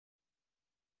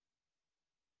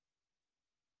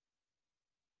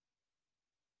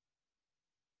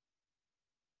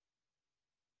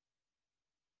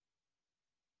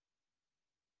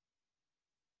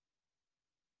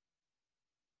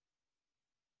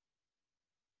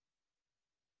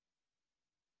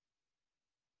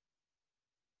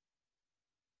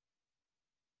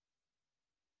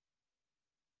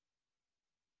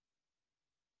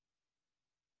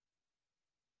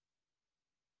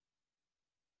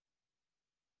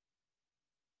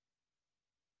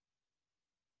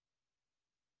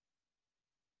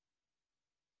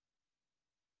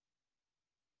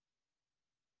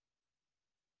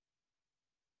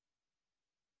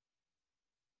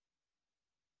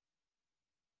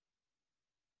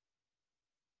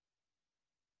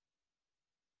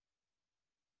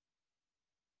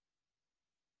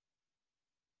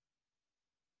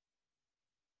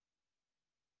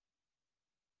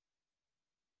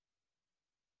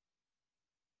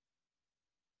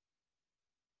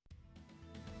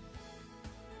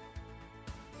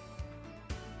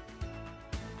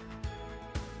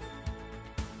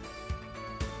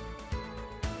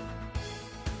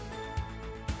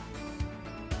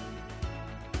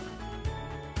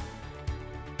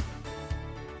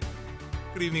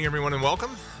Good evening, everyone, and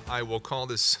welcome. I will call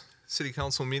this City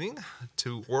Council meeting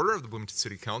to order of the Bloomington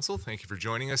City Council. Thank you for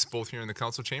joining us both here in the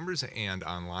council chambers and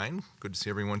online. Good to see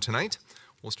everyone tonight.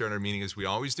 We'll start our meeting as we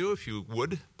always do. If you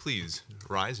would, please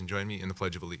rise and join me in the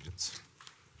Pledge of Allegiance.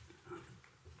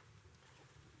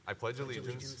 I pledge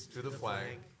allegiance to the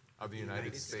flag of the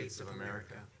United States of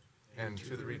America and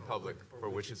to the republic for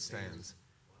which it stands,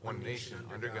 one nation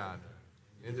under God,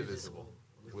 indivisible,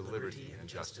 with liberty and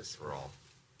justice for all.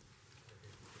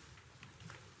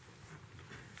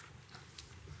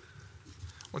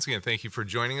 Once again, thank you for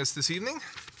joining us this evening.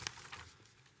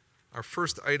 Our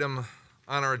first item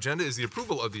on our agenda is the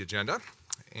approval of the agenda.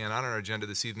 And on our agenda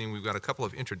this evening, we've got a couple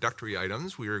of introductory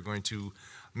items. We are going to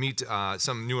meet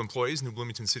some new employees, new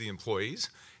Bloomington City employees.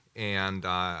 And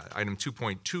item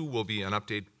 2.2 will be an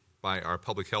update by our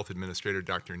Public Health Administrator,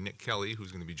 Dr. Nick Kelly,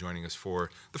 who's going to be joining us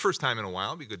for the first time in a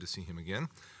while. It'll be good to see him again.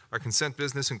 Our consent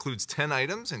business includes 10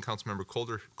 items, and Councilmember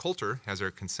Coulter has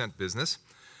our consent business.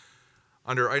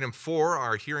 Under item 4,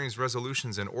 our hearings,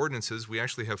 resolutions, and ordinances, we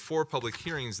actually have 4 public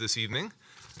hearings this evening.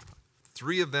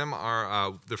 3 of them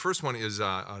are, the first one is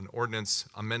an ordinance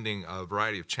amending a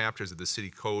variety of chapters of the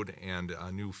city code and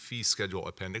a new fee schedule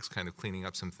appendix, kind of cleaning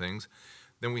up some things.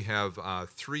 Then we have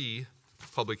 3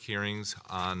 public hearings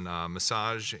on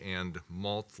massage and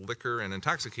malt liquor and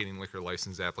intoxicating liquor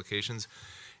license applications.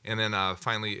 And then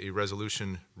finally, a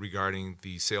resolution regarding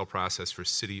the sale process for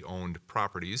city-owned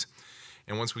properties.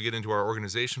 And once we get into our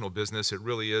organizational business, it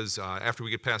really is, after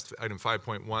we get past item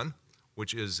 5.1,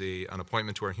 which is an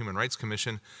appointment to our Human Rights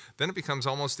Commission, then it becomes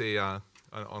almost an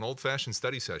old-fashioned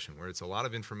study session where it's a lot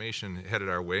of information headed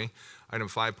our way. Item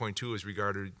 5.2 is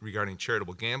regarding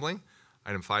charitable gambling.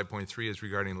 Item 5.3 is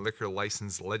regarding liquor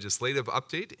license legislative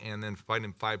update. And then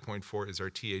item 5.4 is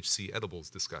our THC edibles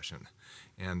discussion.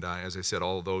 And as I said,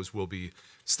 all of those will be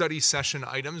study session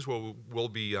items where we'll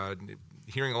be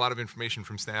hearing a lot of information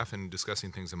from staff and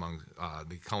discussing things among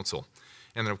the council.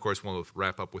 And then, of course, we'll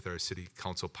wrap up with our city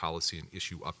council policy and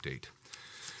issue update.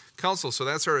 Council, so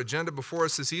that's our agenda before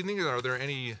us this evening. Are there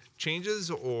any changes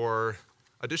or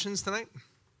additions tonight?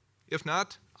 If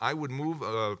not, I would move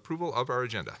approval of our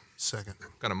agenda. Second.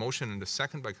 Got a motion and a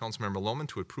second by Councilmember Lohman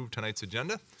to approve tonight's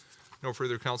agenda. No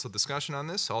further council discussion on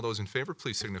this. All those in favor,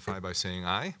 please signify by saying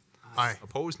aye. Aye.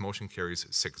 Opposed, motion carries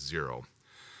 6-0.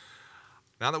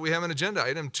 Now that we have an agenda,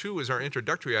 item 2 is our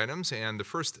introductory items, and the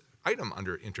first item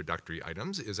under introductory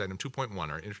items is item 2.1,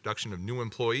 our introduction of new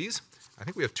employees. I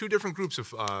think we have 2 different groups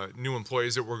of new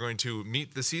employees that we're going to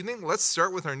meet this evening. Let's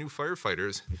start with our new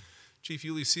firefighters. Chief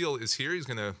Uli Seal is here. He's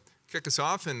going to kick us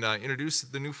off and introduce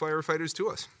the new firefighters to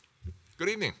us. Good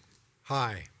evening.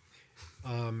 Hi,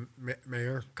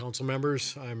 Mayor, council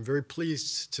members. I'm very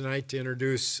pleased tonight to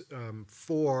introduce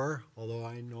 4, although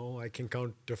I know I can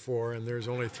count to 4 and there's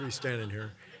only 3 standing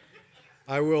here.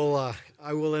 I will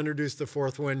introduce the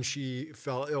 4th one. She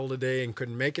fell ill today and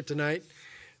couldn't make it tonight.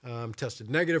 Tested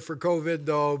negative for COVID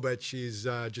though, but she's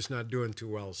just not doing too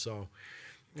well. So,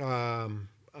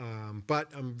 but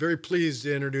I'm very pleased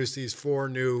to introduce these 4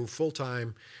 new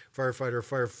full-time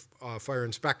fire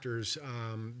inspectors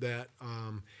that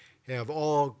have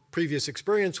all previous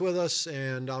experience with us,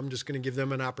 and I'm just going to give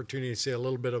them an opportunity to say a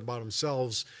little bit about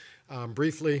themselves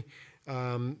briefly.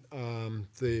 The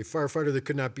firefighter that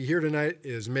could not be here tonight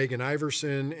is Megan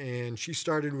Iverson, and she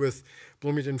started with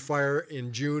Bloomington Fire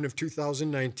in June of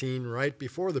 2019, right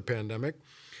before the pandemic,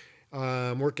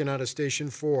 working out of Station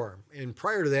 4. And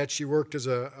prior to that, she worked as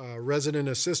a resident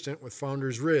assistant with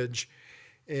Founders Ridge,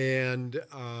 and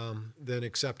then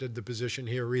accepted the position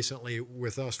here recently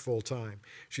with us full-time.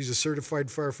 She's a certified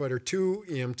firefighter 2,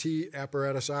 EMT,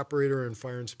 apparatus operator, and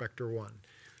fire inspector 1.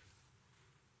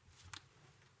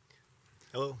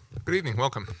 Hello. Good evening.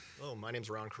 Welcome. Hello, my name's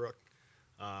Ron Crook.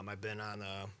 I've been on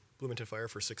Bloomington Fire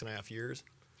for 6.5 years.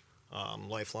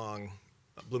 Lifelong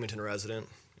Bloomington resident,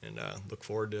 and look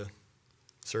forward to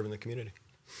serving the community.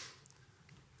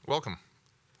 Welcome.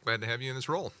 Glad to have you in this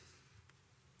role.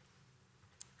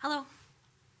 Hello,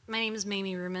 my name is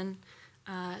Mamie Ruman.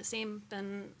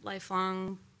 Been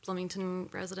lifelong Bloomington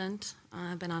resident.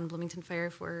 I've been on Bloomington Fire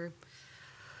for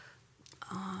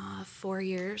 4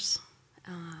 years.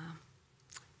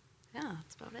 Yeah,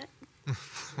 that's about it.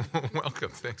 Welcome.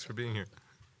 Thanks for being here.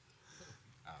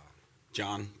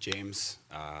 John, James,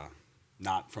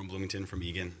 not from Bloomington, from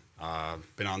Egan.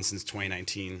 Been on since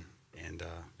 2019, and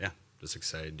yeah, just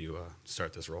excited to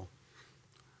start this role.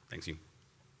 Thanks you.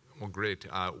 Well, great.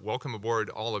 Welcome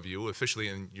aboard, all of you, officially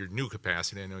in your new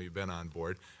capacity. I know you've been on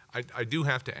board. I do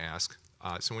have to ask,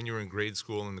 so when you were in grade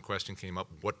school and the question came up,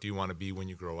 what do you want to be when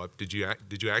you grow up? Did you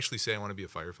actually say, I want to be a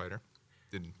firefighter?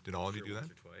 Did all of you do that?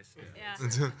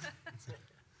 Once or twice,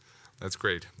 yeah. That's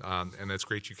great, and that's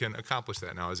great you can accomplish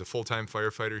that now. As a full-time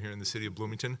firefighter here in the city of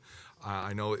Bloomington,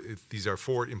 I know these are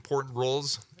 4 important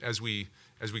roles as we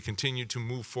continue to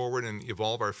move forward and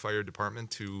evolve our fire department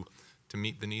to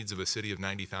meet the needs of a city of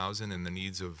 90,000 and the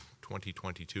needs of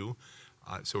 2022.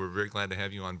 So we're very glad to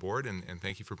have you on board, and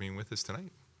thank you for being with us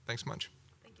tonight. Thanks so much.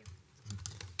 Thank you.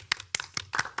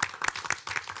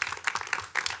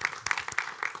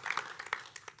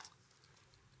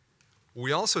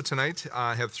 We also tonight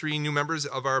have 3 new members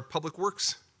of our Public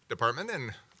Works Department,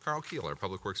 and Carl Keel, our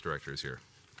Public Works Director, is here.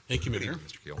 Thank you, Good Mayor. evening,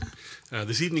 Mr. Keel.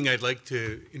 This evening, I'd like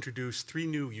to introduce 3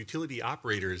 new utility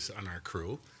operators on our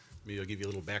crew. Maybe I'll give you a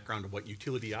little background of what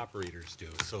utility operators do.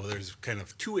 So there's kind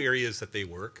of 2 areas that they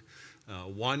work.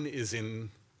 One is in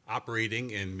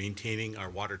operating and maintaining our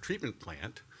water treatment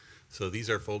plant. So these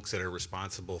are folks that are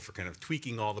responsible for kind of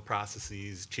tweaking all the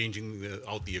processes, changing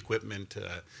out the equipment,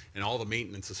 and all the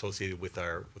maintenance associated with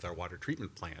our water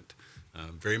treatment plant.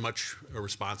 Very much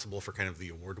responsible for kind of the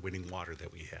award-winning water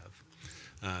that we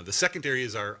have. The second area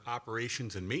is our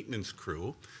operations and maintenance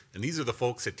crew, and these are the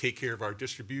folks that take care of our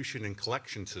distribution and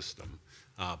collection system,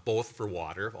 both for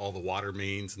water, all the water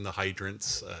mains and the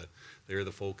hydrants. They're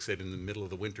the folks that in the middle of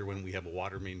the winter when we have a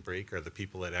water main break are the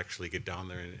people that actually get down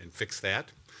there and fix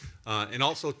that. And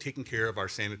also taking care of our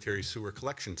sanitary sewer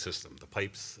collection system, the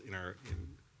pipes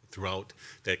throughout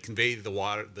that convey the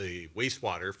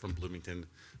wastewater from Bloomington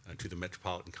to the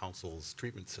Metropolitan Council's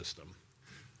treatment system.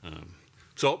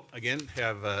 So again,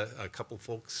 have a couple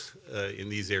folks in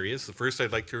these areas. The first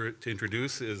I'd like to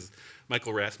introduce is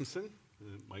Michael Rasmussen.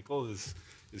 Michael is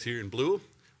here in blue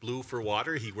for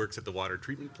water. He works at the water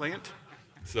treatment plant.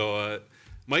 So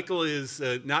Michael is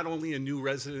not only a new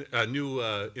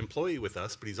employee with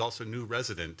us, but he's also a new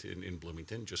resident in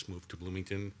Bloomington. Just moved to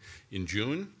Bloomington in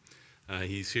June.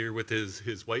 He's here with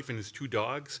his wife and his 2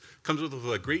 dogs. Comes with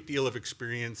a great deal of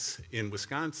experience in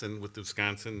Wisconsin with the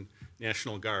Wisconsin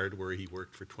National Guard, where he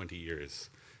worked for 20 years.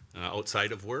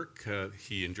 Outside of work,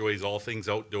 he enjoys all things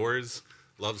outdoors,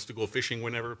 loves to go fishing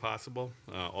whenever possible.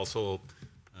 Also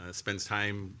spends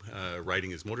time riding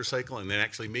his motorcycle and then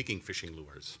actually making fishing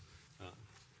lures.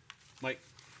 Mike.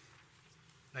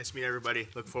 Nice to meet everybody.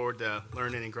 Look forward to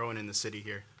learning and growing in the city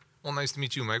here. Well, nice to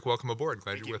meet you, Mike. Welcome aboard.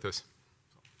 Glad Thank you're you. with us.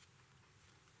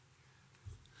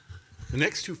 The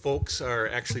next 2 folks are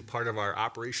actually part of our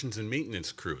operations and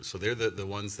maintenance crew. So they're the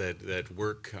ones that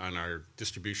work on our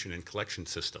distribution and collection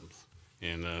systems.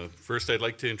 And first I'd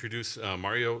like to introduce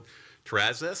Mario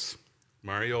Terrazas.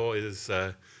 Mario is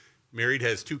married,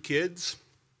 has 2 kids.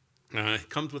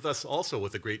 Comes with us also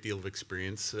with a great deal of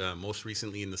experience, most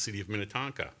recently in the city of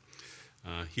Minnetonka.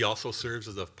 He also serves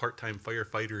as a part-time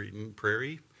firefighter in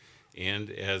Prairie and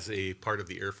as a part of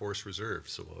the Air Force Reserve,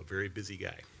 so a very busy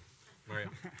guy. Mario.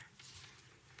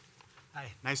 Hi,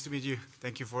 nice to meet you.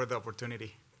 Thank you for the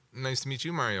opportunity. Nice to meet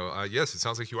you, Mario. Yes, it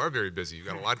sounds like you are very busy. You've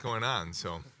got a lot going on,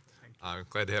 so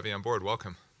glad to have you on board.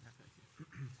 Welcome.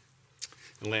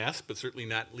 And last, but certainly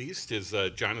not least, is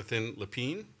Jonathan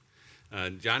Lapine.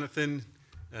 Jonathan,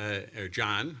 or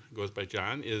John, goes by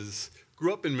John,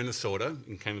 grew up in Minnesota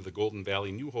in kind of the Golden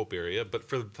Valley, New Hope area, but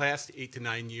for the past 8 to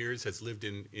 9 years has lived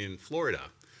in Florida.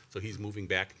 So he's moving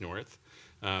back north,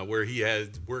 where he has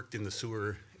worked in the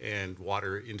sewer and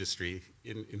water industry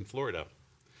in Florida.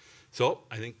 So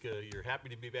I think you're happy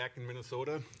to be back in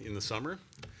Minnesota in the summer.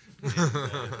 And,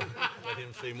 let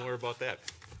him say more about that.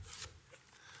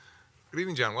 Good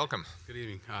evening, John. Welcome. Good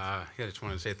evening. Yeah, I just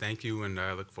wanted to say thank you, and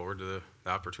I look forward to the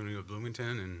opportunity with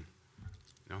Bloomington,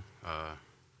 and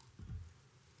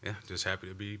yeah, just happy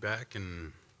to be back,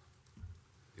 and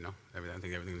I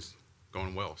think everything's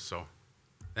going well. So,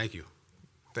 thank you.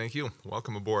 Thank you.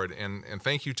 Welcome aboard, and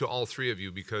thank you to all 3 of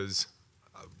you, because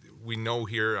we know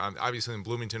here, obviously in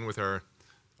Bloomington with our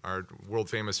world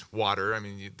famous water. I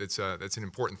mean, that's an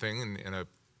important thing and a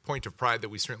point of pride that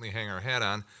we certainly hang our hat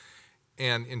on.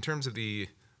 And in terms of the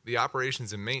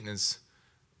operations and maintenance,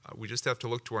 we just have to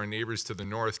look to our neighbors to the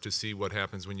north to see what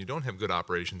happens when you don't have good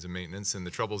operations and maintenance and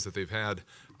the troubles that they've had,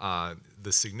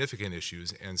 the significant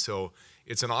issues. And so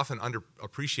it's an often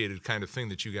underappreciated kind of thing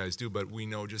that you guys do, but we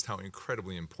know just how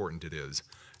incredibly important it is.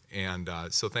 And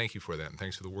so thank you for that, and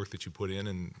thanks for the work that you put in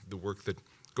and the work that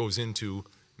goes into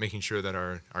making sure that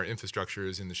our infrastructure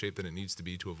is in the shape that it needs to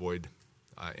be to avoid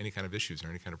any kind of issues or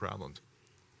any kind of problems.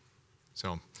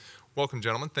 So, welcome,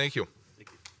 gentlemen. Thank you. Thank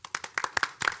you.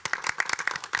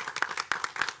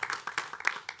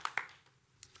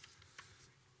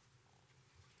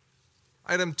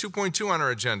 Item 2.2 on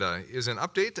our agenda is an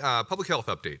update, public health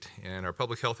update. And our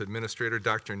public health administrator,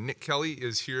 Dr. Nick Kelly,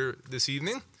 is here this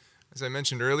evening. As I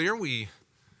mentioned earlier, we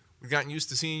we've gotten used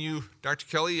to seeing you, Dr.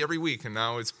 Kelly, every week, and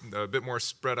now it's a bit more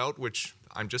spread out, which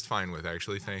I'm just fine with,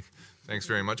 actually. Thanks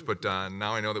very much. But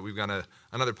now I know that we've got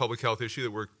another public health issue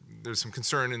that there's some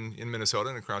concern in Minnesota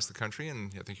and across the country,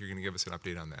 and I think you're going to give us an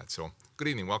update on that. So, good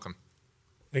evening. Welcome.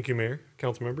 Thank you, Mayor,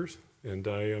 council members, and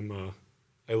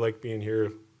I like being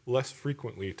here less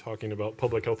frequently talking about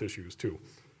public health issues too.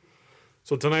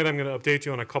 So tonight I'm going to update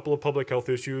you on a couple of public health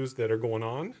issues that are going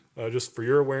on, just for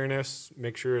your awareness,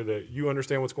 make sure that you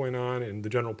understand what's going on and the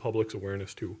general public's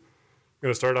awareness too. I'm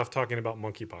going to start off talking about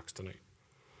monkeypox tonight.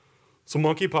 So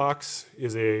monkeypox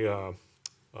is a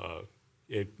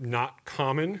not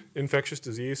common infectious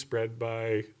disease spread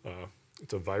by,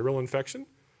 it's a viral infection.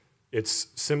 It's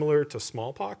similar to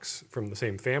smallpox from the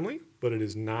same family, but it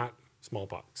is not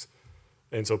smallpox.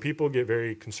 And so people get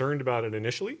very concerned about it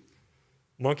initially.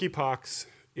 Monkeypox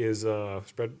is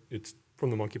it's from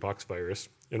the monkeypox virus.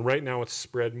 And right now it's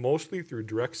spread mostly through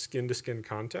direct skin-to-skin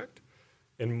contact.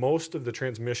 And most of the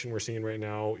transmission we're seeing right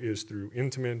now is through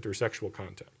intimate or sexual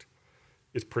contact.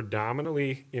 It's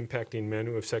predominantly impacting men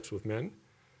who have sex with men.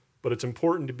 But it's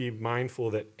important to be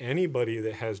mindful that anybody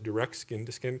that has direct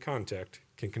skin-to-skin contact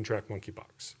can contract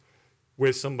monkeypox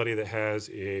with somebody that has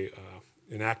an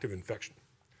active infection.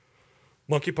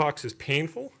 Monkeypox is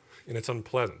painful and it's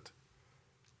unpleasant.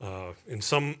 In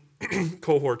some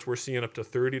cohorts, we're seeing up to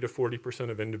 30 to 40%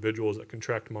 of individuals that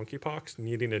contract monkeypox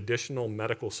needing additional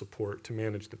medical support to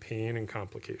manage the pain and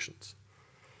complications.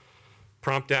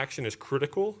 Prompt action is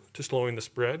critical to slowing the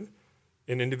spread,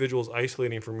 and individuals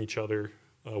isolating from each other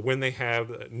when they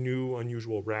have a new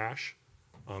unusual rash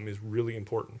is really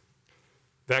important.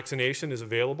 Vaccination is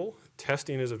available,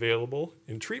 testing is available,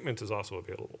 and treatment is also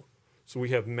available. So we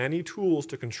have many tools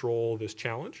to control this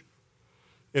challenge.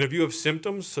 And if you have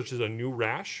symptoms such as a new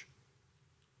rash,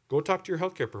 go talk to your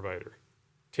healthcare provider.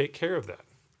 Take care of that.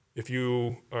 If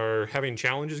you are having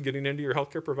challenges getting into your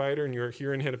healthcare provider and you're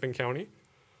here in Hennepin County,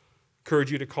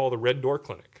 encourage you to call the Red Door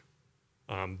Clinic.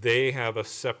 They have a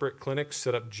separate clinic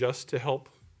set up just to help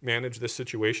manage this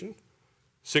situation.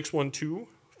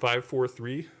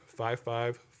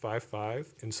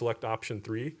 612-543-5555 and select option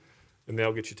 3, and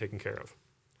they'll get you taken care of.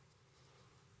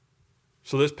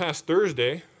 So this past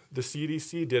Thursday, the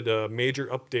CDC did a major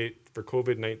update for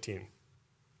COVID-19,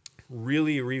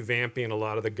 really revamping a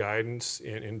lot of the guidance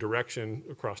and direction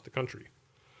across the country.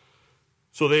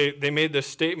 So they made this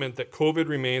statement that COVID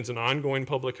remains an ongoing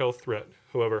public health threat.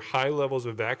 However, high levels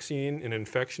of vaccine and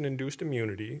infection-induced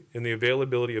immunity and the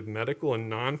availability of medical and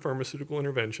non-pharmaceutical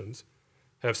interventions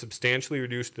have substantially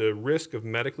reduced the risk of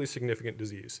medically significant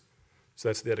disease. So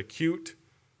that's that acute,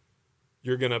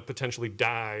 you're going to potentially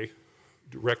die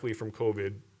directly from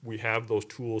COVID. We have those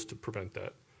tools to prevent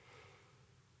that.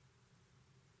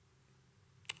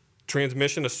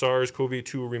 Transmission of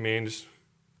SARS-CoV-2 remains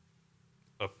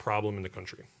a problem in the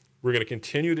country. We're going to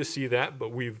continue to see that,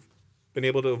 but we've been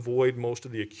able to avoid most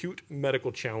of the acute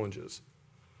medical challenges.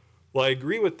 Well, I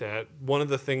agree with that. One of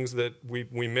the things that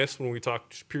we miss when we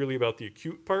talk purely about the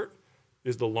acute part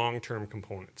is the long-term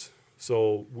components.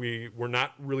 So we're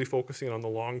not really focusing on the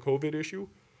long COVID issue,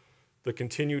 the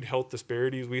continued health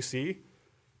disparities we see,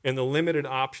 and the limited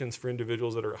options for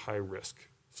individuals that are at high risk.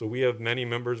 So we have many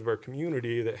members of our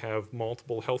community that have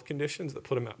multiple health conditions that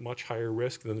put them at much higher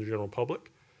risk than the general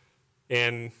public.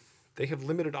 And they have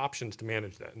limited options to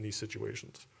manage that in these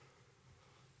situations.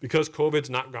 Because COVID's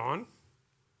not gone,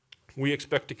 we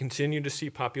expect to continue to see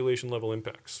population level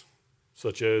impacts,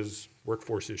 such as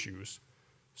workforce issues,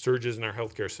 surges in our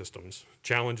healthcare systems,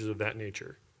 challenges of that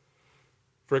nature.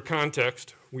 For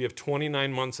context, we have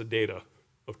 29 months of data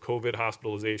of COVID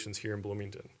hospitalizations here in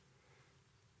Bloomington.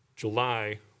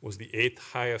 July was the 8th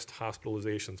highest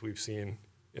hospitalizations we've seen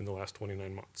in the last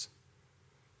 29 months.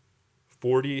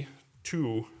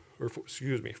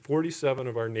 47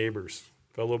 of our neighbors,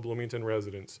 fellow Bloomington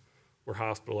residents, were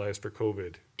hospitalized for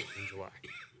COVID in July.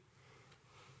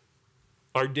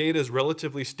 Our data is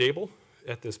relatively stable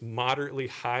at this moderately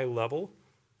high level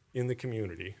in the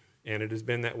community, and it has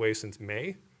been that way since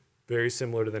May, very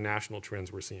similar to the national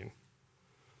trends we're seeing.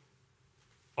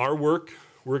 Our work,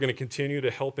 we're going to continue to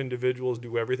help individuals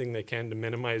do everything they can to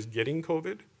minimize getting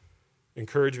COVID,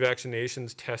 encourage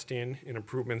vaccinations, testing, and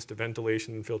improvements to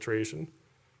ventilation and filtration.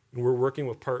 And we're working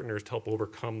with partners to help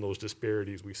overcome those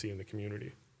disparities we see in the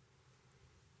community.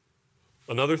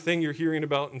 Another thing you're hearing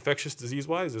about infectious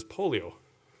disease-wise is polio.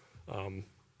 The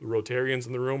Rotarians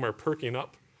in the room are perking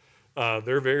up.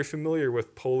 They're very familiar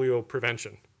with polio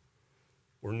prevention.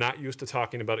 We're not used to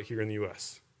talking about it here in the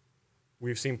US.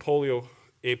 We've seen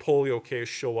a polio case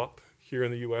show up here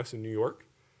in the US in New York,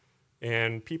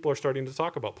 and people are starting to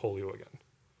talk about polio again.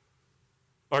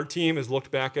 Our team has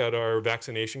looked back at our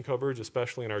vaccination coverage,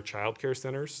 especially in our child care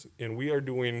centers, and we are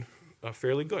doing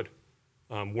fairly good.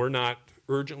 We're not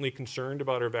urgently concerned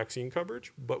about our vaccine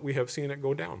coverage, but we have seen it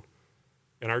go down.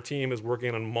 And our team is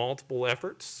working on multiple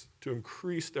efforts to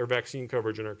increase our vaccine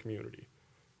coverage in our community.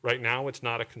 Right now, it's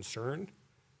not a concern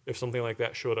if something like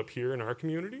that showed up here in our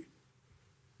community,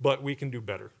 but we can do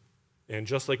better. And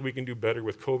just like we can do better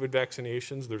with COVID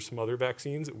vaccinations, there's some other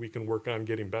vaccines that we can work on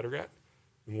getting better at,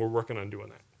 and we're working on doing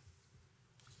that.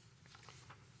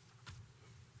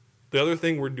 The other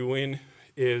thing we're doing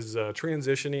is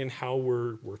transitioning how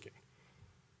we're working.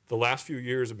 The last few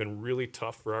years have been really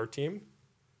tough for our team,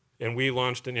 and we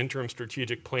launched an interim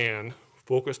strategic plan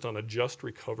focused on a just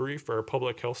recovery for our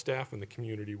public health staff and the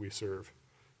community we serve.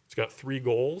 It's got 3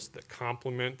 goals that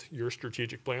complement your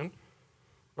strategic plan.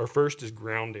 Our first is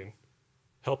grounding,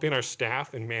 helping our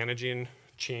staff in managing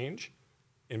change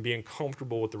and being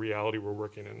comfortable with the reality we're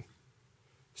working in.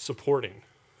 Supporting.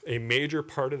 A major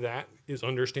part of that is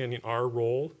understanding our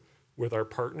role with our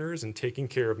partners and taking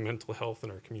care of mental health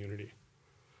in our community.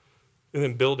 And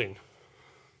then building.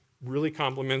 Really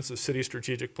complements the city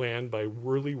strategic plan by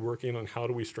really working on how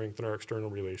do we strengthen our external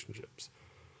relationships.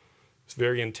 It's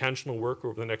very intentional work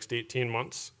over the next 18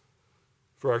 months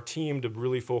for our team to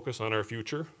really focus on our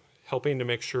future, helping to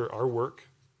make sure our work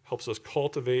helps us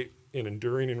cultivate an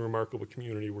enduring and remarkable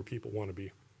community where people want to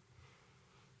be.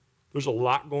 There's a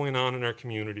lot going on in our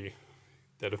community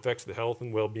that affects the health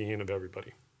and well-being of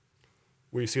everybody.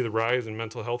 We see the rise in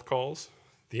mental health calls,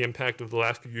 the impact of the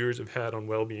last few years have had on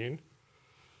well-being,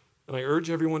 and I urge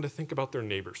everyone to think about their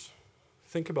neighbors.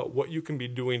 Think about what you can be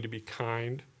doing to be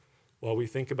kind while we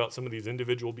think about some of these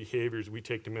individual behaviors we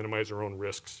take to minimize our own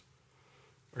risks.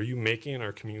 Are you making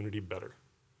our community better?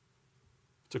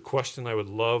 It's a question I would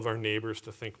love our neighbors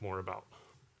to think more about.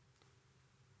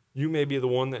 You may be the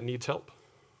one that needs help.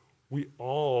 We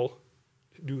all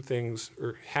do things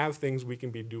or have things we can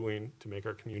be doing to make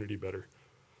our community better.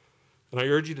 And I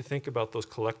urge you to think about those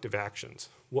collective actions,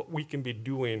 what we can be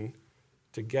doing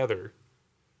together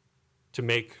to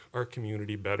make our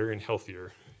community better and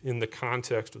healthier in the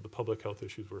context of the public health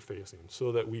issues we're facing,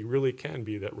 so that we really can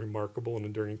be that remarkable and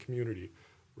enduring community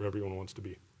where everyone wants to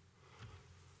be.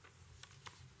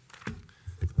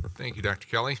 Thank you, Dr.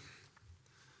 Kelly.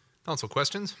 Council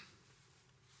questions?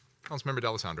 Councilmember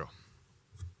D'Alessandro.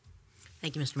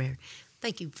 Thank you, Mr. Mayor.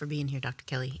 Thank you for being here, Dr.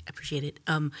 Kelly. I appreciate it.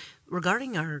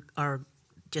 Regarding our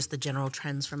just the general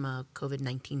trends from a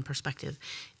COVID-19 perspective,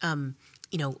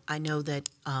 I know that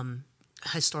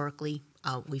historically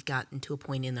we've gotten to a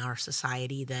point in our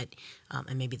society that,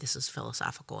 and maybe this is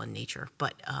philosophical in nature,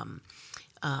 but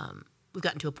we've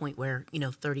gotten to a point where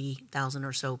 30,000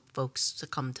 or so folks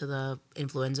succumb to the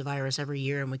influenza virus every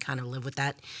year, and we kind of live with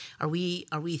that. Are we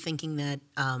thinking that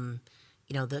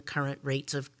the current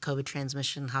rates of COVID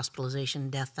transmission, hospitalization,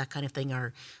 death, that kind of thing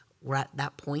we're at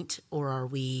that point, or are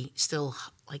we still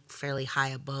like fairly high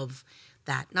above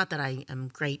that? Not that I am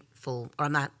grateful, or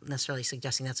I'm not necessarily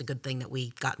suggesting that's a good thing that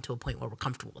we've gotten to a point where we're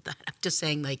comfortable with that. I'm just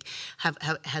saying, like,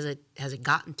 has it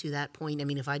gotten to that point? I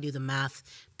mean, if I do the math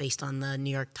based on the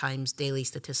New York Times daily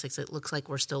statistics, it looks like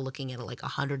we're still looking at like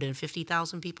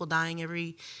 150,000 people dying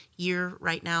every year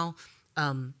right now.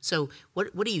 So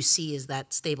what do you see as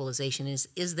that stabilization?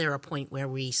 Is there a point where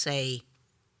we say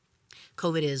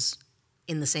COVID is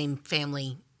in the same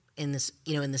family, in this,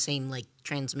 in the same like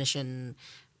transmission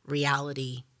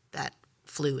reality that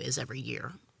flu is every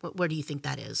year? Where do you think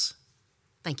that is?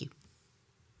 Thank you.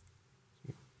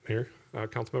 Mayor,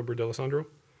 Councilmember D'Alessandro,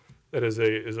 that is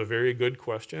a very good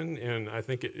question, and I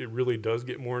think it really does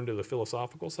get more into the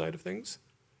philosophical side of things.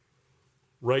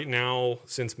 Right now,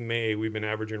 since May, we've been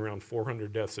averaging around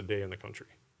 400 deaths a day in the country.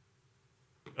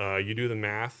 You do the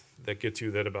math, that gets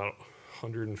you that about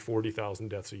 140,000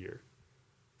 deaths a year.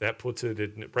 That puts it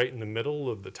right in the middle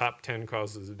of the top 10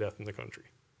 causes of death in the country.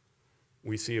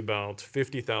 We see about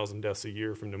 50,000 deaths a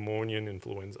year from pneumonia and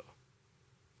influenza.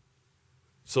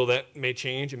 So that may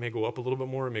change. It may go up a little bit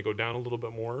more. It may go down a little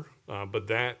bit more. But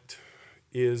that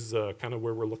is kind of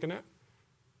where we're looking at,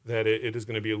 that it is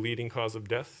going to be a leading cause of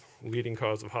death, leading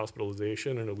cause of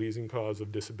hospitalization, and a leading cause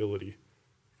of disability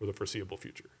for the foreseeable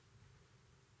future.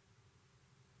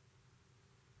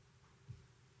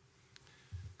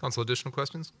 Council, additional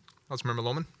questions? Councilmember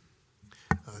Lohman.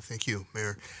 Thank you,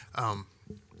 Mayor.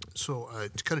 So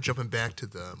kind of jumping back to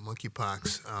the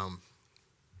monkeypox,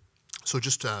 so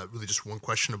just really just one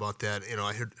question about that.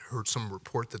 I had heard some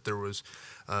report that there was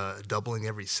a doubling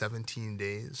every 17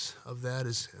 days of that.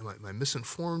 Am I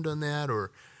misinformed on that,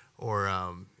 or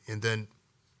and then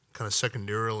kind of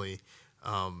secondarily,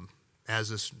 as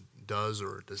this does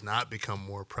or does not become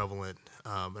more prevalent,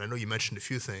 and I know you mentioned a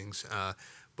few things,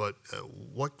 but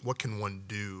what can one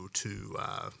do to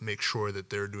make sure that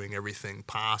they're doing everything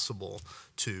possible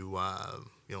to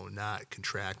not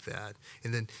contract that?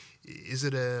 And then, is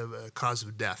it a cause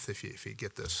of death if you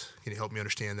get this? Can you help me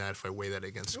understand that if I weigh that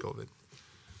against COVID?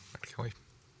 Dr. Kelly.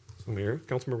 So Mayor,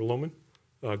 Councilmember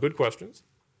Lohman, good questions.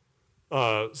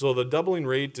 So the doubling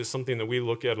rate is something that we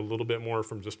look at a little bit more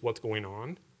from just what's going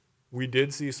on. We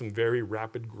did see some very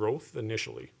rapid growth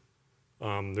initially.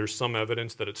 There's some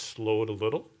evidence that it's slowed a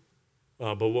little,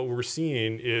 but what we're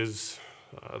seeing is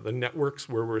the networks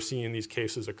where we're seeing these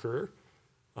cases occur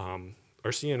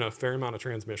are seeing a fair amount of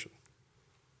transmission.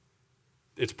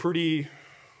 It's pretty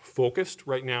focused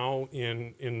right now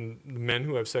in men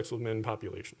who have sex with men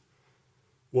population.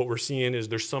 What we're seeing is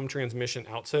there's some transmission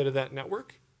outside of that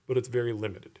network, but it's very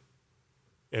limited.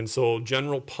 And so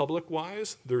general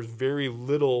public-wise, there's very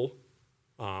little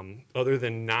other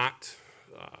than not,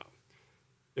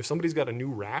 if somebody's got a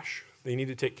new rash, they need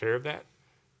to take care of that.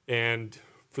 And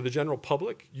for the general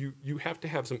public, you have to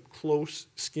have some close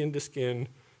skin-to-skin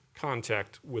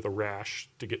contact with a rash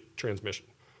to get transmission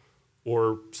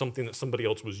or something that somebody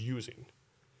else was using.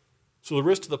 So the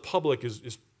risk to the public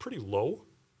is pretty low.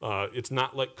 It's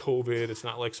not like COVID, it's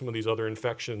not like some of these other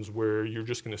infections where you're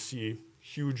just gonna see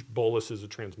huge boluses of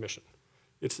transmission.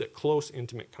 It's that close,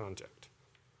 intimate contact.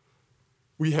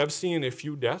 We have seen a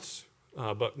few deaths,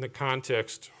 but in the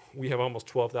context, we have almost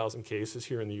 12,000 cases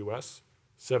here in the US,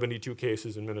 72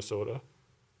 cases in Minnesota.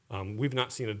 We've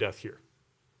not seen a death here.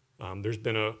 There's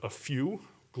been a few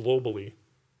globally,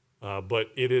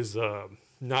 but it is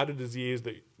not a disease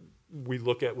that we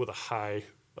look at with a high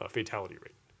fatality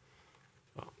rate.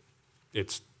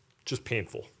 It's just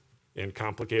painful and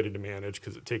complicated to manage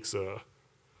because it takes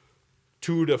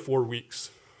 2 to 4 weeks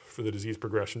for the disease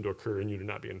progression to occur and you to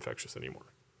not be infectious anymore.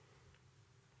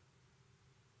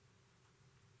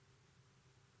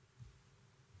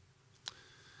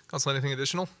 Council, anything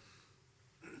additional?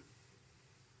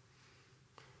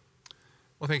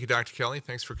 Well, thank you, Dr. Kelly.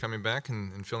 Thanks for coming back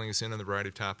and filling us in on the variety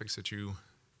of topics that you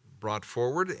brought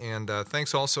forward. And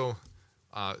thanks also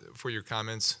for your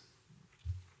comments,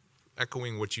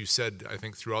 echoing what you said, I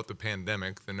think, throughout the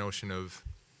pandemic, the notion of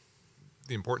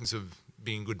the importance of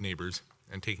being good neighbors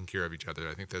and taking care of each other.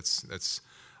 I think that's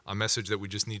a message that we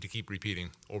just need to keep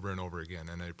repeating over and over again,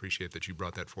 and I appreciate that you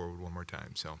brought that forward one more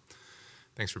time. So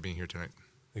thanks for being here tonight.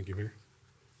 Thank you, Mayor.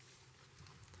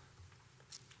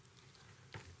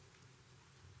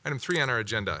 Item 3 on our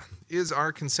agenda is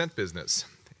our consent business,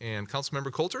 and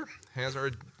Councilmember Coulter has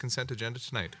our consent agenda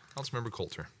tonight. Councilmember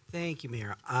Coulter. Thank you,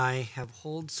 Mayor. I have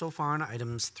hold so far on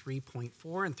items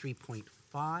 3.4 and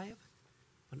 3.5,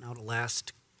 but now to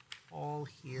last call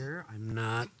here. I'm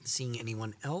not seeing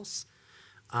anyone else,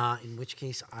 in which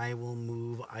case I will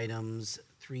move items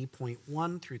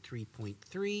 3.1 through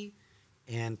 3.3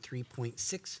 and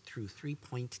 3.6 through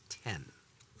 3.10.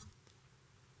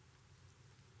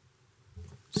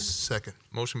 Second.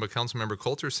 Motion by Councilmember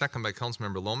Coulter, second by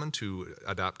Councilmember Lohman to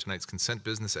adopt tonight's consent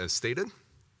business as stated.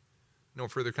 No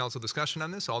further council discussion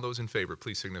on this. All those in favor,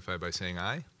 please signify by saying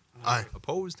aye. Aye.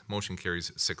 Opposed? Motion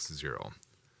carries 6-0.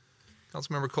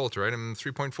 Councilmember Coulter, item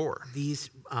 3.4. These,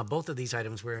 both of these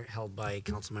items were held by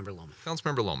Councilmember Lohman.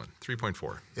 Councilmember Lohman,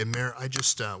 3.4. And Mayor, I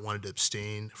just wanted to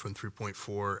abstain from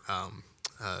 3.4.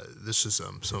 This is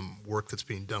some work that's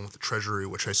being done with the Treasury,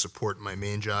 which I support in my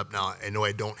main job. Now, I know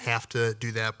I don't have to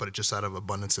do that, but just out of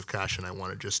abundance of caution, I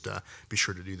want to just be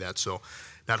sure to do that. So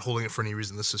not holding it for any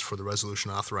reason. This is for the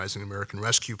resolution authorizing American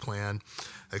Rescue Plan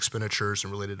expenditures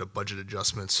and related to budget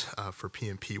adjustments for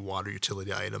PMP water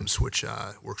utility items, which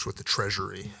works with the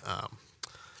Treasury.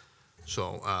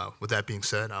 So with that being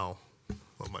said, I'll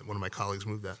let one of my colleagues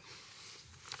move that.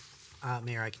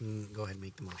 Mayor, I can go ahead and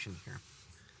make the motion here.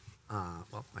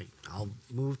 I'll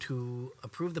move to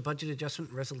approve the budget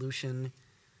adjustment resolution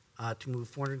to move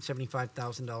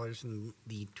 $475,000 in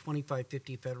the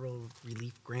 2550 Federal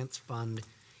Relief Grants Fund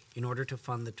in order to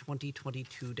fund the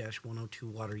 2022-102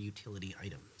 water utility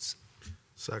items.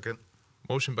 Second.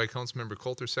 Motion by Councilmember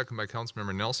Coulter, second by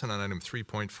Councilmember Nelson on item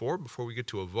 3.4. Before we get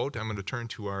to a vote, I'm going to turn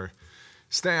to our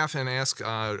staff and ask,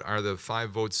 are the 5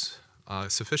 votes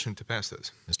sufficient to pass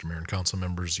this? Mr. Mayor and council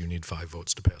members, you need 5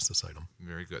 votes to pass this item.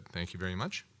 Very good. Thank you very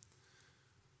much.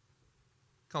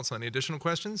 Council, any additional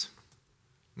questions?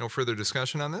 No further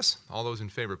discussion on this? All those in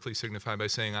favor, please signify by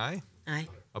saying aye. Aye.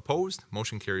 Opposed?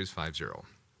 Motion carries 5-0.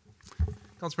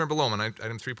 Councilmember Lohman,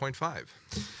 item 3.5.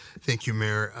 Thank you,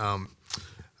 Mayor.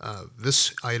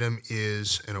 This item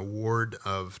is an award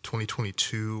of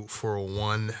 2022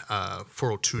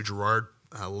 402 Girard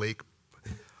Lake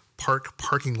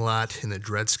parking lot in the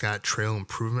Dred Trail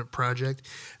Improvement Project.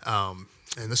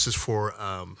 And this is for,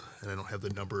 and I don't have the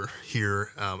number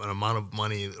here, an amount of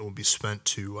money that will be spent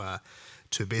to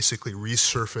basically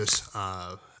resurface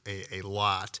a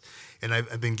lot. And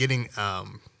I've been getting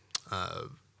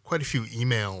quite a few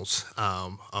emails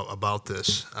about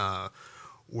this,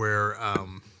 where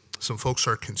some folks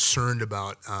are concerned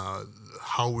about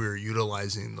how we're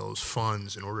utilizing those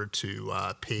funds in order to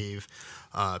pave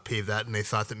that, and they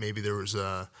thought that maybe there was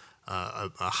a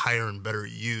higher and better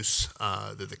use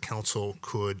that the council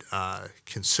could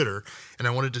consider. And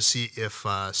I wanted to see if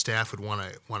staff would want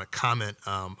to comment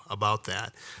about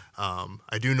that.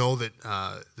 I do know that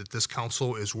that this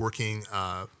council is working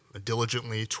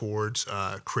diligently towards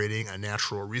creating a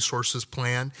natural resources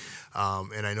plan,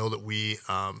 and I know that we,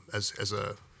 as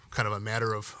a kind of a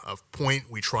matter of point,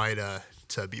 we try to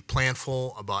be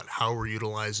planful about how we're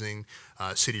utilizing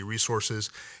city resources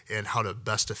and how to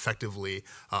best effectively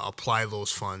apply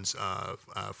those funds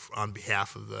on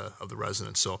behalf of the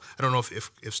residents. So I don't know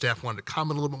if staff wanted to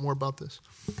comment a little bit more about this.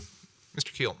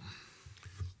 Mr. Keel.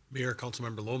 Mayor,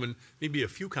 Councilmember Lohman, maybe a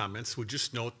few comments. Would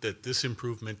just note that this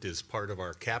improvement is part of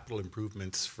our capital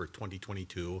improvements for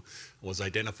 2022, was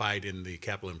identified in the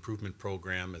capital improvement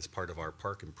program as part of our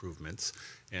park improvements.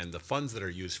 And the funds that are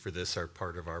used for this are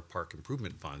part of our park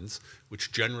improvement funds,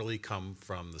 which generally come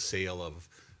from the sale of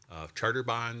charter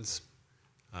bonds,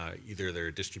 either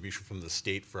their distribution from the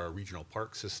state for our regional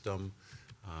park system,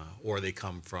 or they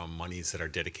come from monies that are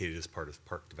dedicated as part of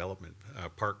park development,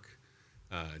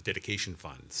 dedication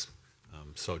funds.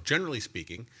 So generally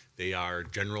speaking, they are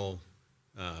general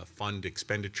fund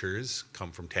expenditures,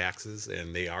 come from taxes,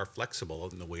 and they are flexible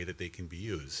in the way that they can be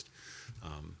used.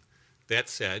 That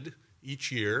said, each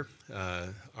year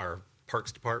our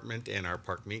Parks Department and our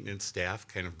park maintenance staff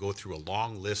kind of go through a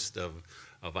long list of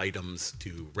items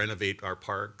to renovate our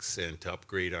parks and to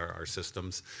upgrade our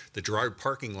systems. The Girard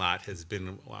parking lot has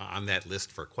been on that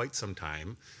list for quite some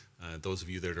time. Those of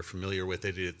you that are familiar with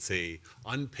it, it's a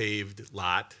unpaved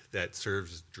lot that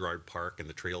serves Girard Park and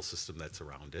the trail system that's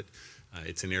around it.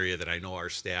 It's an area that I know our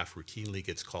staff routinely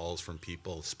gets calls from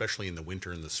people, especially in the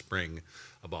winter and the spring,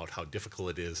 about how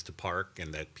difficult it is to park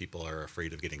and that people are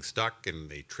afraid of getting stuck and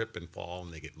they trip and fall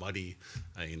and they get muddy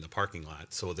in the parking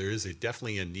lot. So there is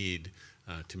definitely a need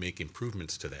to make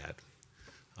improvements to that.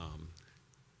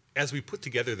 As we put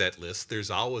together that list, there's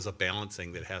always a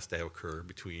balancing that has to occur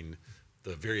between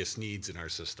the various needs in our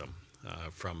system,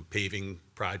 from paving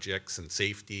projects and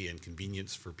safety and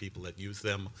convenience for people that use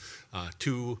them,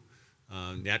 to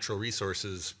natural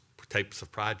resources types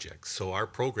of projects. So our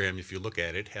program, if you look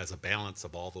at it, has a balance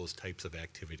of all those types of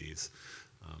activities.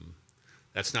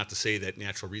 That's not to say that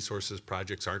natural resources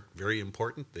projects aren't very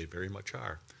important, they very much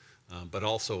are. But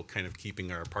also kind of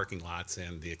keeping our parking lots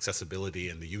and the accessibility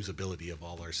and the usability of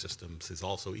all our systems is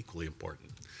also equally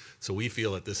important. So we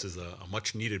feel that this is a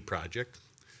much needed project.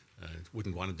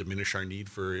 Wouldn't want to diminish our need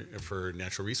for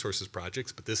natural resources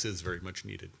projects, but this is very much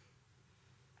needed.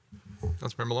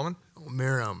 Councilmember Lohman? Oh,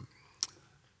 Mayor, I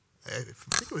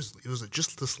think it was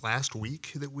just this last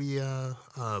week that we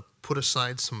put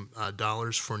aside some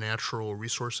dollars for natural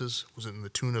resources. Was it in the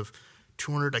tune of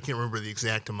 200? I can't remember the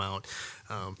exact amount.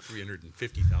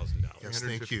 $350,000. Yes,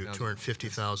 thank you.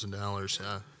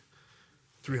 $250,000.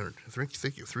 300.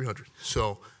 Thank you. 300.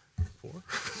 So, 4.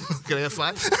 Can I have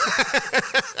 5?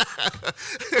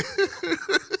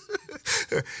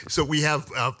 So we have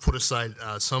put aside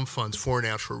some funds for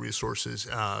natural resources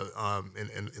in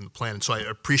the plan. And so I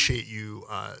appreciate you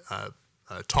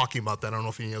talking about that. I don't know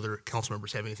if any other council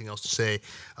members have anything else to say.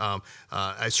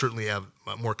 I certainly have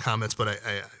more comments, but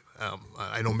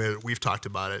I know, Mayor, we've talked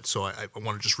about it, so I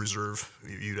want to just reserve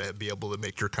you to be able to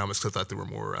make your comments because I thought they were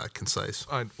more concise.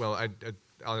 Well,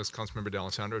 I'll ask Councilmember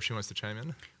D'Alessandro if she wants to chime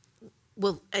in.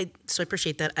 Well, so I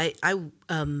appreciate that.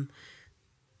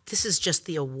 This is just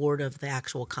the award of the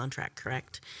actual contract,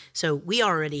 correct? So we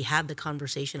already had the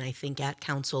conversation, I think, at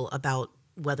council about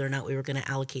whether or not we were going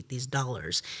to allocate these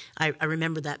dollars. I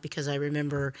remember that because I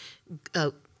remember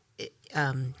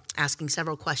asking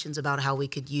several questions about how we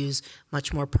could use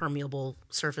much more permeable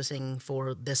surfacing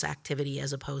for this activity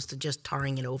as opposed to just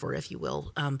tarring it over, if you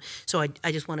will. So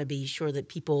I just want to be sure that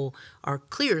people are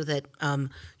clear that,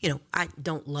 I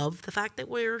don't love the fact that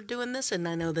we're doing this, and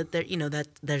I know that that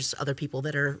there's other people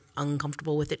that are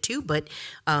uncomfortable with it too, but,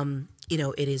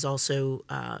 it is also,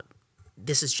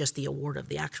 this is just the award of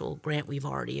the actual grant we've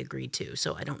already agreed to.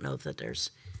 So I don't know that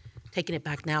taking it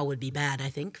back now would be bad, I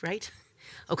think, right?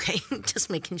 Okay, just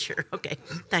making sure. Okay,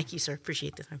 thank you, sir.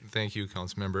 Appreciate the time. Thank you,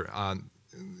 Councilmember.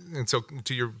 And so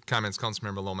to your comments,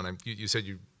 Councilmember Lohman, you said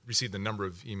you received a number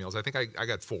of emails. I think I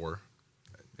got 4.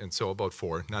 and so about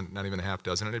 4, not even a half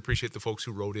dozen. And I appreciate the folks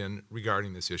who wrote in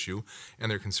regarding this issue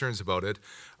and their concerns about it.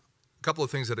 A couple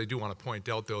of things that I do want to point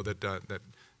out, though, that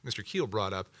Mr. Keel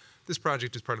brought up. This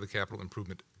project is part of the capital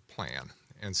improvement plan.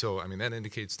 And so, I mean, that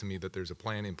indicates to me that there's a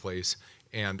plan in place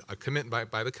and a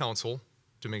commitment by the council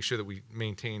to make sure that we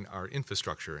maintain our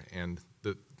infrastructure and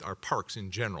our parks in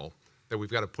general, that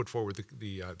we've got to put forward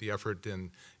the effort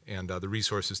and the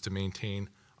resources to maintain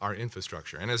our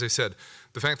infrastructure. And as I said,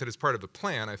 the fact that it's part of the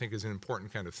plan, I think, is an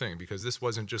important kind of thing, because this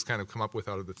wasn't just kind of come up with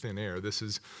out of the thin air. This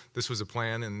was a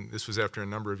plan, and this was after a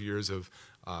number of years of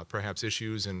perhaps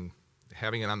issues and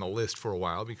having it on the list for a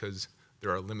while, because there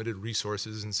are limited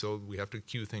resources, and so we have to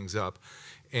queue things up.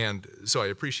 And so I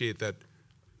appreciate that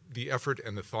the effort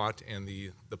and the thought and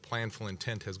the planful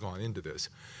intent has gone into this.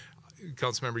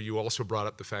 Councilmember, you also brought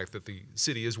up the fact that the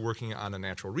city is working on a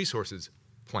natural resources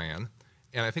plan,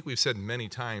 and I think we've said many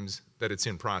times that it's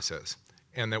in process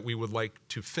and that we would like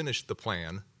to finish the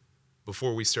plan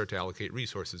before we start to allocate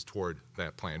resources toward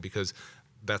that plan, because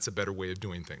that's a better way of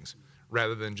doing things,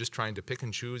 rather than just trying to pick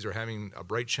and choose or having a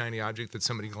bright, shiny object that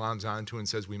somebody gloms onto and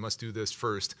says, we must do this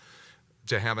first.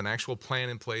 To have an actual plan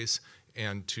in place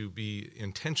and to be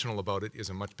intentional about it is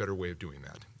a much better way of doing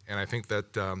that. And I think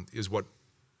that is what,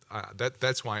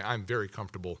 that's why I'm very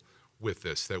comfortable with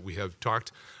this, that we have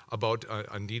talked about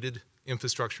a needed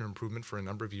infrastructure improvement for a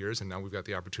number of years, and now we've got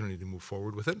the opportunity to move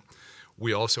forward with it.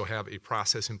 We also have a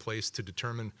process in place to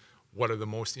determine what are the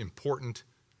most important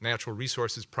natural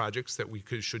resources projects that we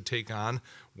should take on,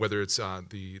 whether it's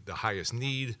the highest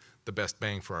need, the best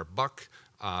bang for our buck,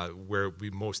 where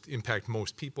we most impact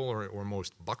most people or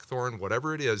most buckthorn,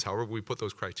 whatever it is, however we put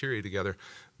those criteria together,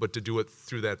 but to do it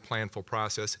through that planful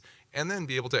process, and then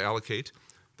be able to allocate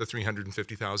the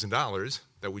 $350,000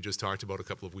 that we just talked about a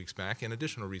couple of weeks back and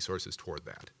additional resources toward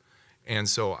that. And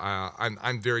so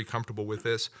I'm very comfortable with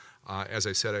this. As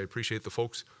I said, I appreciate the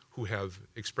folks who have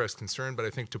expressed concern, but I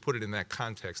think to put it in that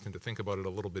context and to think about it a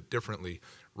little bit differently,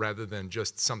 rather than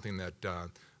just something that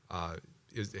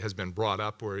has been brought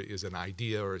up or is an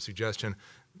idea or a suggestion,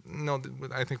 no,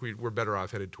 I think we're better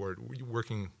off headed toward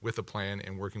working with a plan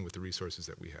and working with the resources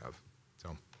that we have.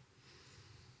 So,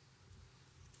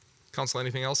 Council,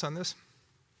 anything else on this?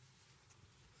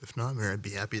 If not, Mayor, I'd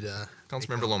be happy to.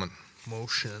 Councilmember Lohman.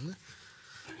 Motion.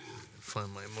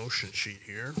 Find my motion sheet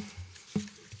here.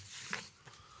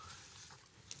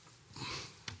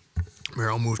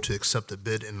 Mayor, I'll move to accept the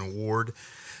bid and award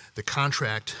the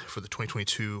contract for the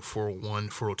 2022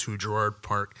 401-402 Girard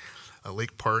Park,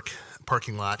 Lake Park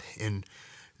parking lot in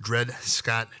Dred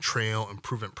Scott Trail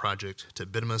Improvement Project to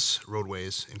Bitumus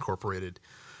Roadways Incorporated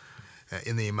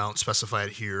in the amount specified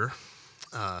here.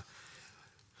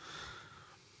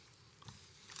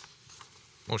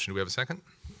 Motion, do we have a second?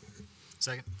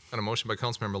 Second. Got a motion by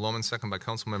Councilmember Lohman, second by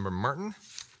Councilmember Martin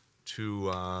to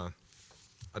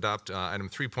adopt item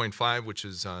 3.5, which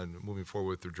is moving forward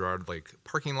with the Girard Lake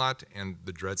parking lot and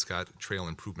the Dred Scott Trail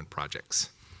Improvement projects.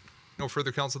 No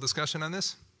further council discussion on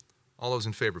this? All those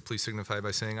in favor, please signify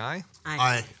by saying aye.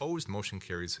 Aye. Opposed, motion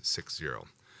carries 6-0.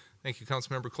 Thank you,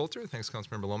 Councilmember Coulter. Thanks,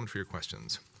 Councilmember Lohman, for your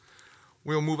questions.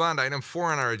 We'll move on to item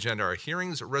 4 on our agenda, our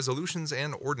hearings, resolutions,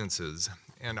 and ordinances.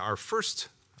 And our first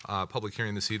public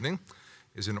hearing this evening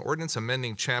is an ordinance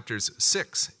amending chapters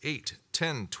 6, 8,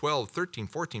 10, 12, 13,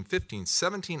 14, 15,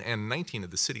 17, and 19 of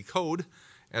the City Code,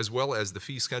 as well as the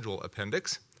fee schedule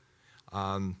appendix.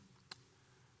 Ms.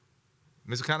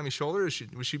 Economy Scholler,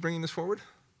 was she bringing this forward?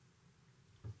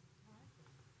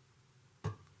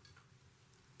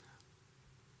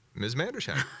 Ms.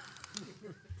 Manderscheid.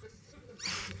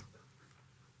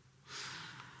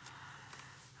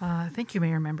 Thank you,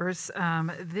 Mayor members.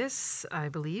 This, I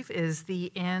believe, is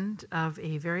the end of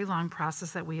a very long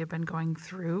process that we have been going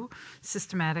through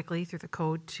systematically through the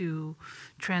code to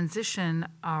transition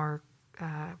our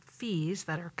fees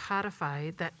that are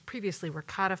codified, that previously were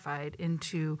codified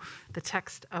into the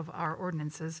text of our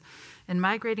ordinances, and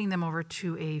migrating them over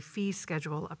to a fee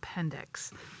schedule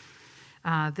appendix.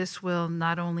 This will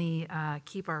not only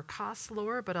keep our costs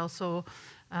lower, but also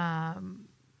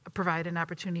provide an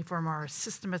opportunity for a more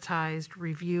systematized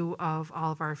review of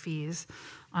all of our fees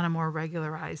on a more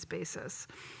regularized basis.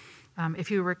 If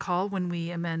you recall, when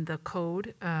we amend the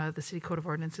code, the City Code of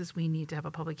Ordinances, we need to have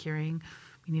a public hearing.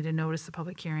 We need to notice the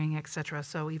public hearing, et cetera.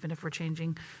 So even if we're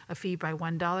changing a fee by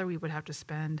 $1, we would have to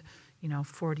spend,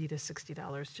 $40 to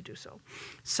 $60 to do so.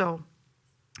 So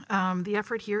the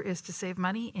effort here is to save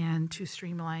money and to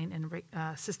streamline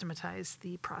and systematize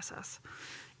the process.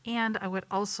 And I would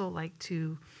also like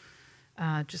to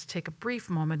just take a brief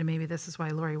moment, and maybe this is why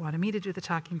Lori wanted me to do the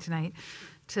talking tonight,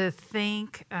 to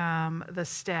thank the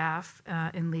staff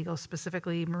in legal,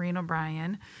 specifically Maureen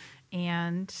O'Brien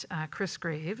and Chris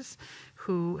Graves,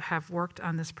 who have worked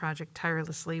on this project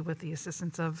tirelessly with the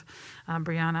assistance of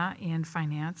Brianna in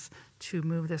finance to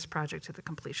move this project to the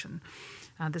completion.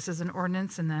 This is an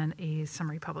ordinance and then a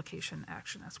summary publication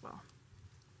action as well.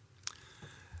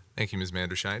 Thank you, Ms.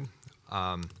 Manderscheid.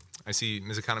 I see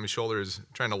Ms. Economy Scholler is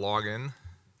trying to log in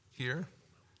here.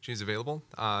 She's available.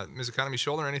 Ms. Economy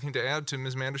Scholler, anything to add to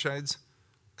Ms. Manderscheid's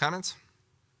comments?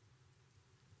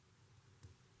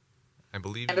 I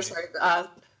believe.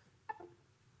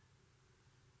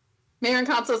 Mayor and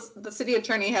Council, the City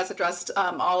Attorney has addressed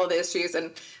all of the issues,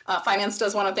 and Finance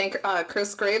does want to thank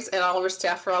Chris Graves and all of our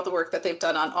staff for all the work that they've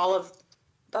done on all of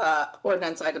the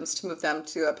ordinance items to move them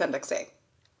to Appendix A.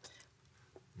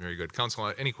 Very good.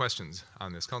 Council, any questions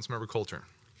on this? Councilmember Coulter.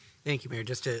 Thank you, Mayor.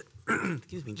 Just to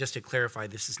excuse me, just to clarify,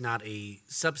 this is not a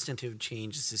substantive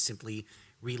change. This is simply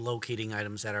relocating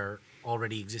items that are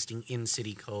already existing in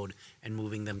city code and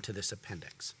moving them to this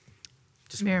appendix.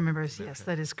 Mayor members, yes,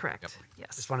 that is correct. Yep.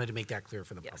 Yes. Just wanted to make that clear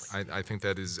for the public. I think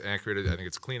that is accurate. I think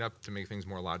it's cleanup to make things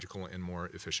more logical and more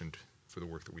efficient for the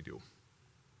work that we do.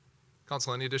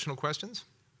 Council, any additional questions?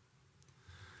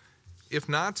 If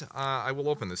not, I will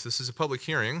open this. This is a public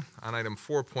hearing on item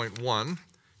 4.1,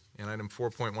 and item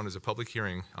 4.1 is a public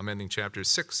hearing amending chapters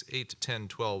 6, 8, 10,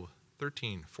 12,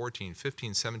 13, 14,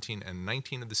 15, 17, and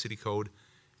 19 of the City Code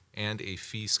and a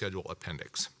fee schedule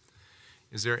appendix.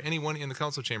 Is there anyone in the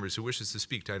council chambers who wishes to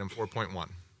speak to item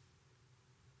 4.1?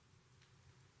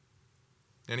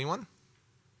 Anyone?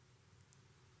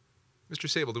 Mr.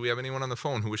 Sable, do we have anyone on the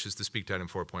phone who wishes to speak to item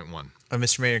 4.1?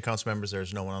 Mr. Mayor and council members, there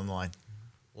is no one on the line.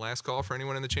 Last call for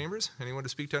anyone in the chambers? Anyone to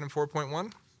speak to item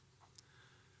 4.1?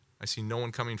 I see no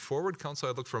one coming forward. Council,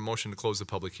 I'd look for a motion to close the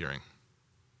public hearing.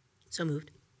 So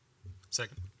moved.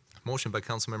 Second. Motion by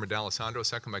Councilmember D'Alessandro,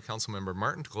 second by Councilmember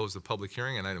Martin to close the public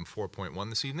hearing on item 4.1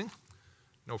 this evening.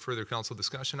 No further council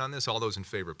discussion on this. All those in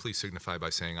favor, please signify by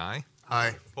saying aye.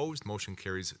 Aye. Opposed, motion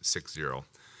carries 6-0.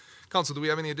 Council, do we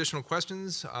have any additional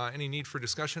questions? Any need for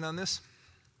discussion on this?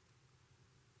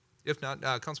 If not,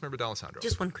 Councilmember D'Alessandro.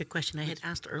 Just one quick question. I had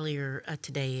asked earlier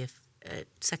today if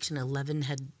Section 11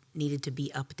 had needed to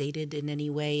be updated in any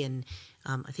way, and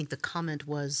I think the comment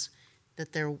was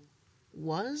that there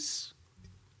was.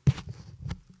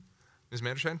 Ms.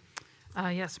 Manderscheid?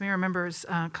 Yes, Mayor members,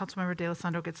 Councilmember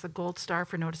D'Alessandro gets the gold star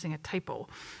for noticing a typo,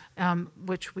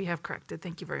 which we have corrected.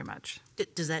 Thank you very much.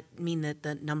 Does that mean that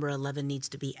the number 11 needs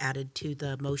to be added to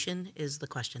the motion, is the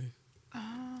question?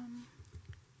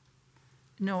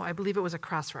 No, I believe it was a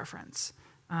cross-reference.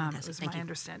 Is Thank my you.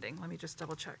 understanding. Let me just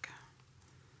double check.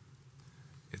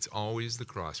 It's always the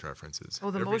cross-references.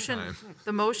 Oh, the every motion. time.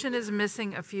 The motion is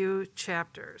missing a few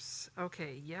chapters.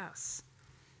 Okay, yes.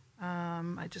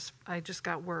 I just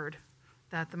got word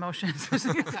that the motion is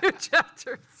missing a few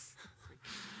chapters.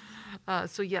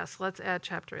 So yes, let's add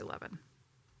chapter 11.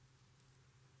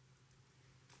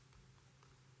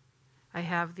 I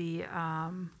have the.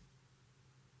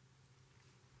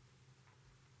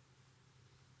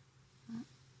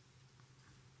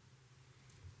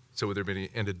 So would there be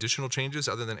any additional changes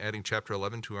other than adding chapter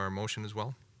 11 to our motion as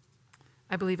well?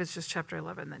 I believe it's just chapter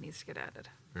 11 that needs to get added.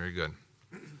 Very good.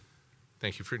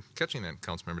 Thank you for catching that,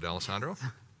 Councilmember D'Alessandro.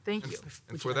 Thank you.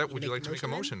 And for that, would you like to make a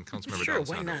motion, Councilmember Sure,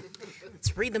 why D'Alessandro? not?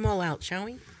 Let's read them all out, shall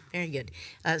we? Very good.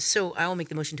 So I will make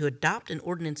the motion to adopt an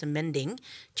ordinance amending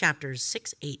chapters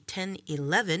 6, 8, 10,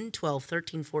 11, 12,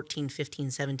 13, 14,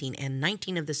 15, 17, and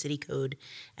 19 of the City Code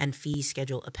and fee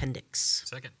schedule appendix.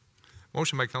 Second.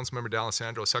 Motion by Councilmember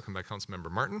D'Alessandro, second by Councilmember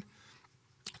Martin,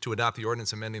 to adopt the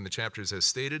ordinance amending the chapters as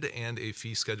stated and a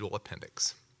fee schedule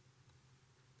appendix.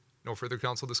 No further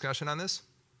council discussion on this?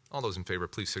 All those in favor,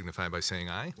 please signify by saying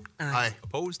aye. Aye.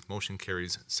 Opposed? Motion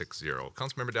carries 6-0.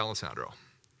 Councilmember D'Alessandro.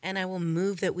 And I will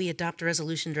move that we adopt a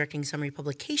resolution directing summary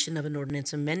publication of an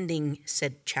ordinance amending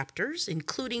said chapters,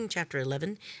 including Chapter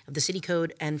 11 of the City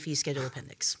Code and fee schedule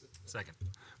appendix. Second.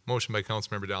 Motion by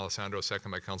Councilmember D'Alessandro, second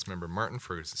by Councilmember Martin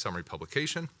for summary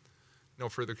publication. No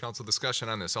further council discussion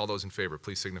on this. All those in favor,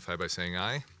 please signify by saying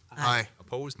aye. Aye.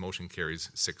 Opposed? Motion carries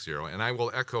 6-0. And I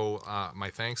will echo my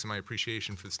thanks and my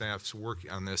appreciation for the staff's work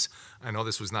on this. I know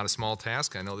this was not a small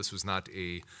task. I know this was not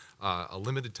a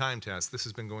limited time task. This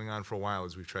has been going on for a while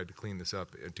as we've tried to clean this up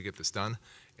to get this done.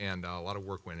 And a lot of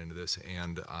work went into this,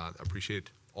 and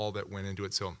appreciate all that went into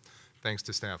it. So thanks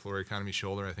to staff. Lori Economy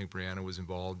Shoulder, I think Brianna was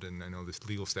involved, and I know the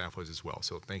legal staff was as well.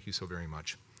 So thank you so very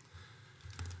much.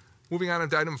 Moving on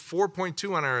to item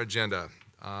 4.2 on our agenda.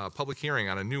 public hearing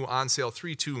on a new on-sale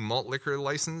 3-2 malt liquor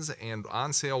license and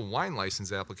on-sale wine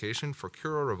license application for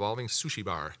Cura Revolving Sushi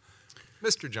Bar.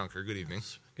 Mr. Junker, good evening.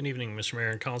 Good evening, Mr. Mayor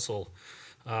and Council.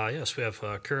 Yes, we have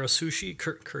Cura Sushi,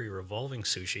 Curry Revolving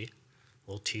Sushi. A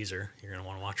little teaser. You're going to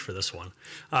want to watch for this one.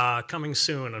 Coming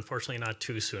soon. Unfortunately, not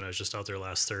too soon. I was just out there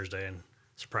last Thursday, and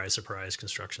surprise, surprise,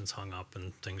 construction's hung up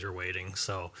and things are waiting.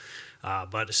 So,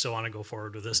 but I still want to go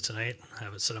forward with this tonight.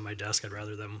 Have it sit on my desk. I'd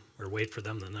rather them or wait for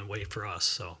them than wait for us.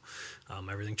 So,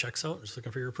 everything checks out. Just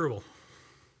looking for your approval.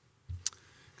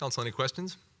 Council, any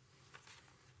questions?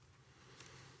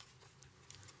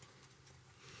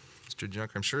 Mr.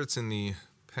 Junker, I'm sure it's in the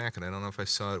packet. I don't know if I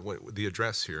saw it. What the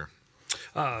address here?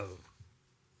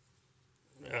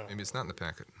 Maybe it's not in the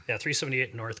packet. Yeah,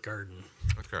 378 North Garden.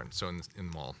 North Garden, so in the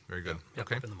mall. Very good. Yep,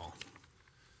 okay. Up in the mall.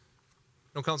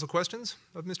 No council questions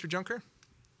of Mr. Junker?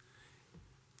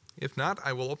 If not,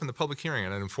 I will open the public hearing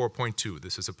on item 4.2.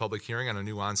 This is a public hearing on a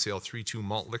new on-sale 3-2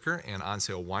 malt liquor and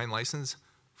on-sale wine license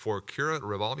for Cura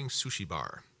Revolving Sushi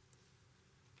Bar.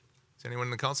 Is anyone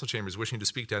in the council chambers wishing to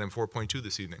speak to item 4.2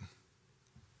 this evening?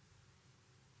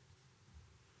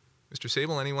 Mr.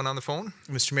 Sable, anyone on the phone?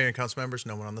 Mr. Mayor and council members,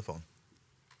 no one on the phone.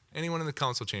 Anyone in the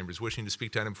council chambers wishing to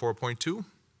speak to item 4.2?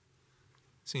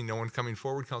 Seeing no one coming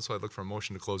forward, council, I'd look for a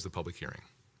motion to close the public hearing.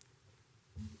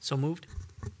 So moved.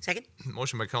 Second.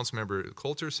 Motion by Councilmember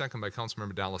Coulter, second by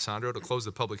Councilmember D'Alessandro to close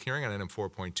the public hearing on item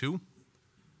 4.2.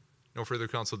 No further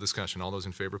council discussion. All those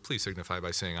in favor, please signify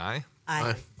by saying aye.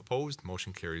 Aye. Opposed?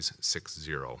 Motion carries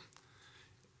 6-0.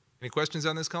 Any questions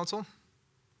on this, council?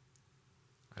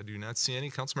 I do not see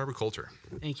any. Councilmember Coulter.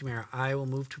 Thank you, Mayor. I will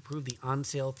move to approve the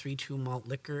on-sale 3-2 malt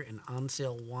liquor and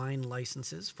on-sale wine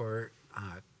licenses for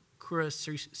Cura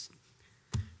Sushi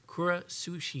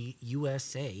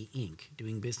USA, Inc.,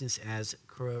 doing business as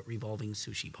Cura Revolving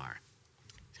Sushi Bar.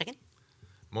 Second.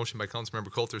 Motion by Councilmember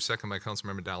Coulter, second by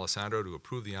Councilmember D'Alessandro to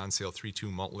approve the on-sale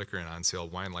 3-2 malt liquor and on-sale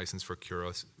wine license for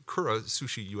Cura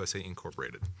Sushi USA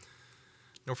Incorporated.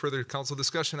 No further council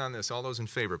discussion on this. All those in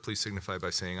favor, please signify by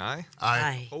saying aye.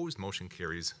 Aye. Opposed, motion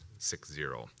carries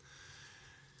 6-0.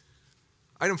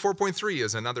 Item 4.3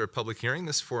 is another public hearing.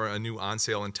 This for a new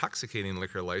on-sale intoxicating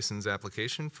liquor license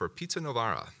application for Pizza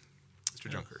Novara. Mr.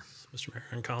 Junker. Mr. Mayor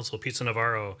and Council, Pizza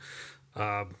Navarro,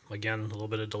 again, a little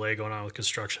bit of delay going on with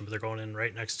construction, but they're going in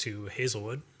right next to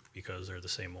Hazelwood because they're the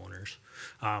same owners.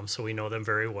 So we know them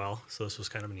very well, so this was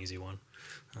kind of an easy one.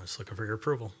 Just looking for your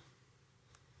approval.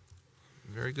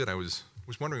 Very good. I was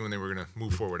wondering when they were going to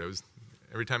move forward.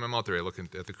 Every time I'm out there, I look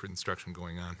at the construction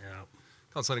going on. Yeah.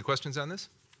 Council, any questions on this?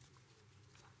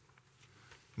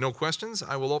 No questions.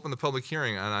 I will open the public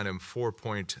hearing on item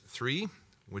 4.3,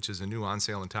 which is a new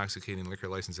on-sale intoxicating liquor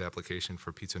license application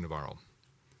for Pizza Navarro.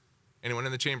 Anyone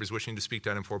in the chambers wishing to speak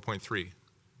to item 4.3?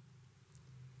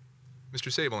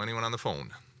 Mr. Sable, anyone on the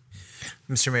phone?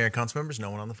 Mr. Mayor and council members, no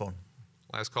one on the phone.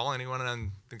 Last call.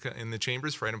 Anyone in the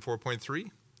chambers for item 4.3?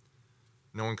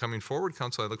 No one coming forward.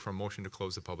 Council, I look for a motion to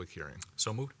close the public hearing.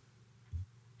 So moved.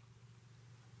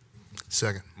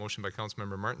 Second. Motion by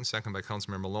Councilmember Martin, second by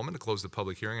Councilmember Lohman to close the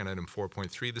public hearing on item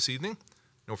 4.3 this evening.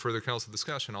 No further council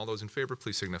discussion. All those in favor,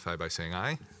 please signify by saying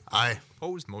aye. Aye.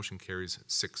 Opposed, motion carries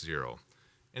 6-0.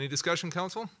 Any discussion,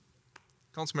 council?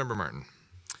 Councilmember Martin.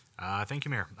 Thank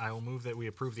you, Mayor. I will move that we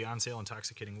approve the on-sale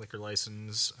intoxicating liquor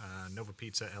license, Nova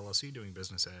Pizza LLC, doing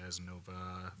business as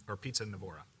Pizza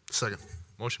Navora. Second.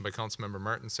 Motion by Councilmember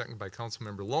Martin, second by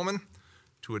Councilmember Lohman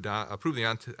to approve the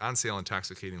on-sale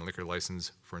intoxicating liquor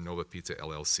license for Nova Pizza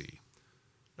LLC.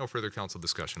 No further council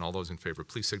discussion. All those in favor,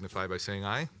 please signify by saying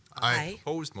aye. Aye.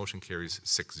 Opposed, motion carries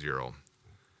 6-0.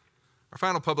 Our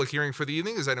final public hearing for the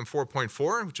evening is item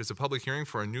 4.4, which is a public hearing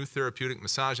for a new therapeutic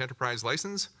massage enterprise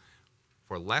license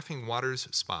for Laughing Waters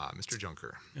Spa. Mr.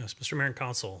 Junker. Yes, Mr. Mayor and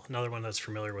Council, another one that's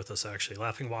familiar with us actually.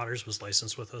 Laughing Waters was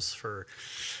licensed with us for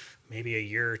maybe a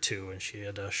year or two, and she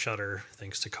had to shutter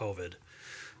thanks to COVID.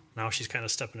 Now she's kind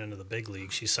of stepping into the big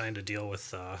league. She signed a deal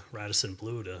with Radisson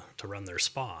Blu to run their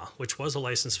spa, which was a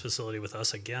licensed facility with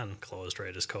us, again, closed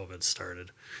right as COVID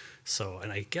started. So,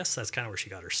 and I guess that's kind of where she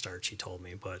got her start, she told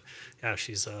me. But yeah,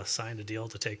 she's signed a deal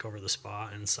to take over the spa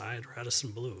inside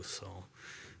Radisson Blu. So,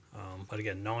 but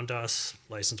again, known to us,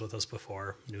 licensed with us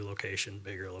before, new location,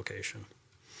 bigger location.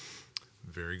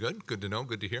 Very good. Good to know.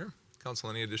 Good to hear. Council,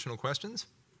 any additional questions?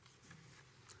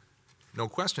 No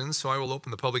questions, so I will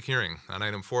open the public hearing on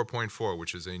item 4.4,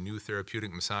 which is a new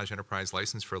therapeutic massage enterprise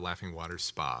license for Laughing Waters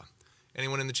Spa.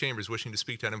 Anyone in the chambers wishing to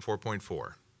speak to item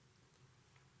 4.4?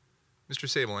 Mr.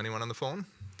 Sable, anyone on the phone?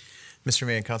 Mr.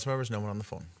 Mayor and council members, no one on the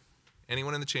phone.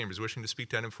 Anyone in the chambers wishing to speak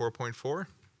to item 4.4?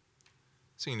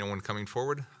 Seeing no one coming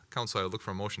forward, council, I will look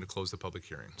for a motion to close the public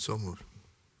hearing. So moved.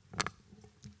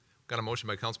 Got a motion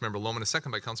by Councilmember Loman, a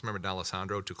second by Councilmember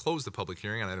D'Alessandro to close the public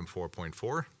hearing on item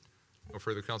 4.4. No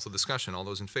further council discussion. All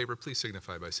those in favor, please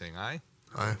signify by saying aye.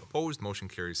 Aye. Opposed, motion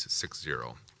carries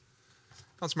 6-0.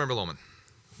 Councilmember Loman.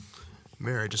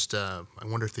 Mayor, I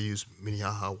wonder if they use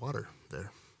Minneapolis water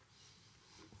there.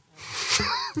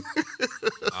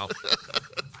 Wow.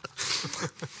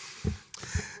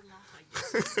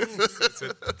 That's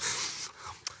it.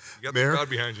 You got Mayor? the crowd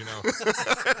behind you now.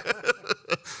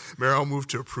 Mayor, I'll move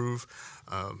to approve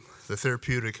the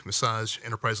therapeutic massage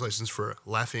enterprise license for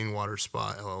Laughing Water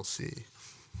Spa LLC.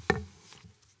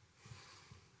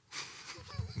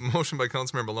 Motion by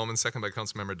Councilmember Loman, second by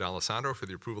Councilmember D'Alessandro for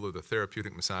the approval of the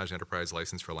therapeutic massage enterprise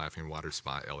license for Laughing Water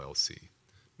Spa LLC.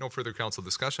 No further council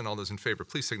discussion. All those in favor,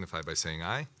 please signify by saying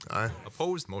aye. Aye.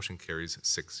 Opposed, motion carries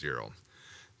 6-0.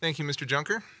 Thank you, Mr.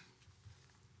 Junker.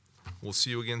 We'll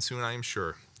see you again soon, I am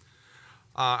sure.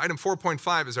 Item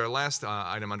 4.5 is our last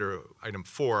item under item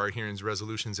 4, our hearings,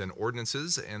 resolutions, and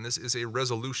ordinances, and this is a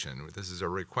resolution. This is a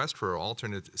request for an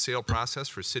alternate sale process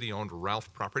for city-owned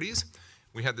Ralph properties.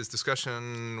 We had this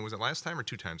discussion, was it last time or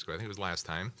 2 times ago? I think it was last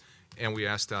time. And we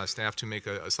asked staff to make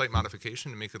a slight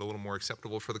modification to make it a little more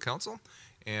acceptable for the council.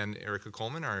 And Erica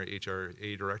Coleman, our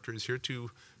HRA director, is here to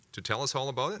tell us all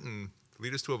about it and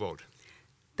lead us to a vote.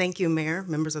 Thank you, Mayor,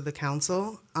 members of the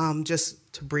council.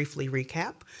 Just to briefly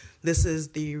recap, this is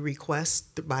the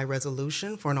request by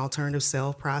resolution for an alternative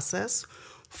sale process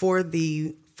for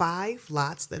the 5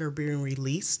 lots that are being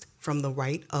released from the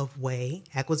Right-of-Way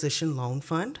Acquisition Loan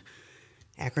Fund,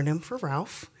 acronym for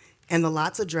Ralph. And the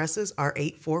lots addresses are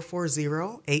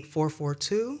 8440,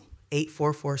 8442,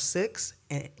 8446,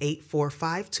 and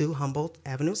 8452 Humboldt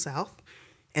Avenue South,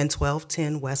 and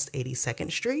 1210 West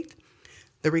 82nd Street.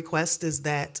 The request is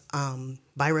that,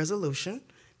 by resolution,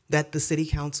 that the City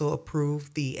Council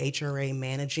approve the HRA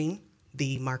managing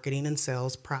the marketing and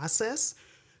sales process.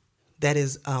 That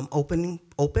is open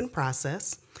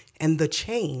process. And the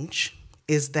change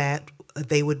is that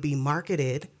they would be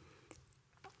marketed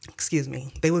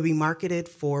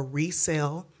for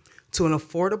resale to an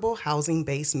affordable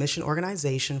housing-based mission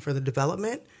organization for the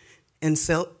development and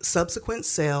subsequent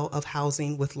sale of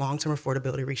housing with long-term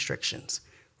affordability restrictions,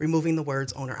 removing the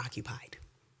words owner-occupied.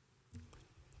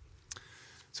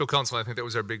 So, Council, I think that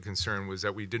was our big concern, was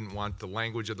that we didn't want the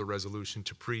language of the resolution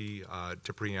to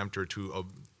preempt or to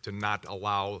not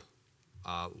allow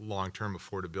long-term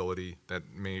affordability that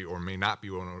may or may not be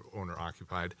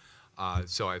owner-occupied.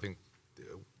 So I think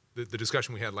the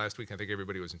discussion we had last week, I think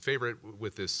everybody was in favor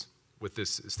with this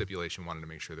stipulation, wanted to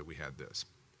make sure that we had this.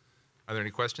 Are there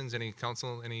any questions? Any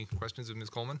council, any questions of Ms.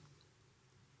 Coleman?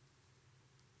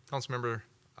 Councilmember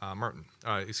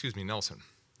Nelson.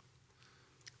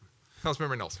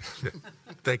 Councilmember Nelson.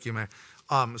 Thank you, Mayor.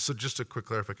 So just a quick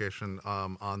clarification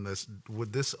on this.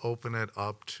 Would this open it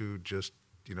up to just,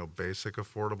 basic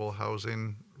affordable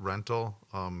housing rental?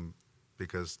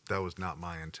 Because that was not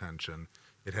my intention.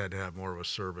 It had to have more of a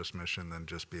service mission than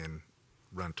just being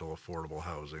rental affordable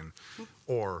housing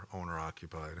or owner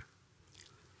occupied.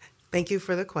 Thank you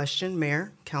for the question,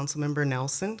 Mayor, Councilmember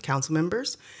Nelson, council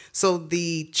members. So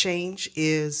the change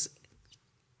is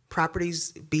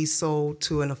properties be sold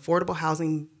to an affordable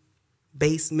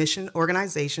housing-based mission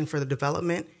organization for the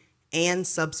development and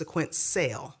subsequent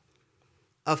sale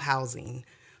of housing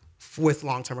with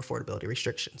long-term affordability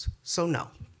restrictions. So no.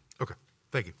 Okay,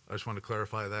 thank you. I just wanted to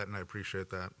clarify that, and I appreciate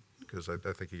that because I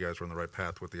think you guys were on the right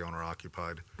path with the owner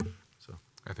occupied. So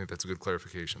I think that's a good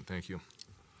clarification. Thank you.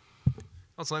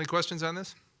 Council, any questions on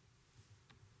this?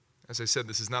 As I said,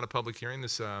 this is not a public hearing.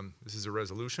 This is a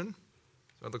resolution.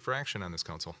 So I'd look for action on this,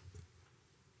 Council.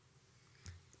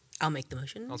 I'll make the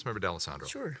motion. Councilmember D'Alessandro.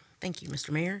 Sure. Thank you,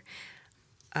 Mr. Mayor.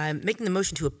 I'm making the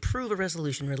motion to approve a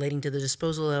resolution relating to the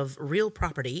disposal of real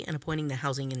property and appointing the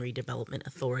Housing and Redevelopment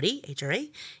Authority,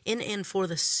 HRA, in and for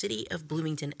the City of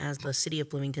Bloomington as the City of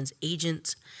Bloomington's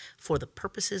agent for the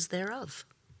purposes thereof.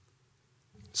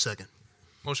 Second.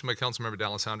 Motion by Councilmember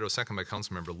D'Alessandro, second by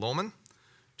Councilmember Lohman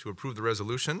to approve the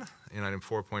resolution in item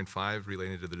 4.5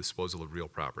 relating to the disposal of real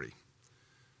property.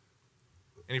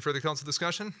 Any further council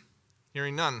discussion?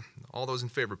 Hearing none. All those in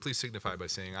favor, please signify by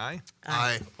saying aye.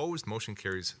 Aye. Opposed, motion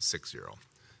carries 6-0.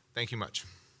 Thank you much.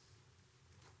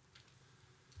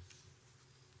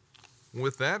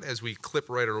 With that, as we clip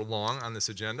right along on this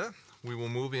agenda, we will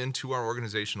move into our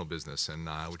organizational business, and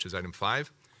which is item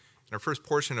 5. And our first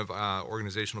portion of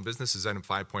organizational business is item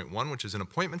 5.1, which is an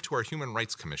appointment to our Human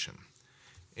Rights Commission.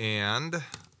 And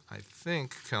I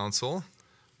think, Council,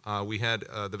 we had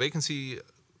the vacancy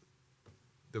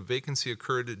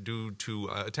occurred due to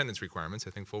attendance requirements. I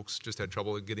think folks just had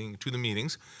trouble getting to the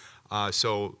meetings.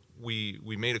 So we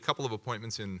made a couple of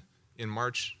appointments in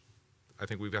March I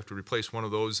think we have to replace one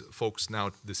of those folks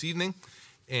now this evening.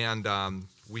 And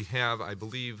we have, I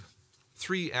believe,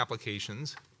 3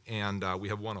 applications, and we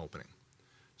have 1 opening.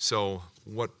 So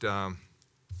what I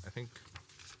think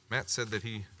Matt said that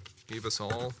he gave us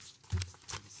all.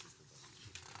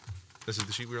 This is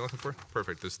the sheet we were looking for?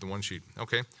 Perfect. This is the one sheet.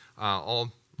 Okay.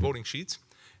 All voting sheets.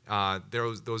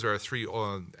 Those are our 3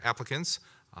 applicants,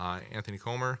 Anthony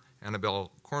Comer,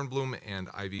 Annabelle Kornblum, and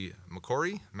Ivy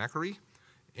Macquarie.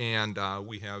 And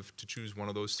we have to choose one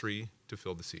of those 3 to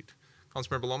fill the seat.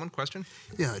 Councilmember Lohman, question?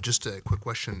 Yeah, just a quick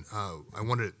question. I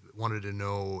wanted to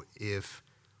know if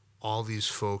all these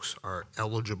folks are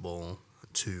eligible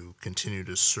to continue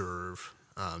to serve.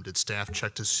 Did staff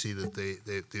check to see that they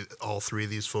all 3 of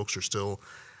these folks are still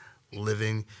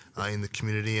living in the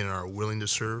community and are willing to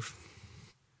serve?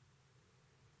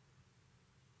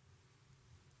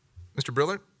 Mr.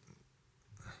 Brillard?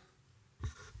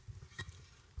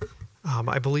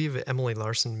 I believe Emily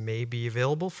Larson may be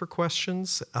available for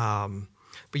questions. But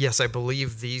yes, I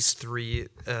believe these 3,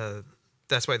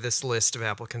 that's why this list of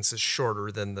applicants is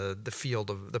shorter than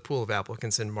the pool of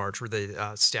applicants in March, where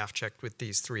the staff checked with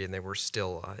these 3 and they were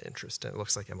still interested. It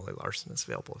looks like Emily Larson is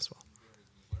available as well.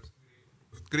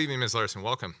 Good evening, Ms. Larson.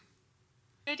 Welcome.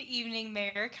 Good evening,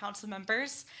 Mayor, council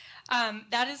members.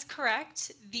 That is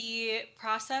correct. The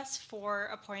process for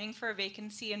appointing for a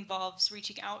vacancy involves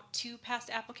reaching out to past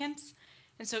applicants.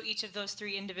 And so each of those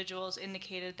 3 individuals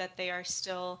indicated that they are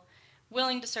still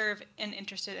willing to serve and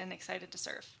interested and excited to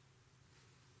serve.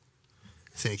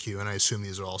 Thank you. And I assume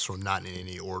these are also not in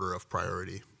any order of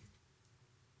priority.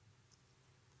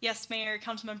 Yes, Mayor,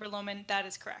 Councilmember Lohman, that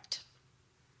is correct.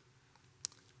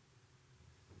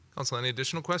 Council, any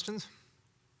additional questions?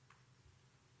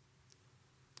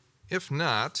 If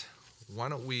not, why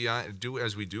don't we do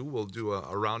as we do? We'll do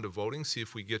a round of voting, see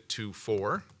if we get to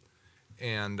 4.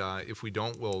 And if we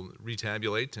don't, we'll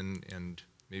retabulate and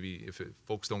maybe if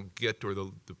folks don't get, or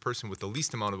the person with the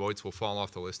least amount of votes will fall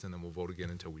off the list, and then we'll vote again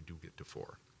until we do get to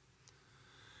 4.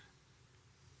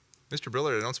 Mr.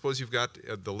 Brillard, I don't suppose you've got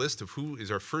the list of who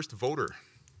is our first voter.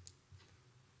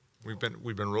 We've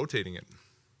been rotating it.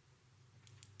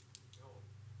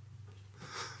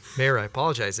 Mayor, I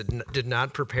apologize. I did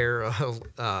not prepare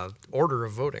a order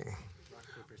of voting.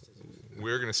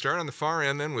 We're going to start on the far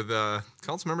end then with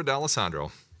Councilmember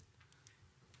D'Alessandro.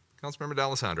 Councilmember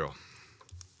D'Alessandro.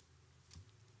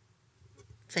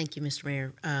 Thank you, Mr.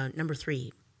 Mayor. Number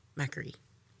 3, Macquarie.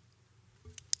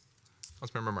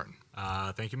 Councilmember Martin.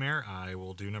 Thank you, Mayor. I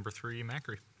will do number 3,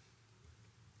 Macquarie.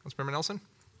 Councilmember Nelson.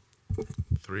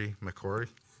 3, Macquarie.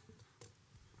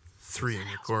 3,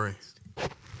 Macquarie.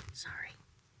 Sorry.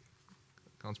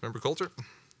 Councilmember Coulter.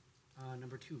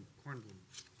 Number 2, Kornblum.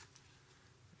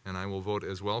 And I will vote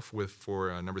as well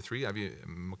for number 3, Ivy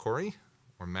Macquarie,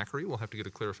 or Macquarie. We'll have to get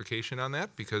a clarification on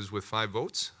that, because with 5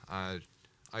 votes,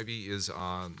 Ivy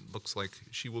looks like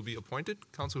she will be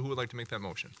appointed. Council, who would like to make that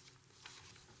motion?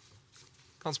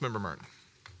 Councilmember Martin.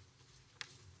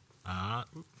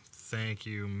 Thank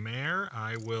you, Mayor.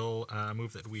 I will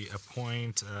move that we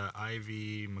appoint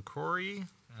Ivy Macquarie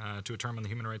to a term on the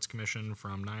Human Rights Commission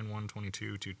from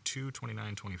 9/1/22 to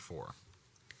 2/29/24.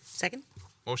 Second.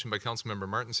 Motion by Councilmember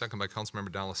Martin, second by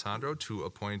Councilmember D'Alessandro to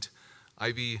appoint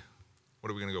Ivy. What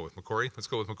are we going to go with, Macquarie? Let's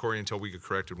go with Macquarie until we get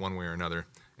corrected one way or another.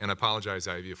 And I apologize,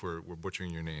 Ivy, if we're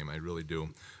butchering your name. I really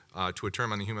do. To a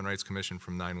term on the Human Rights Commission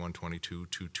from 9/1/22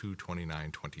 to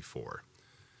 2/29/24.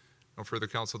 No further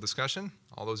council discussion.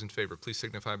 All those in favor, please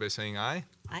signify by saying aye.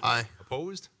 Aye. Aye.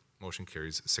 Opposed? Motion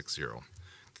carries 6-0.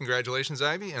 Congratulations,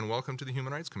 Ivy, and welcome to the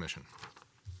Human Rights Commission.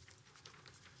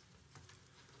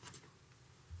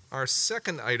 Our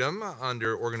second item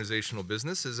under organizational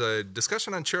business is a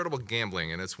discussion on charitable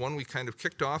gambling, and it's one we kind of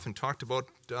kicked off and talked about,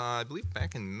 I believe,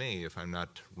 back in May, if I'm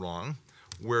not wrong,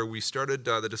 where we started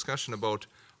the discussion about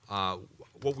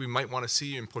what we might want to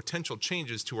see in potential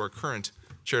changes to our current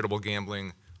charitable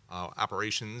gambling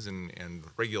operations and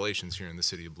regulations here in the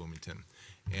city of Bloomington.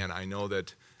 And I know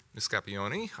that Ms.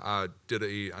 Scapione did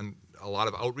a lot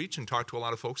of outreach and talked to a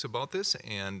lot of folks about this,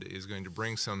 and is going to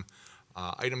bring some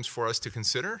items for us to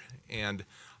consider. And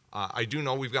I do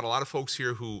know we've got a lot of folks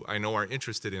here who I know are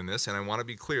interested in this, and I want to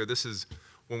be clear, this is,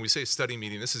 when we say study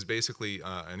meeting, this is basically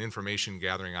an information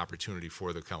gathering opportunity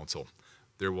for the council.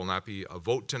 There will not be a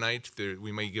vote tonight.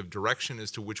 We may give direction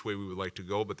as to which way we would like to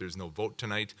go, but there's no vote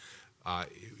tonight.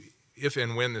 If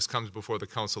and when this comes before the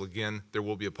council again, there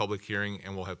will be a public hearing,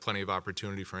 and we'll have plenty of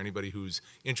opportunity for anybody who's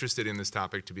interested in this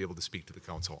topic to be able to speak to the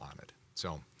council on it.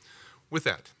 So with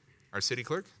that, Our city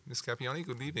clerk, Ms. Capioni,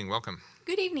 good evening, welcome.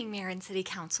 Good evening, Mayor and City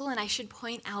Council, and I should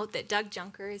point out that Doug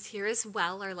Junker is here as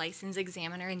well, our license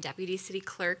examiner and deputy city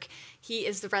clerk. He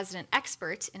is the resident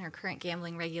expert in our current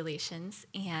gambling regulations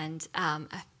and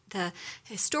the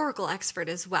historical expert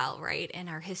as well, right, in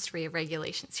our history of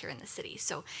regulations here in the city.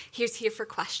 So he's here for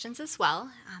questions as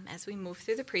well as we move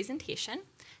through the presentation.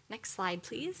 Next slide,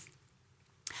 please.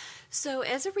 So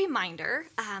as a reminder,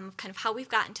 kind of how we've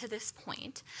gotten to this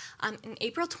point, on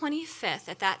April 25th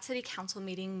at that city council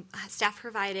meeting, staff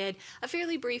provided a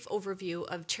fairly brief overview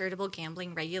of charitable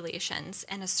gambling regulations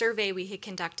and a survey we had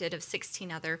conducted of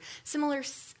 16 other similar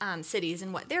cities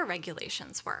and what their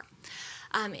regulations were.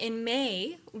 In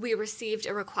May, we received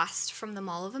a request from the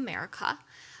Mall of America.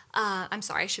 I'm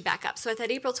sorry, I should back up. So at that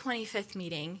April 25th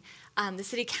meeting, the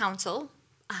city council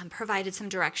provided some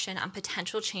direction on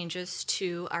potential changes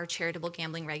to our charitable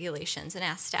gambling regulations and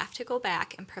asked staff to go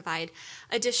back and provide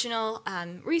additional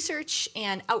research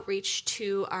and outreach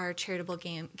to our charitable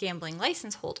gambling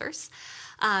license holders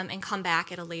and come back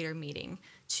at a later meeting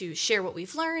to share what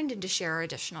we've learned and to share our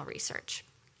additional research.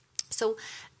 So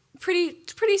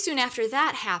pretty soon after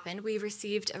that happened, we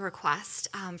received a request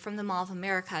from the Mall of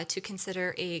America to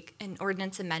consider an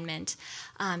ordinance amendment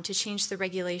to change the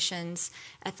regulations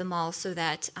at the mall so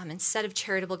that instead of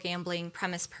charitable gambling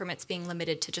premise permits being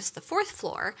limited to just the 4th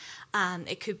floor,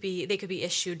 they could be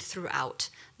issued throughout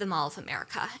the Mall of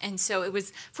America. And so it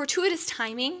was fortuitous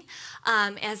timing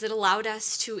as it allowed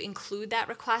us to include that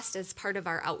request as part of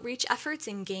our outreach efforts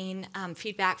and gain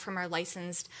feedback from our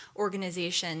licensed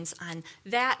organizations on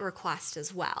that request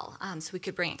as well. So we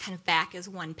could bring it kind of back as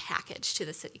one package to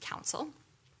the City Council.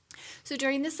 So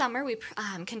during the summer, we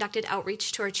conducted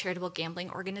outreach to our charitable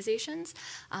gambling organizations.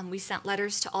 We sent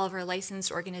letters to all of our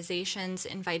licensed organizations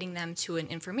inviting them to an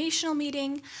informational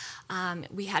meeting.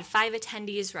 We had 5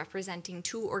 attendees representing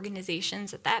 2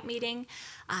 organizations at that meeting.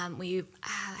 We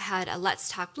had a Let's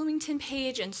Talk Bloomington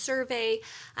page and survey,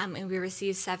 and we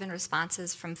received 7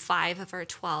 responses from 5 of our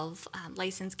 12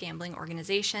 licensed gambling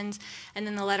organizations. And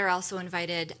then the letter also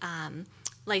invited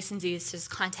licensees to just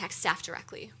contact staff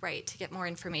directly, right, to get more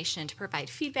information and to provide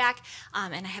feedback.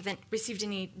 And I haven't received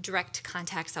any direct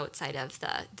contacts outside of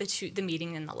the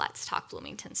meeting and the Let's Talk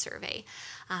Bloomington survey.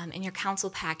 And your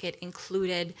council packet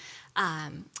included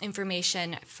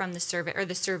information from the survey or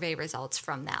the survey results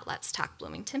from that Let's Talk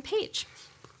Bloomington page.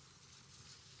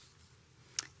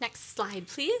 Next slide,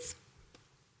 please.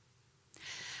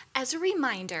 As a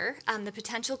reminder, the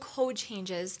potential code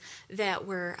changes that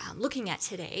we're looking at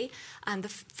today, the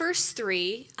first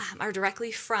 3 are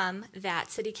directly from that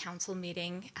City Council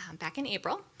meeting back in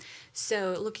April.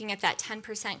 So looking at that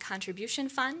 10% contribution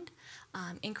fund,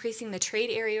 increasing the trade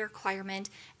area requirement,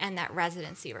 and that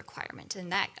residency requirement. And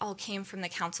that all came from the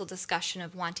council discussion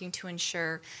of wanting to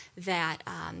ensure that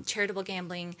charitable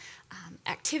gambling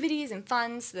activities and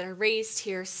funds that are raised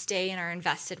here stay and are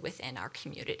invested within our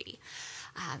community.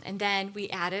 And then we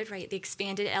added, right, the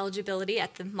expanded eligibility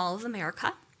at the Mall of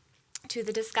America to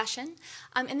the discussion.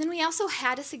 And then we also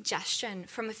had a suggestion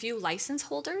from a few license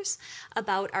holders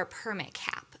about our permit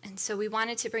cap. And so we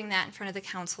wanted to bring that in front of the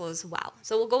council as well.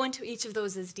 So we'll go into each of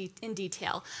those in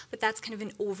detail, but that's kind of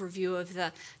an overview of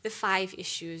the 5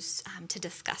 issues to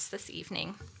discuss this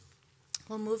evening.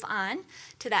 We'll move on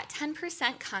to that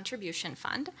 10% contribution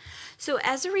fund. So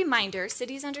as a reminder,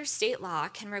 cities under state law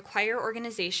can require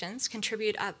organizations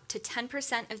contribute up to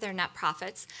 10% of their net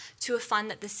profits to a fund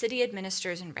that the city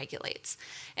administers and regulates.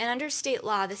 And under state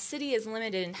law, the city is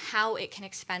limited in how it can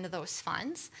expend those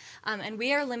funds. And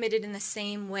we are limited in the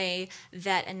same way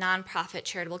that a nonprofit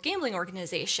charitable gambling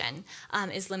organization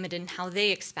is limited in how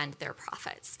they expend their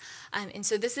profits. And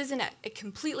so this isn't a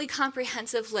completely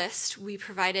comprehensive list. We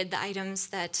provided the items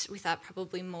that we thought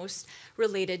probably most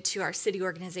related to our city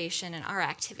organization and our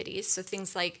activities. So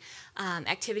things like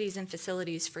activities and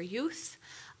facilities for youth,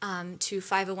 to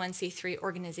 501c3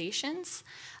 organizations,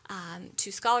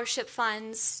 to scholarship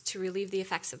funds, to relieve the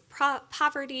effects of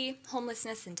poverty,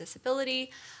 homelessness, and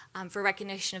disability, for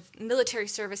recognition of military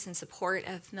service and support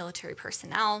of military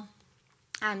personnel,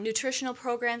 nutritional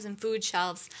programs and food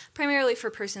shelves, primarily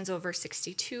for persons over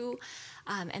 62,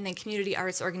 and then community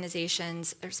arts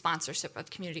organizations or sponsorship of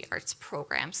community arts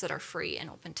programs that are free and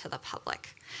open to the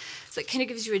public. So it kind of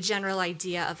gives you a general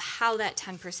idea of how that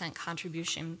 10%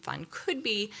 contribution fund could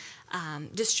be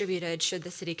distributed should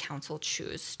the City Council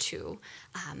choose to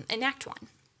enact one.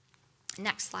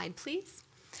 Next slide, please.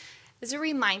 As a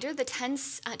reminder, the 10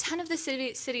 of the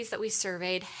cities that we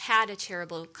surveyed had a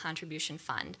charitable contribution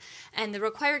fund, and the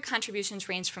required contributions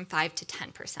range from 5 to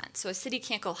 10%. So a city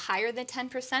can't go higher than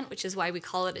 10%, which is why we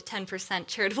call it a 10%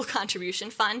 charitable contribution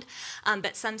fund,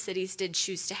 but some cities did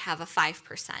choose to have a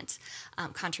 5%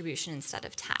 contribution instead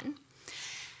of 10.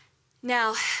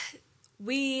 Now,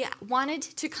 we wanted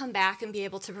to come back and be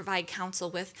able to provide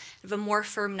council with a more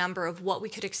firm number of what we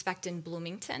could expect in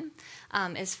Bloomington,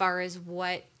 as far as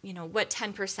what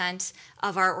 10%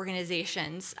 of our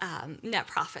organization's net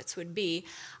profits would be.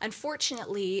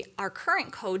 Unfortunately, our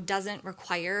current code doesn't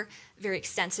require very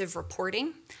extensive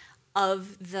reporting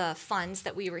of the funds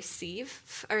that we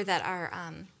receive, or that our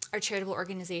charitable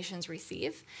organizations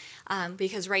receive,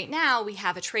 because right now we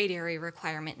have a trade area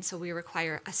requirement, and so we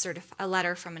require a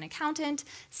letter from an accountant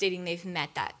stating they've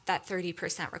met that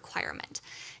 30% requirement.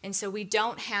 And so we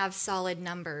don't have solid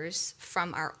numbers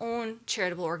from our own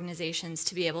charitable organizations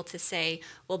to be able to say,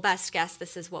 well, best guess,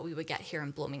 this is what we would get here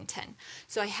in Bloomington.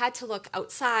 So I had to look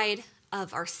outside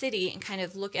of our city and kind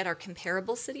of look at our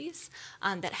comparable cities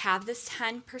that have this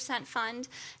 10% fund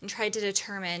and tried to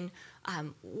determine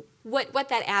what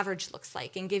that average looks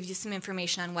like, and give you some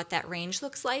information on what that range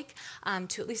looks like,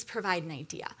 to at least provide an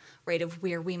idea, right, of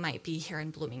where we might be here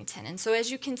in Bloomington. And so as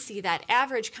you can see, that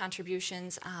average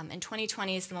contributions in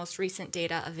 2020 is the most recent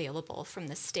data available from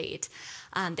the state.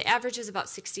 The average is about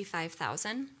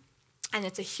 $65,000. And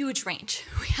it's a huge range.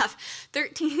 We have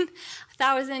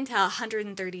 13,000 to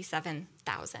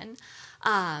 137,000.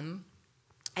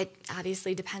 It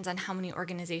obviously depends on how many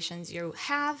organizations you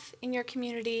have in your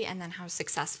community, and then how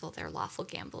successful their lawful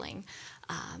gambling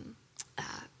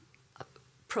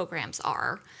programs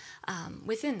are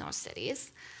within those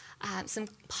cities. Some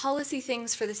policy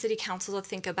things for the city council to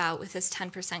think about with this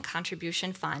 10%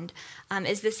 contribution fund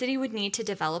is the city would need to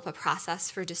develop a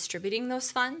process for distributing those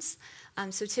funds.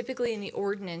 So typically in the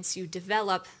ordinance, you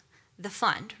develop the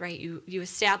fund, right? You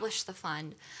establish the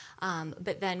fund,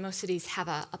 but then most cities have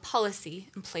a policy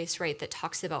in place, right, that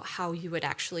talks about how you would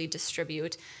actually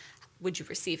distribute. Would you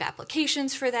receive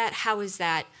applications for that? How is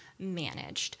that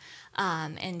managed?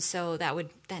 And so that would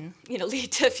then,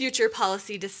 lead to future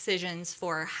policy decisions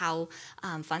for how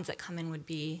funds that come in would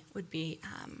be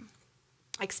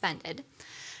expended.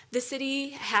 The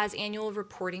city has annual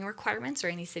reporting requirements, or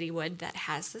any city would that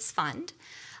has this fund.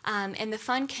 And the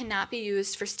fund cannot be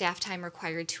used for staff time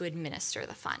required to administer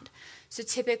the fund. So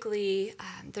typically,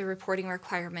 the reporting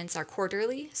requirements are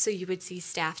quarterly, so you would see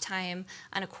staff time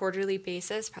on a quarterly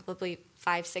basis, probably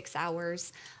 5-6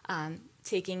 hours,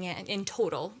 taking it in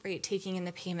total, right? Taking in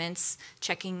the payments,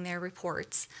 checking their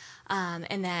reports,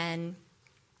 and then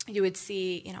you would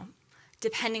see,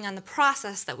 depending on the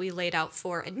process that we laid out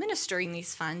for administering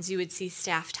these funds, you would see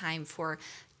staff time for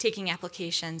taking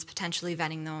applications, potentially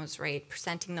vetting those, right,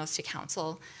 presenting those to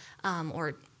council,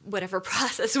 or whatever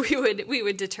process we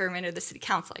would determine, or the city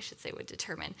council, I should say, would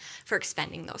determine for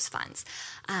expending those funds.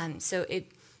 So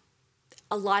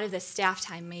a lot of the staff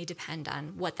time may depend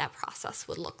on what that process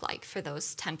would look like for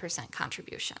those 10%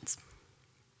 contributions.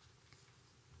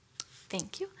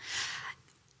 Thank you.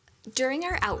 During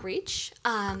our outreach,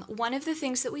 one of the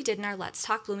things that we did in our Let's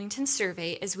Talk Bloomington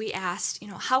survey is we asked,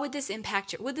 how would this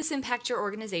impact your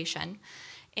organization,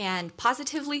 and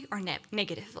positively or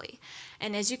negatively?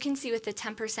 And as you can see with the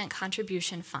 10%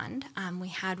 contribution fund, we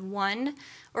had one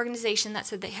organization that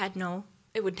said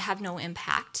it would have no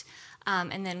impact,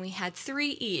 and then we had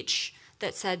 3 each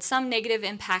that said some negative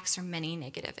impacts or many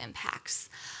negative impacts.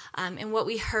 And what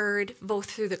we heard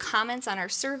both through the comments on our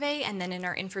survey and then in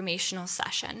our informational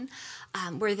session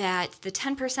were that the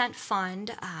 10%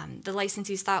 fund, the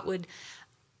licensees thought would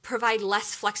provide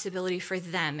less flexibility for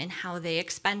them in how they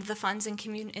expend the funds in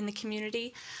the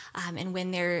community, and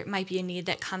when there might be a need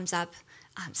that comes up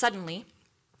suddenly,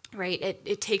 right,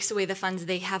 it takes away the funds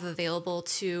they have available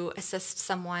to assist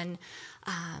someone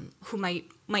who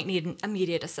might need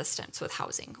immediate assistance with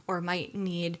housing, or might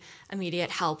need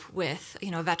immediate help with,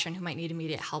 a veteran who might need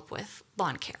immediate help with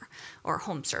lawn care or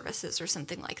home services or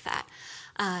something like that.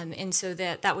 And so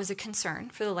that was a concern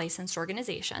for the licensed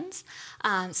organizations.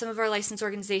 Some of our licensed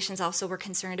organizations also were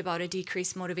concerned about a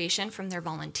decreased motivation from their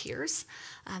volunteers,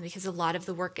 because a lot of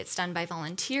the work gets done by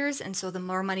volunteers, and so the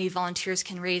more money volunteers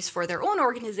can raise for their own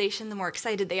organization, the more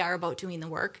excited they are about doing the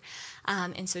work.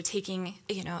 And so taking,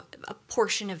 a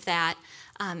portion of that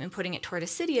and putting it toward a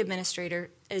city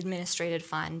administrated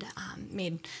fund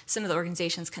made some of the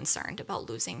organizations concerned about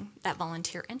losing that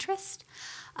volunteer interest.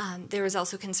 There was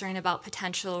also concern about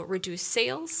potential reduced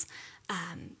sales.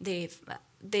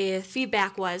 The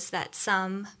feedback was that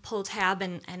some pull tab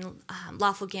and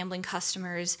lawful gambling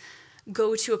customers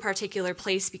go to a particular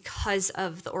place because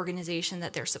of the organization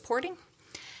that they're supporting.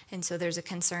 And so there's a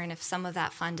concern if some of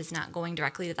that fund is not going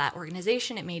directly to that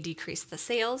organization, it may decrease the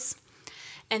sales.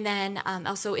 And then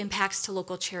also impacts to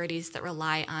local charities that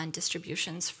rely on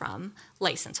distributions from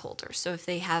license holders. So if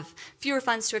they have fewer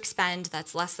funds to expend,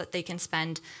 that's less that they can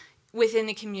spend within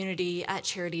the community at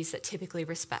charities that typically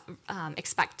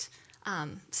expect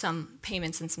some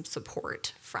payments and some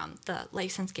support from the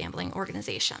licensed gambling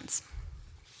organizations.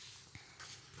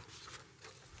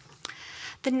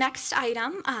 The next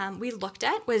item we looked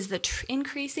at was the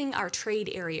increasing our trade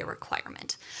area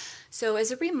requirement. So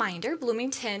as a reminder,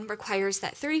 Bloomington requires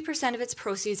that 30% of its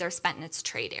proceeds are spent in its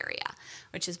trade area,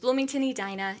 which is Bloomington,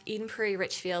 Edina, Eden Prairie,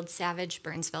 Richfield, Savage,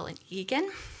 Burnsville, and Eagan.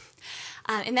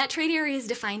 And that trade area is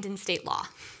defined in state law.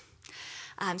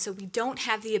 So we don't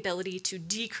have the ability to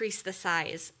decrease the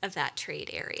size of that trade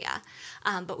area,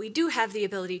 but we do have the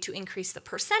ability to increase the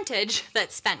percentage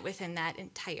that's spent within that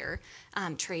entire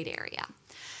trade area.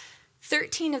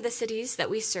 13 of the cities that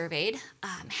we surveyed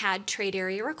had trade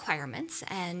area requirements,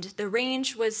 and the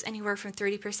range was anywhere from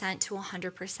 30% to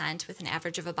 100% with an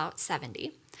average of about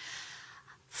 70.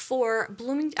 For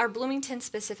our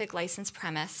Bloomington-specific license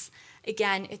premise,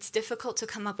 again, it's difficult to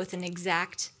come up with an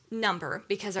exact number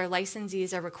because our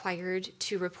licensees are required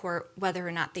to report whether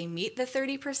or not they meet the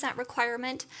 30%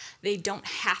 requirement. They don't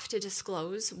have to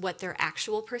disclose what their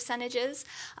actual percentage is,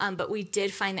 but we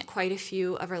did find that quite a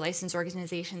few of our licensed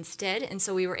organizations did, and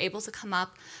so we were able to come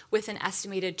up with an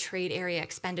estimated trade area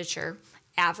expenditure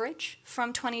average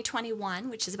from 2021,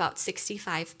 which is about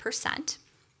 65%.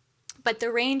 But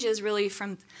the range is really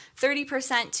from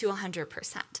 30% to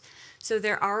 100%. So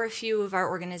there are a few of our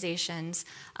organizations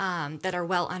that are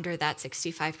well under that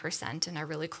 65% and are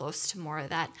really close to more of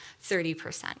that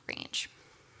 30% range.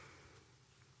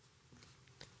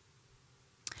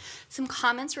 Some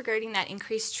comments regarding that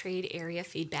increased trade area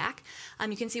feedback.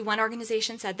 You can see one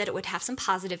organization said that it would have some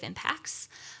positive impacts.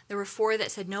 There were 4 that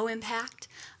said no impact.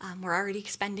 We're already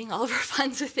expending all of our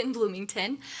funds within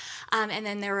Bloomington. And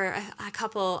then there were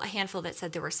a handful that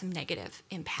said there were some negative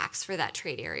impacts for that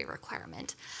trade area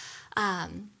requirement.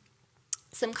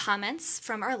 Some comments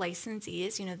from our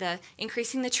licensees, the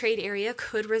increasing the trade area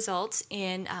could result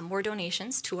in more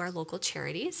donations to our local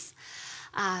charities.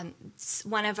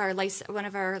 One of our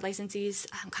licensees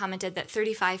commented that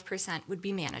 35% would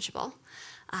be manageable.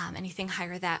 Anything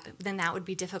higher than that would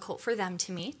be difficult for them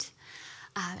to meet.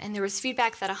 And there was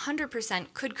feedback that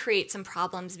 100% could create some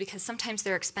problems because sometimes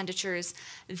there are expenditures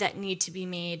that need to be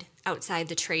made outside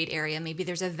the trade area. Maybe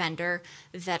there's a vendor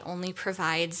that only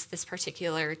provides this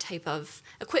particular type of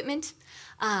equipment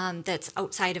that's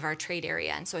outside of our trade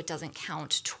area, and so it doesn't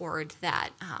count toward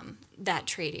that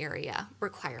trade area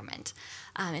requirement.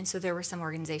 And so there were some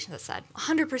organizations that said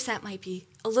 100% might be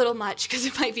a little much because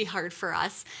it might be hard for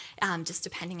us, just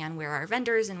depending on where our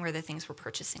vendors and where the things we're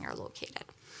purchasing are located.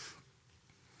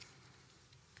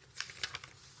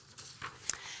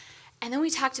 And then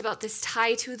we talked about this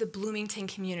tie to the Bloomington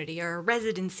community or a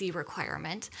residency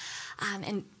requirement.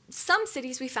 And some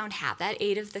cities we found have that.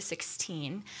 8 of the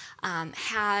 16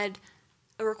 had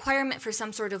a requirement for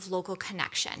some sort of local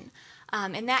connection.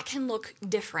 And that can look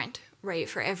different, right,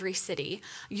 for every city.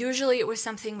 Usually it was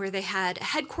something where they had a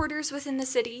headquarters within the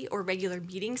city or regular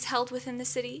meetings held within the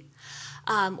city.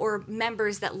 Or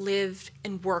members that lived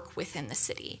and work within the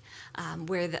city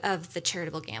of the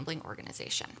charitable gambling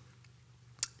organization.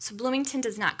 So Bloomington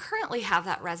does not currently have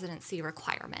that residency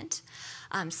requirement.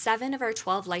 7 of our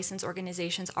 12 licensed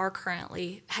organizations are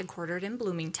currently headquartered in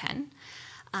Bloomington,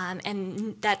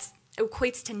 and that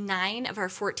equates to 9 of our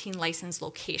 14 licensed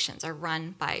locations are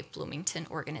run by Bloomington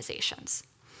organizations.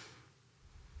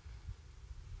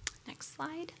 Next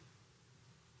slide.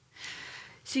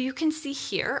 So you can see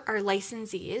here our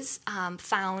licensees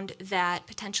found that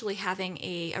potentially having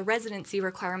a residency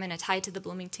requirement tied to the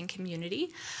Bloomington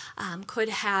community could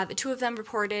have, 2 of them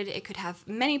reported it could have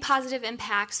many positive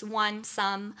impacts, 1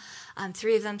 some,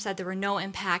 3 of them said there were no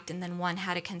impact, and then 1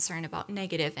 had a concern about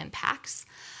negative impacts.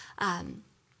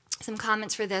 Some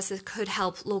comments for this: it could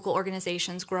help local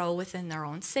organizations grow within their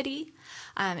own city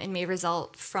and may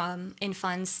result in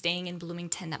funds staying in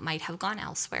Bloomington that might have gone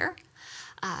elsewhere.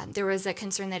 There was a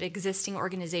concern that existing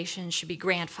organizations should be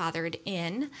grandfathered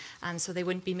in, so they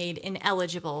wouldn't be made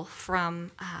ineligible from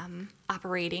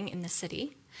operating in the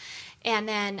city. And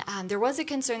then there was a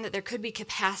concern that there could be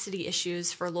capacity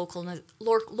issues for local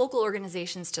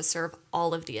organizations to serve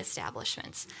all of the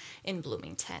establishments in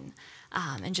Bloomington,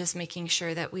 and just making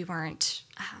sure that we weren't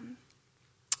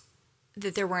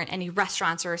that there weren't any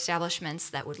restaurants or establishments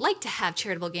that would like to have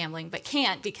charitable gambling but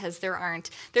can't because there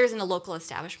isn't a local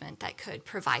establishment that could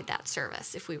provide that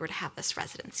service if we were to have this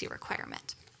residency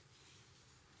requirement.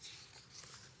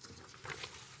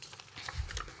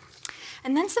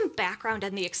 And then some background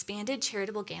on the expanded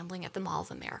charitable gambling at the Mall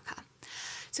of America.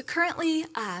 So currently,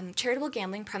 charitable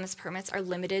gambling premise permits are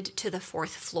limited to the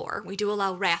 4th floor. We do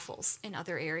allow raffles in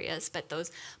other areas, but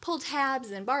those pull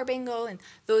tabs and bar bingo, and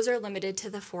those are limited to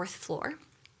the 4th floor.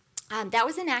 That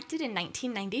was enacted in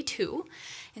 1992,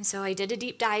 and so I did a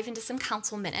deep dive into some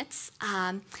council minutes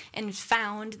and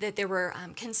found that there were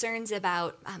concerns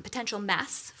about potential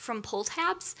mess from pull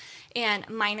tabs and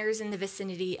minors in the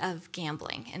vicinity of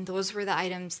gambling, and those were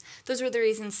the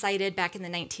reasons cited back in the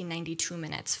 1992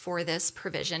 minutes for this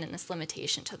provision and this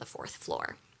limitation to the 4th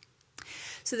floor.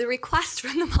 So the request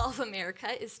from the Mall of America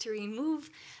is to remove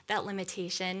that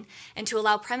limitation and to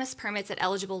allow premise permits at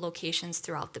eligible locations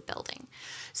throughout the building.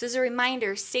 So as a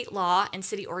reminder, state law and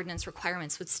city ordinance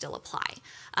requirements would still apply.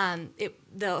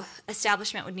 The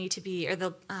establishment would need to be, or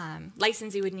the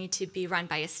licensee would need to be run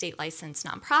by a state licensed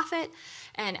nonprofit,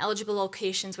 and eligible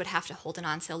locations would have to hold an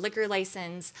on-sale liquor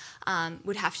license,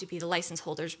 would have to be the license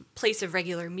holder's place of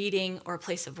regular meeting or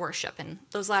place of worship. And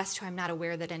those last two, I'm not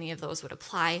aware that any of those would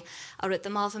apply out at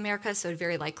the Mall of America, so it would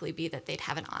very likely be that they'd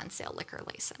have an on-sale liquor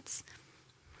license.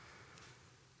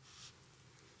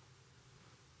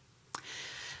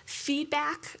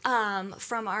 Feedback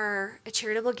from our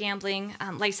charitable gambling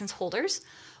license holders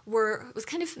was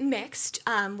kind of mixed.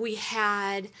 We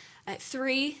had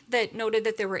 3 that noted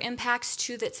that there were impacts,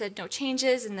 2 that said no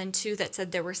changes, and then 2 that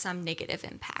said there were some negative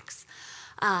impacts.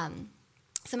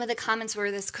 Some of the comments were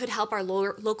this could help our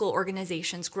local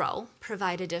organizations grow,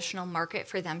 provide additional market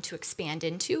for them to expand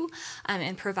into,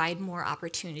 and provide more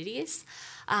opportunities.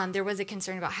 There was a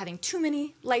concern about having too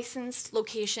many licensed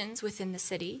locations within the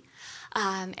city.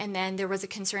 And then there was a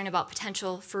concern about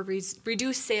potential for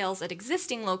reduced sales at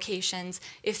existing locations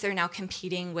if they're now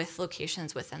competing with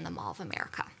locations within the Mall of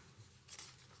America.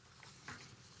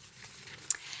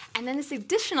 And then this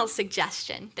additional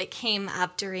suggestion that came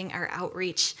up during our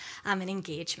outreach and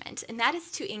engagement, and that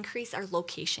is to increase our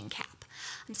location cap.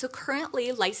 And so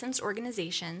currently, licensed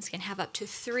organizations can have up to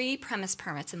 3 premise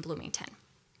permits in Bloomington.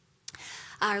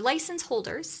 Our license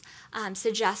holders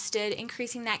suggested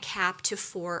increasing that cap to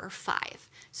 4 or 5.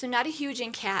 So not a huge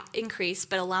increase,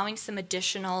 but allowing some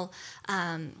additional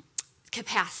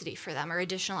capacity for them or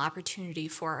additional opportunity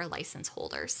for our license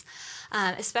holders,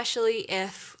 especially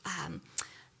if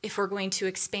we're going to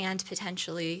expand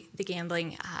potentially the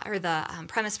gambling or the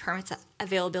premise permits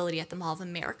availability at the Mall of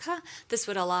America. This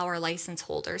would allow our license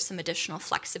holders some additional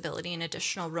flexibility and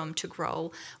additional room to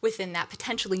grow within that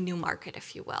potentially new market,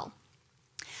 if you will.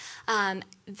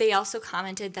 They also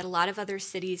commented that a lot of other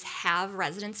cities have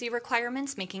residency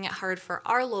requirements, making it hard for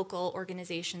our local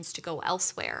organizations to go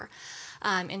elsewhere.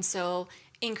 And so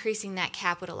increasing that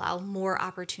cap would allow more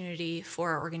opportunity for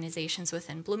our organizations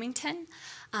within Bloomington.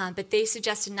 But they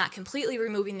suggested not completely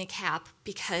removing the cap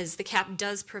because the cap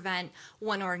does prevent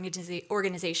one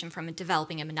organization from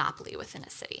developing a monopoly within a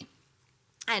city.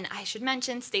 And I should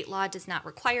mention, state law does not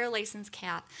require a license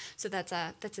cap, so that's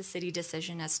a city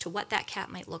decision as to what that cap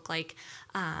might look like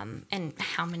and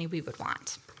how many we would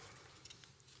want.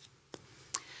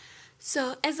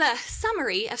 So as a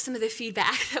summary of some of the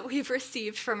feedback that we've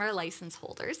received from our license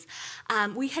holders,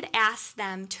 we had asked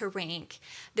them to rank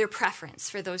their preference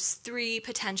for those 3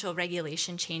 potential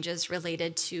regulation changes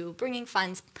related to bringing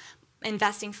funds,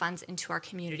 investing funds into our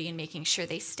community and making sure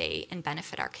they stay and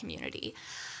benefit our community.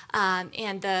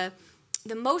 And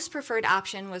the most preferred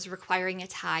option was requiring a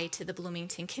tie to the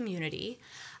Bloomington community,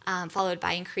 followed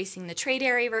by increasing the trade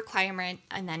area requirement,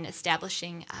 and then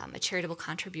establishing a charitable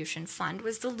contribution fund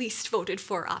was the least voted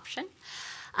for option.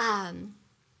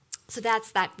 So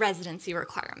that's that residency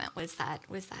requirement was that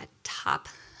top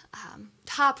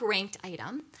ranked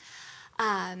item.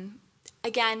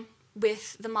 Again,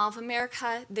 with the Mall of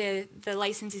America, the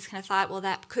licensees kind of thought, well,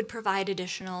 that could provide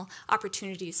additional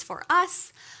opportunities for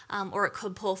us, or it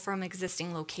could pull from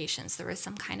existing locations. There was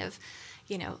some kind of,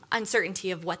 uncertainty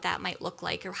of what that might look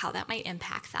like or how that might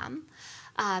impact them.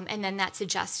 And then that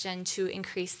suggestion to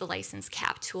increase the license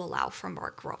cap to allow for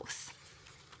more growth.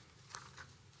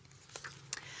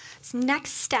 So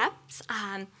next steps,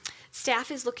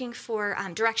 Staff is looking for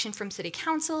direction from City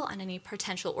Council on any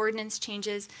potential ordinance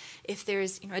changes. If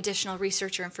there's additional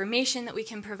research or information that we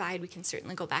can provide, we can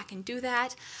certainly go back and do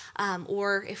that.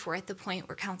 Or if we're at the point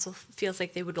where Council feels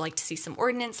like they would like to see some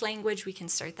ordinance language, we can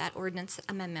start that ordinance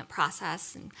amendment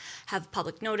process and have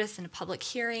public notice and a public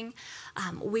hearing.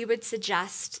 We would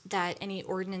suggest that any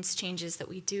ordinance changes that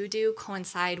we do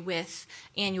coincide with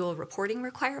annual reporting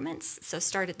requirements. So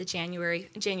start at the January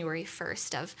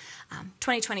 1st of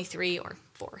 2023 or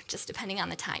 4, just depending on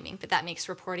the timing. But that makes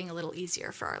reporting a little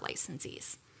easier for our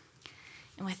licensees.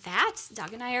 And with that,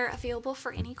 Doug and I are available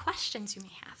for any questions you may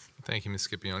have. Thank you, Ms.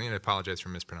 Scipione, and I apologize for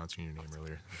mispronouncing your name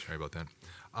earlier. I'm sorry about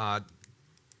that.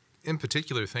 In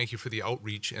particular, thank you for the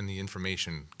outreach and the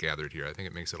information gathered here. I think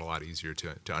it makes it a lot easier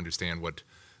to understand what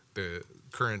the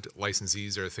current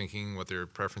licensees are thinking, what their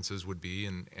preferences would be,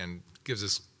 and gives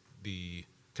us the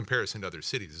comparison to other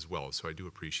cities as well. So I do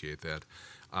appreciate that.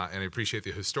 And I appreciate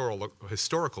the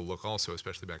historical look also,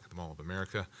 especially back at the Mall of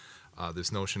America.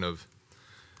 This notion of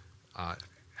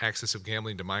access of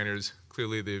gambling to minors.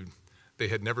 Clearly, they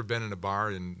had never been in a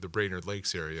bar in the Brainerd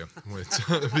Lakes area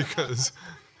because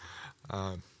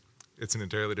it's an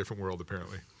entirely different world,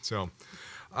 apparently. So,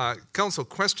 Council,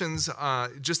 questions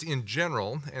just in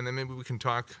general, and then maybe we can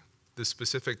talk the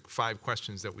specific 5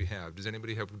 questions that we have. Does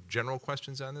anybody have general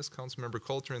questions on this? Councilmember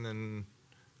Coulter, and then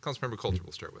Councilmember Coulter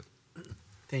we'll start with.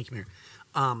 Thank you,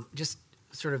 Mayor. Just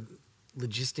sort of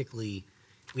logistically,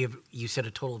 you said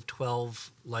a total of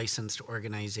 12 licensed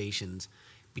organizations.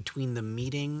 Between the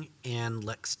meeting and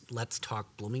Let's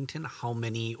Talk Bloomington, how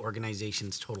many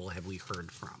organizations total have we heard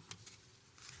from?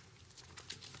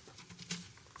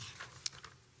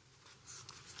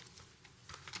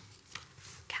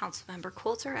 Councilmember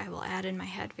Coulter, I will add in my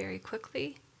head very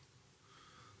quickly.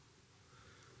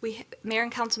 Mayor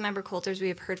and Councilmember Coulter's, we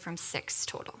have heard from 6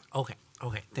 total. Okay,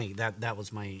 thank you. That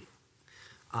was my,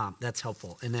 that's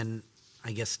helpful. And then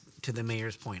I guess to the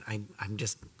mayor's point, I'm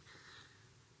just,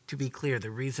 to be clear,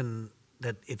 the reason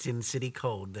that it's in city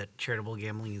code that charitable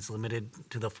gambling is limited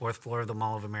to the 4th floor of the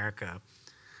Mall of America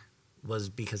was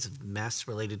because of mess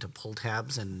related to pull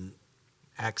tabs and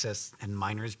access and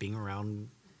minors being around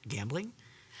gambling?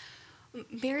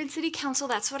 Mayor and City Council,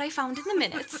 that's what I found in the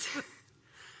minutes.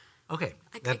 Okay.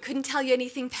 I couldn't tell you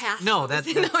anything past No, what was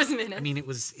in those minutes. I mean, it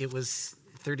was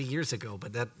 30 years ago,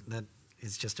 but that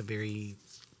is just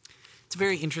it's a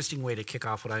very interesting way to kick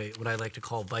off what I like to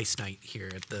call Vice Night here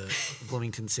at the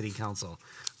Bloomington City Council.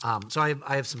 So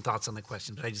I have some thoughts on the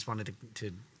question, but I just wanted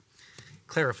to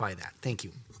clarify that. Thank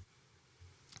you.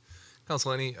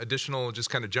 Council, any additional just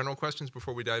kind of general questions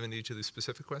before we dive into each of these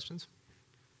specific questions?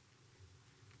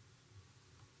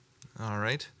 All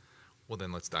right. Well,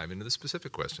 then let's dive into the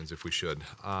specific questions if we should.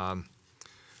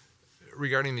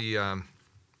 Regarding the, I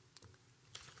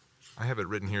have it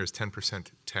written here as 10%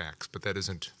 tax, but that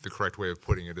isn't the correct way of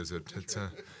putting it, is it? It's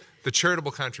the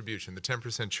charitable contribution, the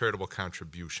 10% charitable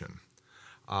contribution.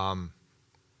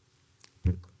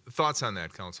 Thoughts on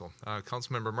that, Council?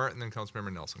 Councilmember Martin, then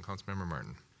Councilmember Nelson. Councilmember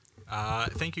Martin.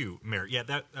 Thank you, Mayor. Yeah,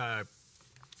 that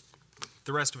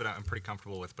the rest of it I'm pretty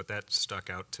comfortable with, but that stuck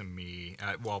out to me.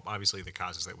 Well, obviously the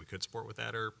causes that we could support with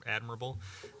that are admirable.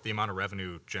 The amount of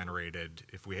revenue generated,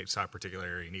 if we saw a particular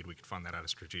area of need, we could fund that out of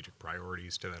strategic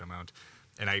priorities to that amount.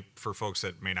 And for folks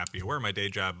that may not be aware, my day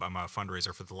job, I'm a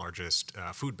fundraiser for the largest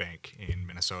food bank in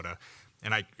Minnesota.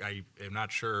 And I am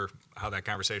not sure how that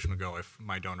conversation would go if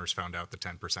my donors found out the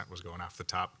 10% was going off the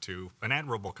top to an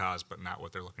admirable cause, but not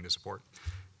what they're looking to support.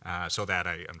 So that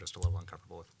I'm just a little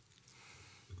uncomfortable with.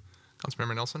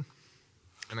 Councilmember Nelson,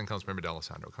 and then Councilmember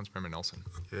D'Alessandro. Councilmember Nelson.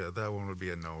 Yeah, that one would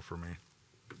be a no for me.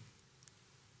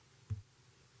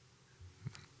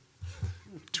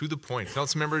 To the point.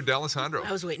 Councilmember D'Alessandro.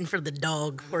 I was waiting for the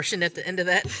dog portion at the end of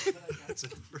that.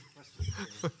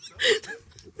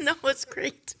 No, it's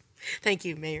great. Thank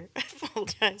you, Mayor. I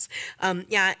apologize.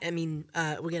 Yeah, I mean,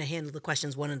 we're going to handle the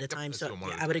questions one at a time. So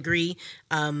I would agree.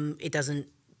 It doesn't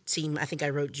seem, I think I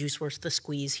wrote juice worth the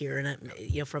squeeze here.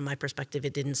 And, from my perspective,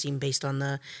 it didn't seem based on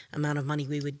the amount of money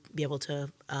we would be able to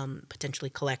potentially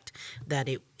collect that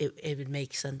it would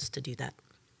make sense to do that.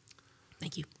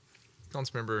 Thank you.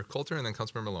 Councilmember Coulter and then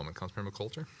Councilmember Lohman. Councilmember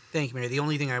Coulter. Thank you, Mayor. The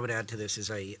only thing I would add to this is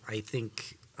I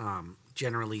think,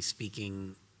 generally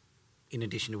speaking, in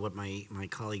addition to what my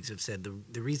colleagues have said,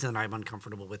 the reason I'm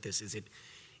uncomfortable with this is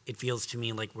it feels to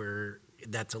me like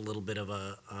that's a little bit of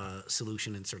a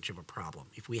solution in search of a problem.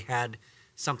 If we had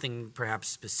something perhaps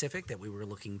specific that we were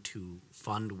looking to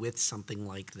fund with something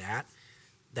like that,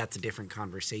 that's a different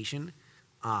conversation.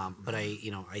 But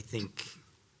I think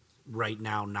right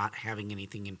now not having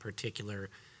anything in particular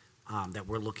that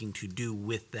we're looking to do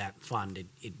with that fund,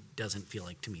 it doesn't feel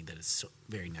like to me that it's so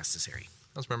very necessary.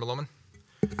 Councilmember Lohman?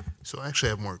 So I actually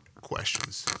have more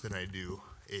questions than I do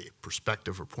a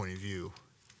perspective or point of view.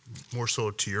 More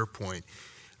so to your point,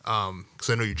 because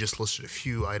I know you just listed a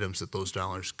few items that those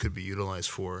dollars could be utilized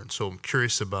for, and so I'm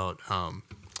curious about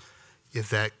if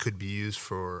that could be used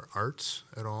for arts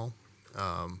at all.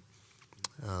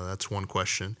 That's one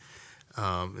question.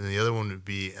 And the other one would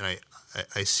be, and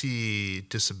I see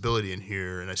disability in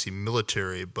here, and I see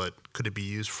military, but could it be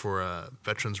used for a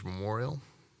Veterans Memorial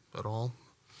at all?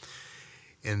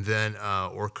 And then,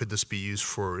 or could this be used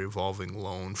for a revolving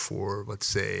loan for, let's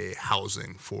say,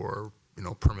 housing, for,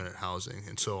 permanent housing?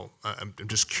 And so I'm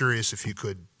just curious if you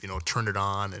could, turn it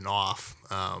on and off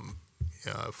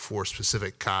for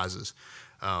specific causes.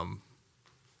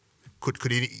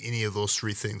 Could any of those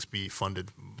three things be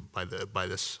funded by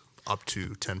this up to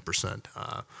 10%?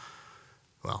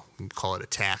 Well, we can call it a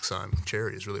tax on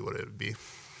charity is really what it would be.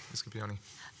 Ms. Capioni.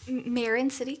 Mayor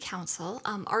and City Council,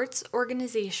 arts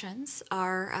organizations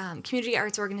are, community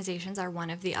arts organizations are one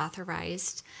of the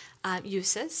authorized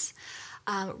uses.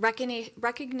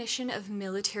 Recognition of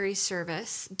military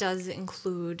service does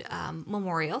include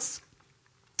memorials.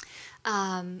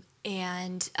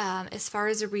 And as far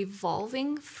as a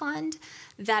revolving fund,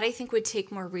 that I think would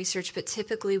take more research, but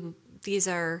typically these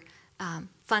are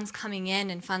funds coming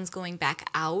in and funds going back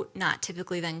out, not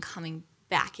typically then coming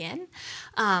back in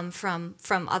from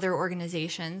other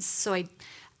organizations. So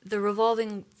the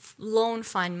revolving loan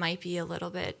fund might be a little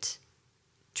bit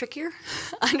trickier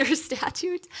under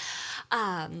statute.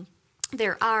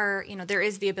 There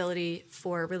is the ability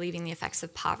for relieving the effects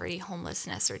of poverty,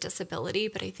 homelessness, or disability,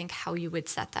 but I think how you would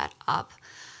set that up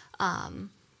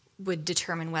would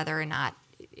determine whether or not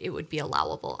it would be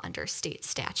allowable under state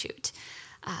statute.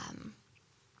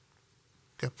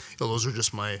 Okay. Those are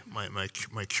just my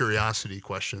curiosity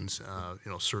questions.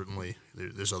 Certainly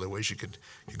there's other ways you could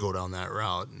go down that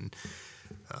route, and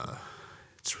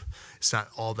it's not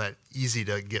all that easy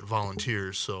to get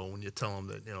volunteers. So when you tell them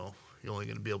that you're only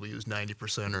going to be able to use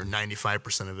 90% or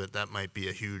 95% of it, that might be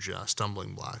a huge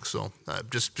stumbling block. So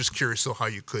just curious how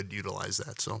you could utilize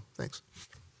that. So thanks.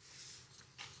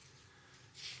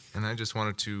 And I just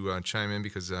wanted to chime in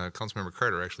because Councilmember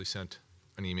Carter actually sent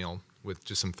an email with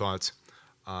just some thoughts.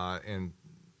 And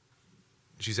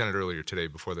she sent it earlier today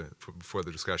before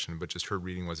the discussion, but just her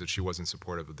reading was that she wasn't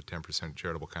supportive of the 10%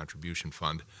 charitable contribution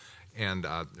fund. And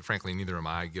frankly, neither am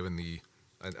I, given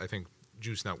I think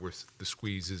juice not worth the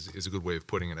squeeze is a good way of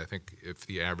putting it. I think if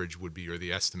the average would be, or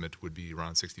the estimate would be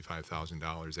around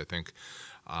 $65,000, I think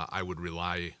I would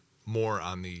rely more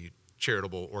on the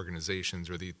charitable organizations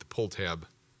or the pull tab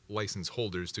license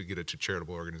holders to get it to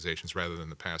charitable organizations rather than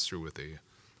the pass through with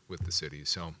the city.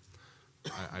 So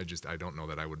I don't know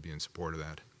that I would be in support of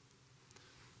that.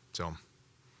 So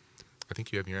I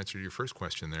think you have your answer to your first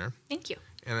question there. Thank you.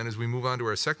 And then as we move on to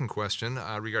our second question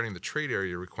regarding the trade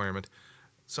area requirement,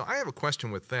 so I have a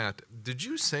question with that. Did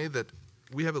you say that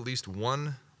we have at least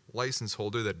one license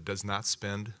holder that does not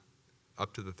spend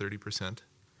up to the 30%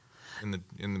 in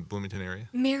the Bloomington area?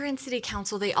 Mayor and City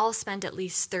Council, they all spend at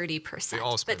least 30%. They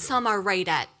all spend, but some are right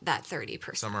at that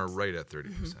 30%. Some are right at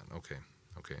 30%. Mm-hmm. Okay.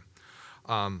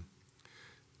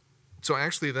 So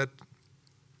actually, that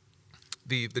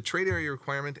the trade area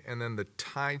requirement and then the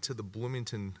tie to the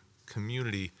Bloomington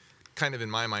community, kind of in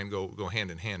my mind, go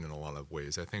hand in hand in a lot of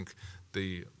ways. I think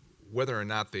whether or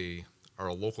not they are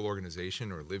a local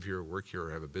organization or live here or work here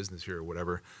or have a business here or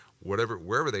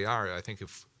wherever they are, I think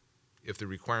if the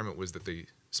requirement was that they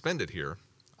spend it here,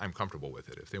 I'm comfortable with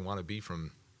it. If they want to be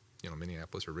from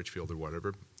Minneapolis or Richfield or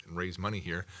whatever and raise money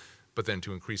here, but then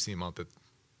to increase the amount that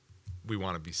we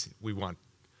want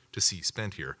to see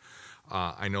spent here.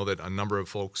 I know that a number of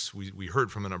folks, we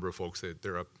heard from a number of folks that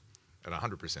they're up at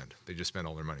 100%. They just spent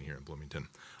all their money here in Bloomington.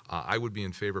 I would be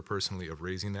in favor personally of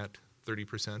raising that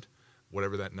 30%,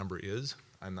 whatever that number is.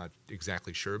 I'm not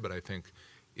exactly sure, but I think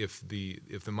if the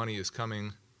money is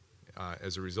coming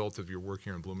as a result of your work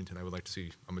here in Bloomington, I would like to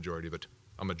see a majority of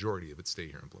it stay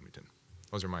here in Bloomington.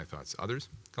 Those are my thoughts. Others?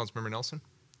 Councilmember Nelson?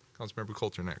 Councilmember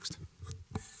Coulter next.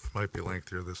 Might be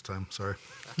lengthier this time, sorry.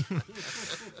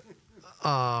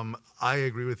 I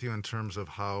agree with you in terms of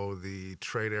how the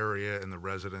trade area and the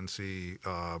residency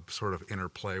sort of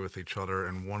interplay with each other.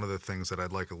 And one of the things that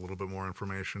I'd like a little bit more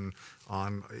information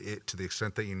on, to the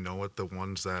extent that you know it, the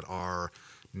ones that are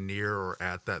near or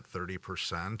at that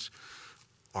 30%,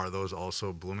 are those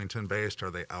also Bloomington based? Are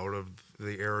they out of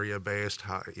the area based?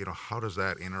 How does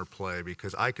that interplay?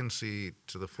 Because I can see,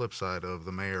 to the flip side of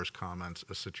the mayor's comments,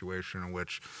 a situation in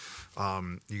which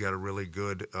you got a really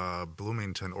good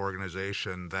Bloomington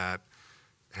organization that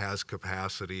has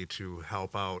capacity to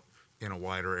help out in a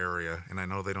wider area. And I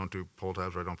know they don't do pull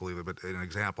tabs, or I don't believe it, but an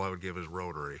example I would give is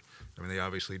Rotary. I mean, they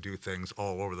obviously do things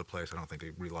all over the place. I don't think they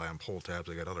rely on pull tabs.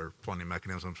 They got other funding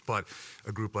mechanisms. But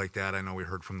a group like that, I know we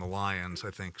heard from the Lions,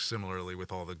 I think similarly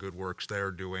with all the good works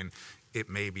they're doing, it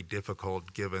may be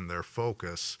difficult given their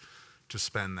focus to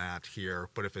spend that here.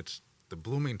 But if it's the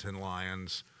Bloomington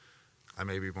Lions, I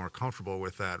may be more comfortable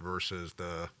with that versus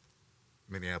the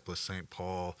Minneapolis, St.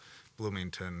 Paul,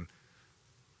 Bloomington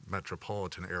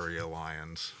metropolitan area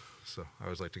Lions. So I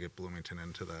always like to get Bloomington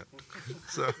into that.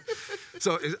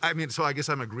 So I guess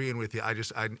I'm agreeing with you. I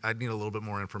need a little bit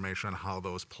more information on how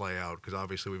those play out, because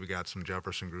obviously we've got some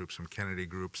Jefferson groups, some Kennedy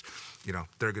groups. You know,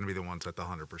 they're going to be the ones at the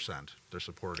 100%. They're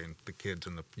supporting the kids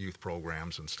and the youth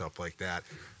programs and stuff like that.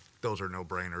 Those are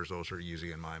no-brainers. Those are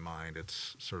easy in my mind.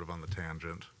 It's sort of on the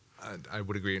tangent. I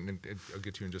would agree, and I'll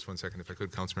get to you in just one second if I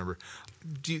could, Councilmember.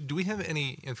 Do we have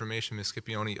any information, Ms.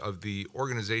 Scipione, of the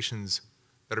organizations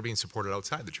that are being supported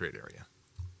outside the trade area?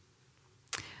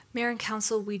 Mayor and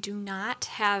Council, we do not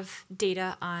have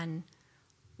data on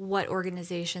what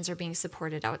organizations are being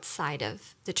supported outside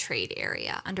of the trade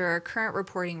area. Under our current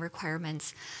reporting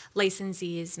requirements,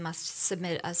 licensees must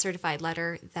submit a certified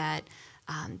letter that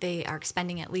they are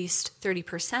expending at least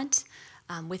 30%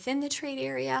 within the trade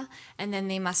area, and then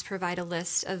they must provide a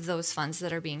list of those funds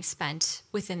that are being spent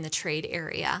within the trade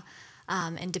area.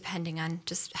 And depending on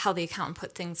just how the accountant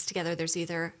put things together, there's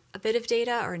either a bit of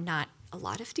data or not a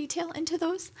lot of detail into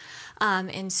those.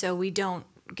 And so we don't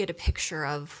get a picture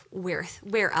of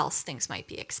where else things might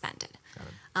be expended.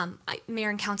 Mayor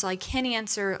and Council, I can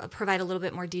provide a little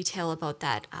bit more detail about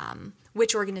that,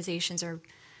 which organizations are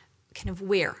kind of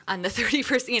where on the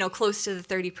 30%, close to the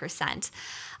 30%.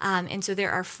 And so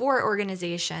there are 4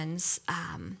 organizations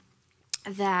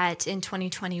that in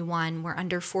 2021 were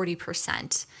under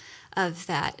 40% of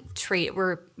that trade,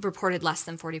 were reported less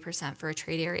than 40% for a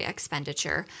trade area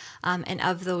expenditure. And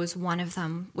of those, one of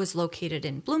them was located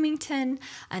in Bloomington,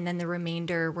 and then the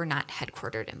remainder were not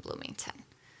headquartered in Bloomington.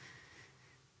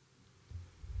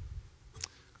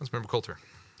 Councilmember Coulter.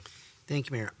 Thank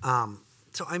you, Mayor.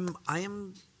 So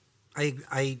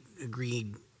I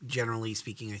agree. Generally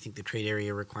speaking, I think the trade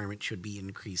area requirement should be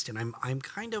increased, and I'm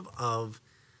kind of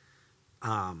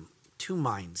two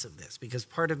minds of this, because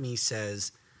part of me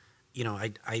says,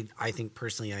 I think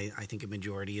personally, I think a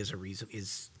majority is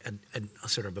a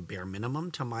sort of a bare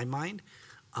minimum to my mind,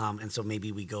 and so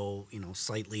maybe we go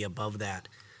slightly above that.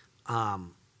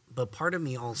 But part of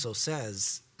me also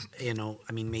says,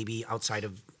 maybe outside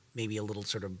of maybe a little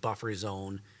sort of buffer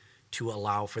zone to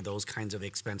allow for those kinds of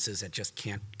expenses that just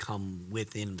can't come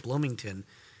within Bloomington.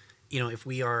 If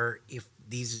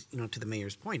these, to the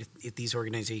mayor's point, if these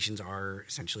organizations are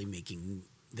essentially making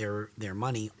their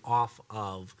money off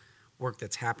of work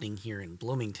that's happening here in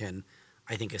Bloomington,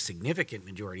 I think a significant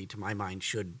majority, to my mind,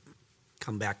 should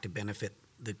come back to benefit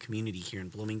the community here in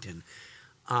Bloomington.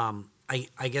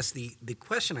 I guess the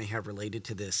question I have related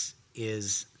to this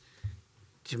is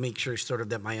to make sure sort of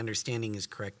that my understanding is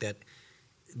correct, that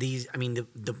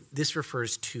this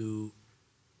refers to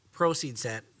proceeds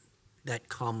that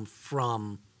come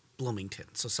from Bloomington.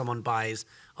 So someone buys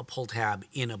a pull tab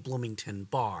in a Bloomington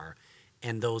bar,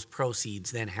 and those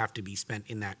proceeds then have to be spent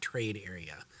in that trade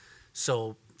area.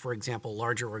 So, for example,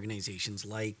 larger organizations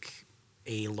like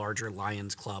a larger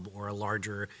Lions Club or a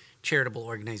larger charitable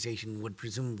organization would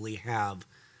presumably have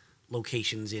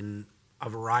locations in a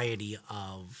variety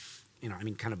of,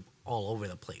 kind of all over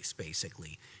the place,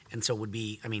 basically. And so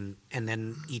and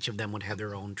then each of them would have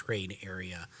their own trade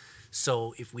area.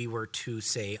 So if we were to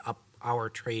say up our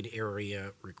trade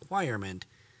area requirement,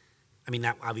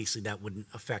 that wouldn't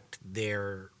affect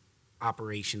their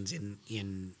operations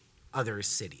in other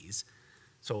cities.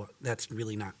 So that's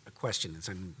really not a question.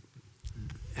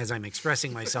 As I'm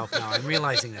expressing myself now, I'm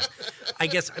realizing this. I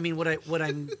guess what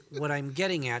I'm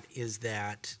getting at is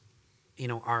that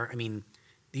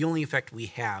the only effect we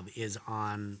have is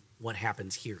on what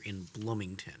happens here in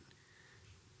Bloomington.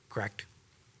 Correct?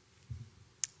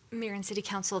 Mayor and City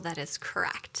Council, that is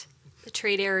correct. The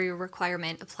trade area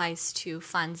requirement applies to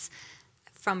funds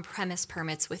from premise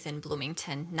permits within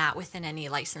Bloomington, not within any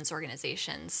licensed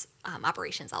organizations'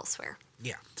 operations elsewhere.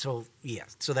 Yeah. So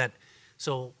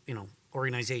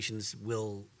organizations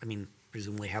will,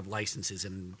 presumably have licenses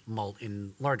in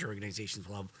larger organizations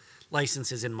will have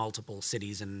licenses in multiple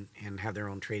cities and have their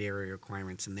own trade area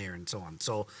requirements in there and so on.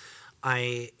 So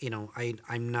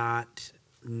I'm not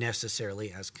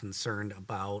necessarily as concerned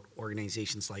about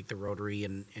organizations like the Rotary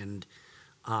and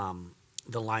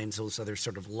the Lions, those other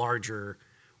sort of larger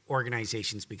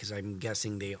organizations, because I'm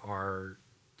guessing they are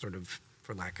sort of,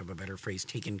 for lack of a better phrase,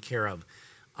 taken care of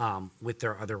with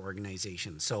their other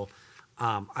organizations. So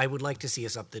I would like to see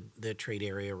us up the trade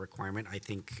area requirement. I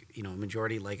think,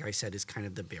 majority, like I said, is kind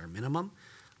of the bare minimum.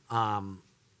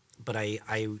 But I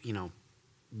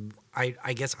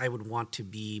guess I would want to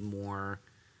be more,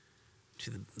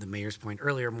 to the mayor's point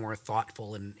earlier, more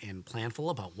thoughtful and planful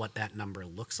about what that number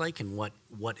looks like and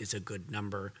what is a good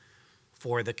number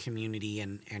for the community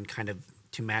and kind of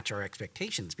to match our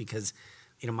expectations. Because,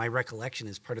 my recollection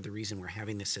is part of the reason we're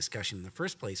having this discussion in the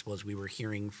first place was we were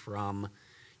hearing from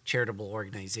charitable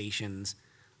organizations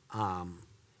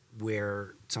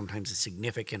where sometimes a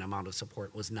significant amount of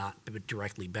support was not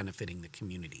directly benefiting the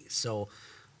community. So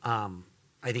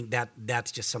I think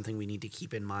that's just something we need to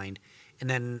keep in mind. And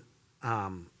then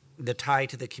the tie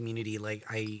to the community, like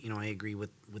I agree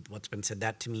with what's been said.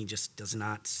 That to me just does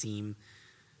not seem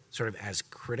sort of as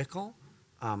critical.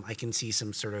 I can see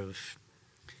some sort of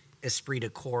esprit de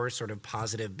corps sort of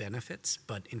positive benefits,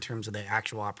 but in terms of the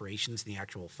actual operations and the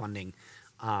actual funding,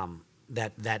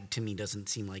 that to me doesn't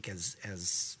seem like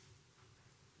as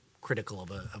critical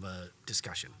of a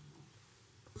discussion.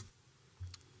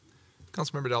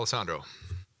 Councilmember D'Alessandro.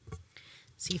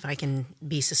 See if I can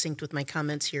be succinct with my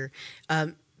comments here.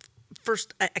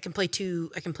 First, I can play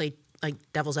like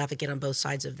devil's advocate on both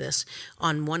sides of this.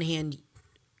 On one hand,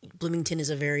 Bloomington is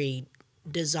a very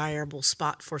desirable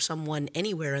spot for someone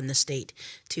anywhere in the state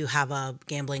to have a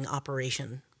gambling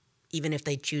operation, even if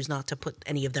they choose not to put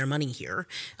any of their money here,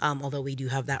 although we do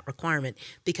have that requirement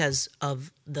because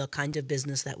of the kind of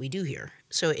business that we do here.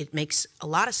 So it makes a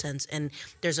lot of sense. And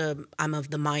I'm of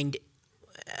the mind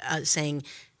saying,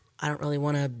 I don't really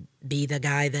want to be the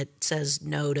guy that says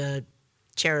no to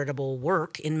charitable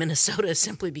work in Minnesota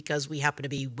simply because we happen to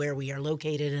be where we are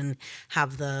located and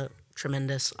have the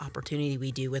tremendous opportunity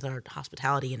we do with our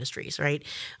hospitality industries, right?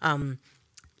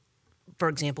 For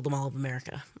example, the Mall of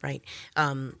America, right?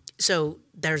 So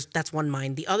that's one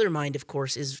mind. The other mind, of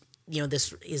course, is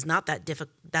this is not that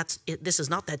this is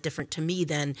not that different to me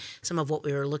than some of what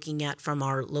we were looking at from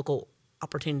our local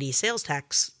opportunity sales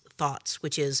tax thoughts,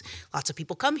 which is lots of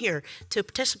people come here to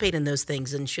participate in those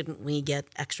things, and shouldn't we get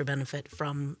extra benefit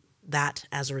from that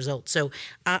as a result? So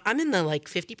I'm in the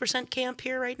 50% camp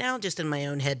here right now, just in my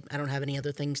own head. I don't have any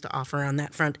other things to offer on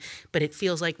that front, but it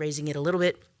feels like raising it a little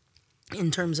bit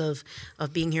in terms of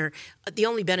being here. The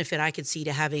only benefit I could see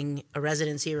to having a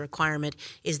residency requirement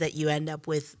is that you end up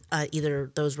with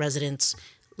either those residents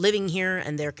living here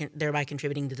and they're thereby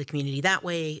contributing to the community that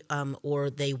way,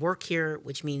 or they work here,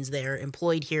 which means they're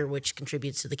employed here, which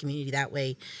contributes to the community that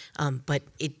way. But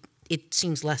it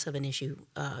seems less of an issue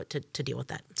to deal with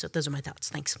that. So those are my thoughts.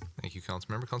 Thanks. Thank you,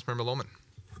 Councilmember. Councilmember Lohman.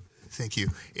 Thank you.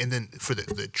 And then for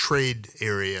the trade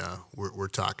area, we're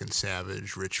talking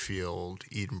Savage, Richfield,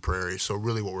 Eden Prairie. So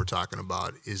really what we're talking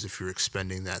about is if you're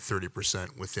expending that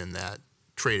 30% within that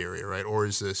trade area, right? Or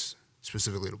is this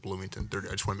specifically to Bloomington?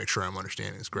 I just want to make sure I'm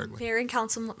understanding this correctly. Mayor and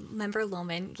Councilmember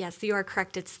Lohman, yes, you are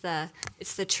correct. It's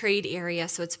the trade area,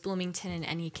 so it's Bloomington and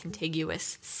any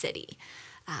contiguous city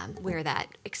where that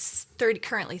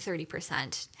currently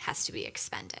 30% has to be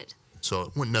expended. So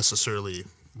it wouldn't necessarily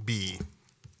be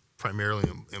primarily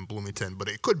in Bloomington, but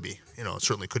it could be. It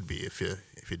certainly could be if you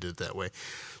did it that way.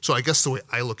 So I guess the way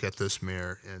I look at this,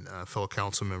 Mayor and fellow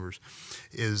council members,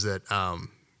 is that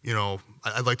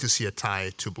I'd like to see a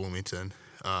tie to Bloomington,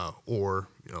 or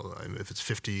if it's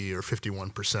 50 or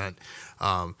 51%.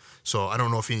 So I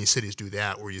don't know if any cities do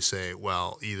that, where you say,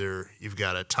 well, either you've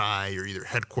got a tie, you're either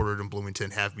headquartered in Bloomington,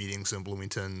 have meetings in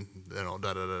Bloomington,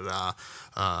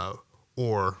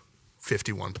 or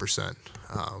 51%.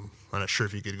 I'm not sure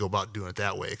if you could go about doing it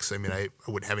that way, because I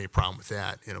wouldn't have any problem with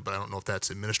that, but I don't know if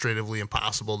that's administratively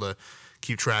impossible to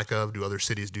keep track of. Do other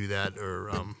cities do that,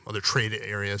 or other trade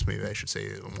areas, maybe I should say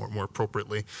more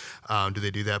appropriately, do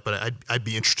they do that? But I'd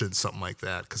be interested in something like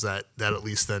that, because that at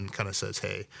least then kind of says,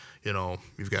 hey,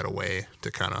 you've got a way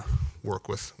to kind of work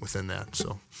within that.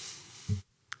 So.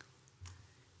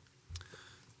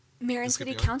 Mayor and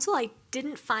City Council, I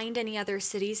didn't find any other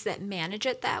cities that manage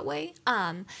it that way.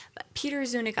 But Peter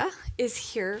Zuniga is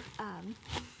here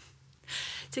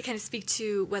to kind of speak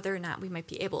to whether or not we might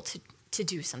be able to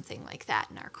do something like that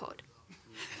in our code.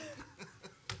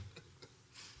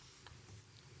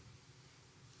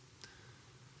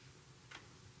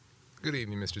 Good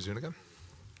evening, Mr. Zuniga.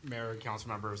 Mayor and council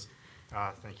members,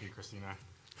 thank you, Christina.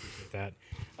 Appreciate that.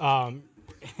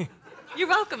 You're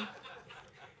welcome.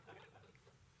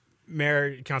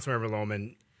 Mayor, Councilmember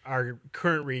Lohman, our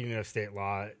current reading of state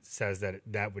law says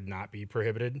that would not be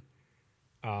prohibited.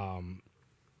 In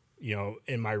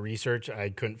my research,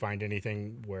 I couldn't find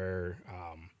anything where,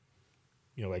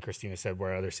 like Christina said,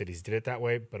 where other cities did it that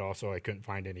way, but also I couldn't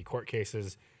find any court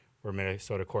cases where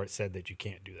Minnesota court said that you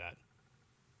can't do that.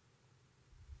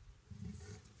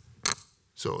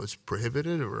 So it's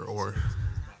prohibited or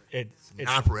It's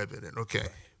not prohibited? Okay,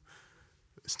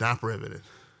 it's not prohibited.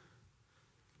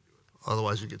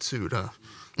 Otherwise, you get sued, huh?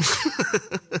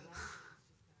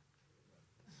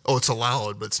 Oh, it's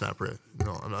allowed, but it's not prohibited.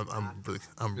 No, I'm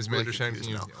Ms. really Mandershine, confused can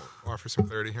you now. offer some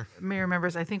clarity here? Mayor,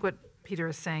 members, I think what Peter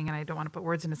is saying, and I don't want to put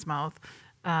words in his mouth,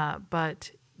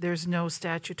 but there's no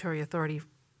statutory authority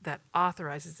that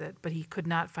authorizes it, but he could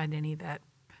not find any that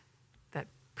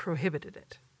prohibited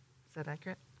it. Is that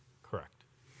accurate? correct.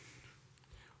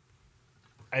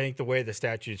 I think the way the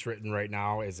statute's written right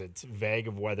now is it's vague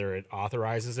of whether it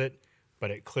authorizes it,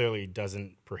 but it clearly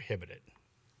doesn't prohibit it.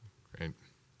 Right.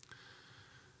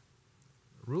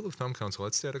 Rule of thumb, counsel,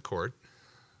 let's stay out of court.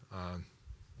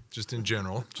 Just in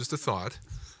general, just a thought.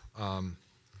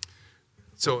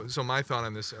 So my thought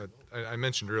on this, I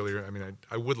mentioned earlier, I mean,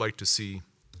 I would like to see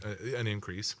an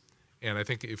increase. And I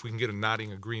think if we can get a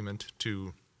nodding agreement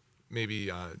to maybe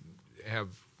have,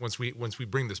 once we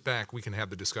bring this back, we can have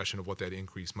the discussion of what that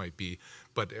increase might be.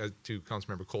 But to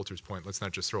Councilmember Coulter's point, let's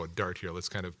not just throw a dart here. Let's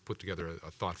kind of put together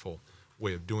a thoughtful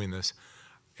way of doing this.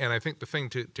 And I think the thing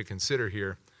to consider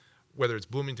here, whether it's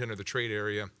Bloomington or the trade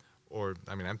area, or,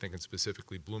 I mean, I'm thinking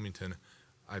specifically Bloomington,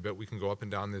 I bet we can go up and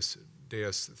down this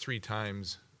dais 3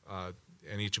 times,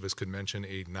 and each of us could mention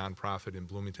a nonprofit in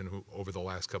Bloomington who, over the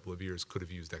last couple of years, could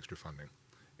have used extra funding.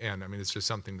 And, I mean, it's just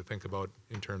something to think about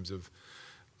in terms of,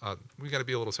 we got to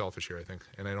be a little selfish here, I think,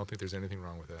 and I don't think there's anything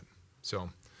wrong with that. So,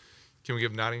 can we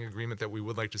give nodding agreement that we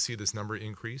would like to see this number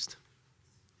increased?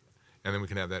 And then we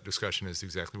can have that discussion as to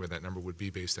exactly where that number would be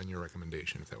based on your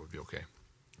recommendation, if that would be okay.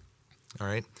 All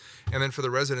right. And then for the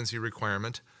residency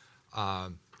requirement, I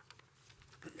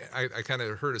kind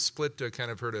of heard a split, kind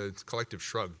of heard a collective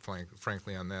shrug,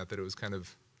 frankly, on that it was kind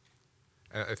of,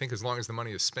 I think as long as the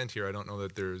money is spent here, I don't know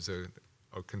that there's a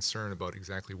concern about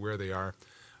exactly where they are.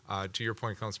 To your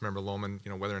point, Councilmember Lohman,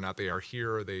 you know, whether or not they are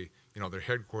here or they, you know, they're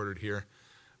headquartered here,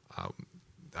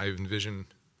 I envision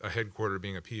a headquarter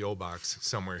being a P.O. box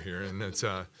somewhere here, and it's,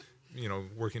 you know,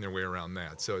 working their way around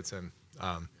that. So it's,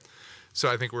 so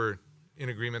I think we're in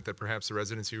agreement that perhaps the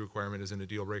residency requirement isn't a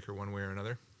deal breaker one way or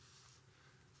another.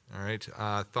 All right.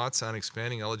 Thoughts on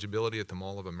expanding eligibility at the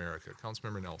Mall of America?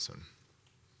 Councilmember Nelson.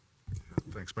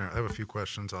 Thanks, Mayor. I have a few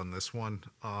questions on this one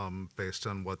based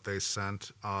on what they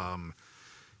sent.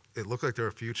 It looked like there were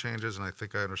a few changes, and I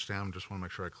think I understand. Just want to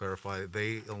make sure I clarify.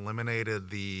 They eliminated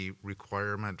the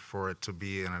requirement for it to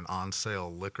be in an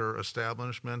on-sale liquor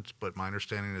establishment, but my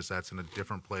understanding is that's in a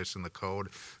different place in the code.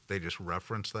 They just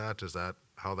reference that. Is that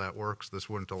how that works? This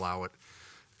wouldn't allow it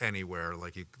anywhere.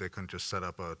 Like they couldn't just set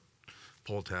up a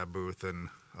pull tab booth in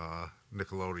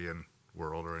Nickelodeon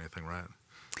World or anything, right?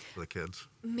 For the kids.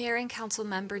 Mayor and Council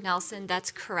Member Nelson,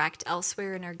 that's correct.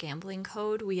 Elsewhere in our gambling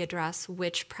code, we address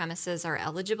which premises are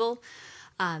eligible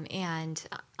and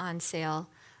on sale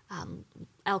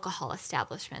alcohol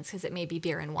establishments, because it may be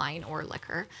beer and wine or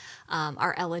liquor,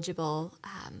 are eligible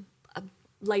a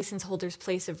license holder's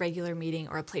place of regular meeting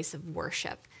or a place of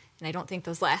worship. And I don't think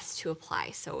those last two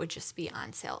apply, so it would just be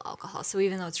on sale alcohol. So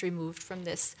even though it's removed from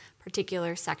this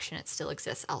particular section, it still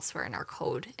exists elsewhere in our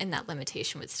code, and that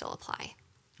limitation would still apply.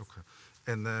 Okay.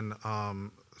 And then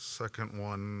second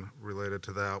one related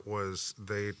to that was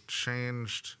they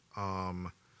changed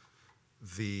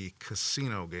the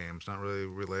casino games, not really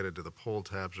related to the pull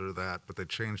tabs or that, but they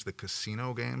changed the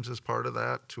casino games as part of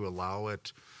that to allow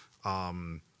it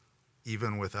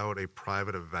even without a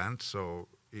private event. So,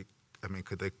 I mean,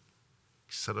 could they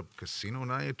set up casino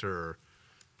night, or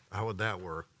how would that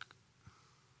work?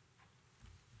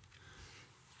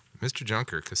 Mr.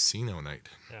 Junker, casino night.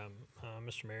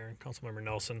 Mr. Mayor and Councilmember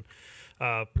Nelson,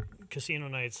 casino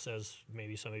nights, as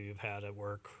maybe some of you have had at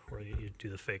work, where you do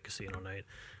the fake casino night,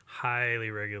 highly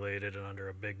regulated and under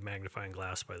a big magnifying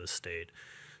glass by the state.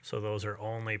 So those are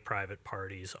only private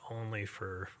parties, only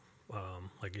for,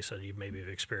 like you said, you maybe have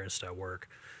experienced at work.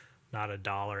 Not a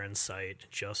dollar in sight,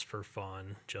 just for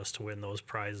fun, just to win those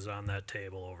prizes on that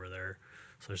table over there.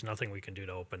 So there's nothing we can do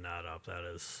to open that up. That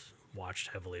is watched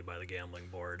heavily by the gambling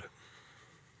board.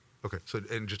 Okay, so,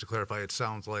 and just to clarify, it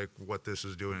sounds like what this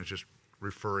is doing is just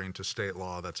referring to state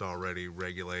law that's already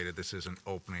regulated. This isn't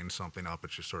opening something up,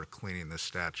 it's just sort of cleaning this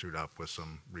statute up with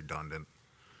some redundant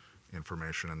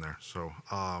information in there. So,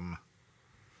 and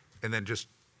then just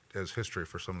as history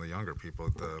for some of the younger people,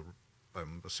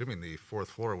 I'm assuming the 4th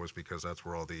floor was because that's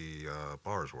where all the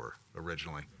bars were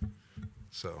originally.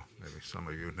 So maybe some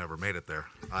of you never made it there.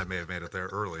 I may have made it there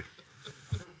early.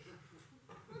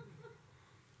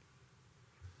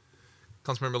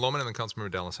 Councilmember Lohman and then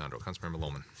Councilmember D'Alessandro. Councilmember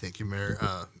Lohman. Thank you, Mayor.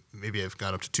 Maybe I've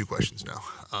got up to 2 questions now.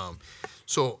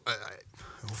 So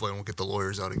hopefully I won't get the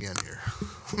lawyers out again here.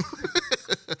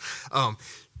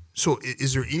 So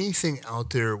is there anything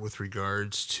out there with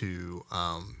regards to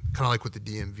kind of like what the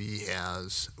DMV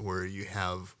has, where you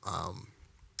have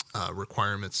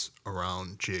requirements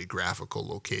around geographical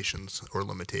locations or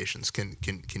limitations? Can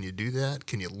you do that?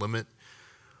 Can you limit?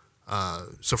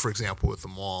 So, for example, with the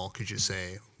mall, could you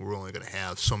say we're only going to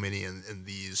have so many in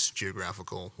these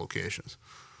geographical locations?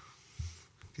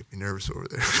 Get me nervous over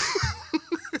there.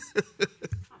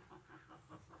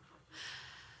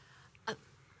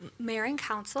 Mayor and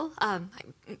Council,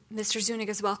 Mr.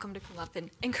 Zuniga is welcome to come up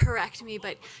and correct me,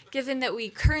 but given that we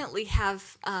currently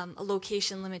have a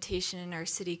location limitation in our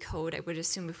city code, I would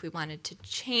assume if we wanted to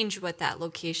change what that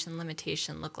location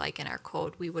limitation looked like in our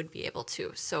code, we would be able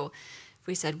to. So if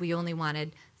we said we only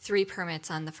wanted 3 permits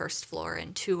on the first floor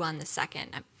and 2 on the second,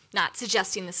 I'm not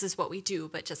suggesting this is what we do,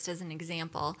 but just as an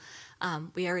example,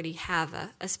 we already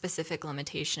have a specific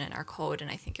limitation in our code,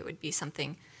 and I think it would be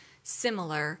something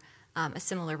similar, a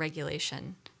similar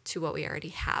regulation to what we already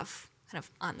have kind of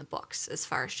on the books as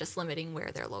far as just limiting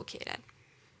where they're located.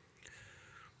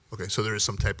 Okay, so there is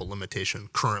some type of limitation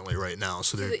currently right now,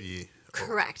 so there'd be...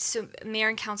 Correct. So Mayor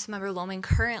and Councilmember Lohman,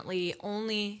 currently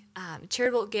only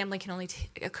charitable gambling can only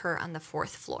occur on the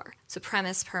 4th floor. So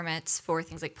premise permits for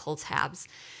things like pull tabs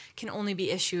can only be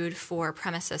issued for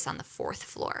premises on the 4th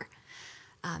floor.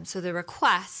 So the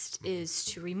request is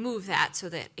to remove that so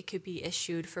that it could be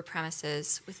issued for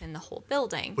premises within the whole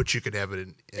building. But you could have it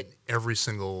in every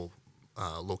single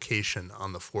location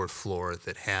on the 4th floor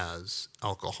that has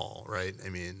alcohol, right? I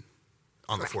mean,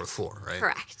 on Correct. the 4th floor, right?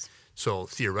 Correct. So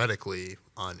theoretically,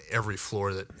 on every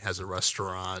floor that has a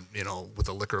restaurant, with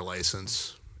a liquor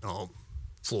license,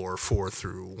 floor 4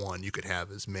 through 1, you could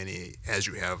have as many as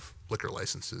you have liquor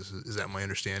licenses. Is that my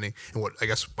understanding? And what I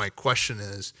guess my question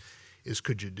is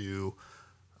could you do?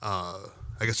 I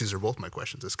guess these are both my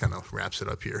questions. This kind of wraps it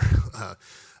up here.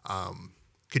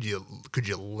 Could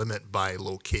you limit by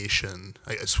location?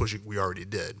 I suppose we already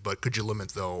did, but could you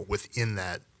limit though within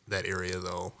that area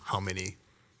though? How many?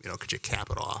 Could you cap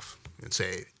it off and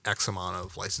say X amount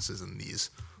of licenses in these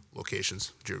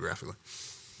locations geographically?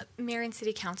 Mayor and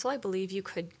City Council, I believe you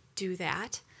could do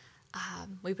that.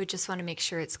 We would just want to make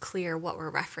sure it's clear what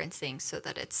we're referencing so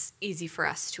that it's easy for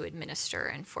us to administer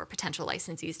and for potential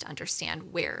licensees to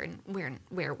understand where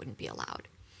wouldn't be allowed.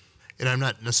 And I'm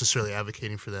not necessarily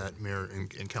advocating for that, Mayor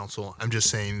and Council. I'm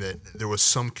just saying that there was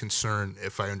some concern,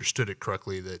 if I understood it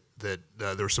correctly, that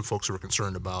there were some folks who were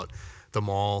concerned about the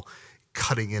mall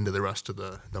cutting into the rest of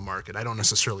the market. I don't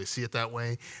necessarily see it that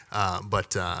way,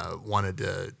 but wanted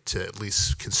to at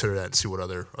least consider that and see what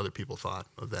other people thought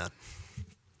of that.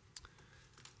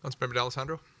 Councilmember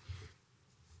D'Alessandro?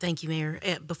 Thank you, Mayor.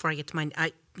 Before I get to mine,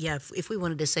 if we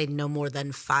wanted to say no more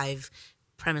than 5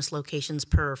 premise locations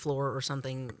per floor or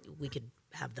something, we could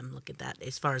have them look at that.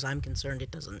 As far as I'm concerned,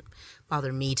 it doesn't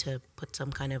bother me to put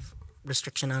some kind of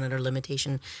restriction on it or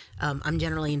limitation. I'm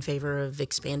generally in favor of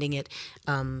expanding it.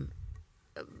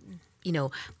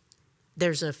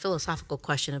 There's a philosophical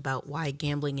question about why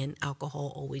gambling and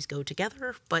alcohol always go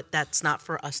together, but that's not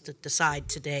for us to decide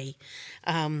today.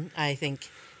 I think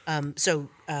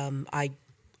I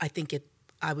think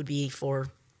I would be for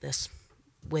this,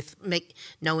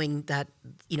 knowing that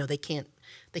we can't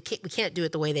do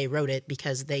it the way they wrote it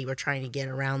because they were trying to get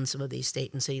around some of these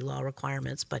state and city law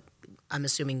requirements. But I'm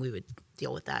assuming we would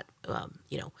deal with that,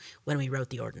 when we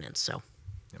wrote the ordinance. So,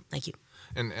 Yep. Thank you.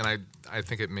 And I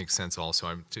think it makes sense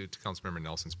also. To Councilmember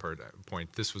Nelson's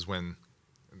point, this was when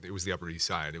it was the Upper East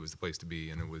Side. It was the place to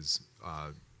be, and it was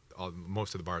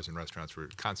most of the bars and restaurants were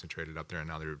concentrated up there, and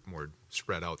now they're more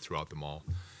spread out throughout the mall.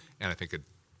 And I think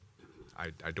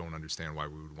I don't understand why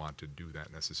we would want to do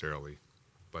that necessarily.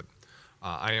 But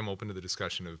I am open to the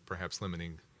discussion of perhaps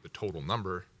limiting the total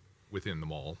number within the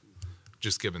mall,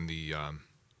 just given the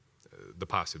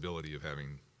possibility of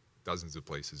having dozens of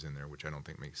places in there, which I don't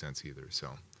think makes sense either. So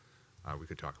we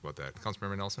could talk about that.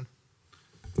 Councilmember Nelson?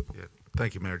 Yeah,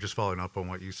 thank you, Mayor. Just following up on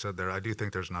what you said there, I do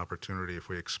think there's an opportunity if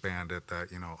we expand it that,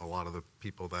 a lot of the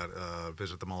people that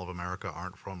visit the Mall of America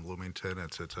aren't from Bloomington.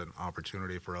 It's an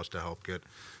opportunity for us to help get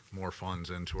more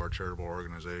funds into our charitable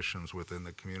organizations within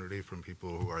the community from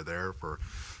people who are there for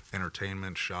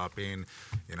entertainment, shopping.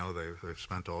 They've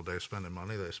spent all day spending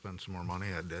money. They spend some more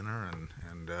money at dinner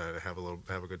and have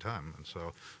a good time. And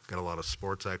so got a lot of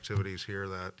sports activities here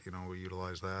that, we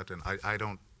utilize that. And I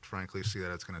don't frankly see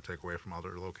that it's going to take away from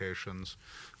other locations.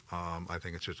 I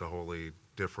think it's just a wholly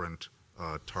different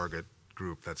target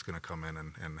group that's going to come in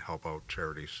and help out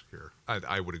charities here.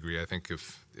 I would agree. I think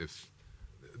if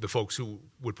the folks who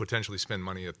would potentially spend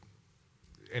money at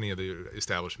any of the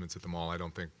establishments at the mall. I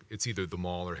don't think it's either the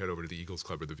mall or head over to the Eagles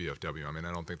Club or the VFW. I mean,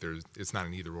 I don't think it's not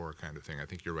an either or kind of thing. I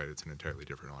think you're right. It's an entirely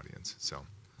different audience. So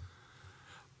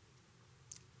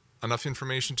enough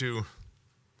information to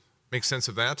make sense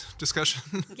of that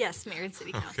discussion? Yes, Mayor and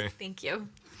City Council. Okay. Thank you.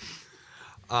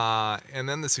 And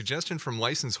then the suggestion from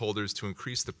license holders to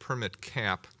increase the permit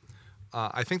cap.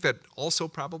 I think that also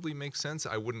probably makes sense.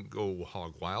 I wouldn't go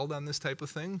hog wild on this type of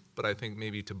thing, but I think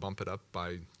maybe to bump it up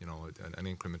by, an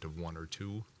increment of 1 or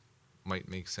 2 might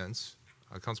make sense.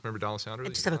 Councilmember D'Alessandro? I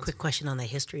just have a quick question on the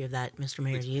history of that, Mr.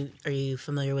 Mayor. Are you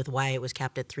familiar with why it was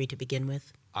capped at 3 to begin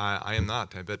with? I am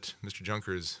not. I bet Mr.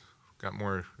 Junker's got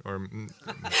more, or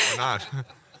not.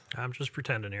 I'm just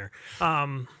pretending here.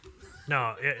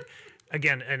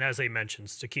 Again, and as they mentioned,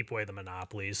 it's to keep away the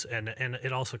monopolies, and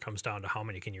it also comes down to how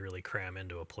many can you really cram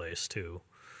into a place too.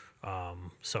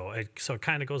 So it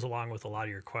kind of goes along with a lot of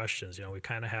your questions. We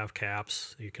kind of have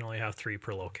caps. You can only have 3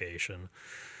 per location,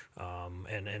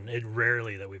 and it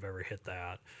rarely that we've ever hit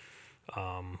that.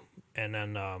 And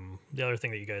then the other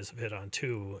thing that you guys have hit on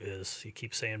too is you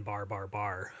keep saying bar, bar,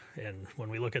 bar, and when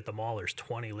we look at the mall, there's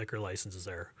 20 liquor licenses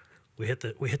there. We hit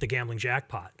the gambling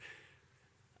jackpot.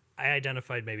 I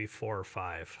identified maybe 4 or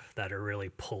 5 that are really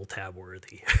pull tab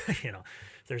worthy.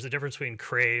 There's a difference between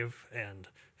Crave and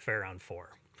Fair on 4.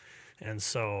 And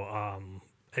so,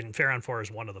 and Fair on 4 is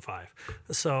one of the 5.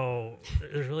 So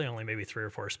there's really only maybe 3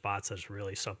 or 4 spots that's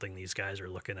really something these guys are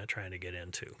looking at trying to get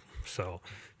into. So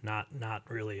not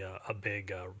really a big,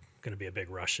 going to be a big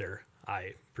rush there,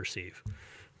 I perceive.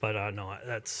 But no,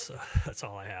 that's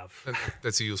all I have.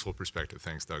 That's a useful perspective.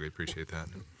 Thanks, Doug. I appreciate that.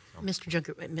 Mr.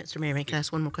 Junker, Mr. Mayor, can I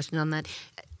ask one more question on that?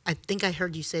 I think I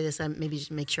heard you say this. Maybe just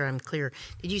make sure I'm clear.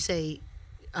 Did you say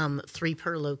 3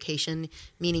 per location,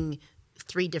 meaning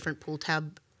 3 different pool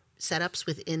tab setups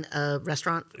within a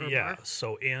restaurant or bar?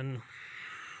 So in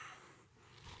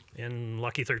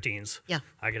Lucky 13's,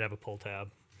 I could have a pull tab.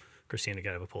 Christina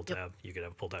could have a pull tab. You could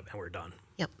have a pull tab, and we're done.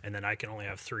 Yep. And then I can only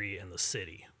have 3 in the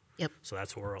city. Yep. So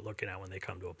that's what we're looking at when they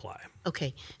come to apply.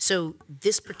 Okay. So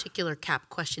this particular cap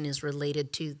question is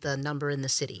related to the number in the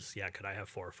city. Yeah, could I have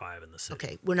 4 or 5 in the city?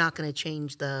 Okay. We're not going to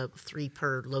change the 3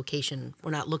 per location.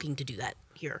 We're not looking to do that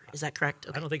here. Is that correct?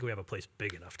 Okay. I don't think we have a place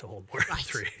big enough to hold more than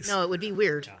 3. No, it would be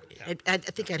weird. Yeah. I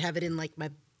think I'd have it in like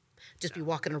just be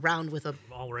walking around with a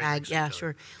all right bag. Yeah,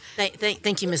 sure.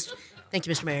 Thank you,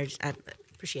 Mr. Mayor. I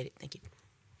appreciate it. Thank you.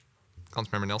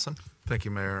 Councilmember Nelson? Thank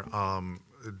you, Mayor.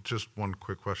 Just one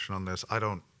quick question on this. I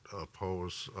don't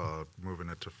oppose moving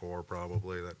it to 4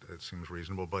 probably. That it seems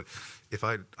reasonable. But if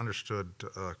I understood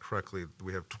correctly,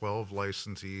 we have 12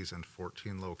 licensees and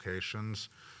 14 locations.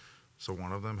 So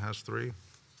one of them has 3?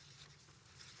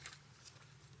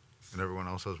 And everyone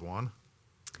else has 1?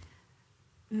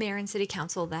 Mayor and City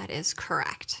Council, that is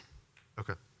correct.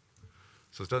 Okay.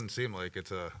 So it doesn't seem like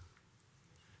it's an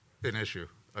issue.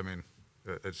 I mean,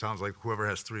 it sounds like whoever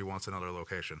has 3 wants another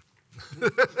location.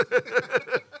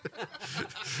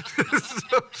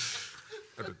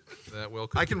 That well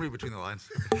could I can read between the lines.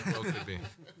 Well could be.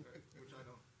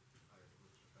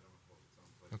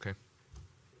 Okay.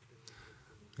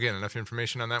 Again, enough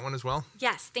information on that one as well?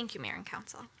 Yes, thank you, Mayor and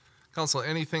Council. Council,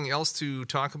 anything else to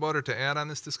talk about or to add on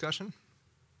this discussion?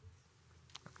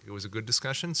 It was a good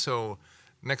discussion. So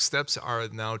next steps are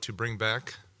now to bring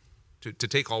back, to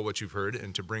take all what you've heard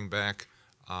and to bring back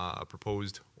a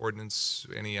proposed ordinance.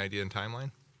 Any idea and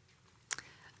timeline?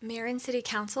 Mayor and City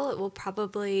Council, it will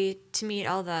probably, to meet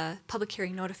all the public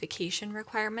hearing notification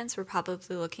requirements, we're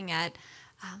probably looking at,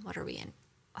 what are we in,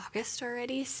 August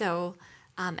already? So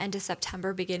end of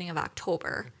September, beginning of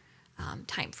October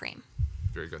timeframe.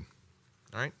 Very good.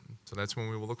 All right, so that's when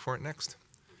we will look for it next.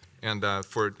 And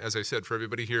as I said, for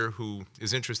everybody here who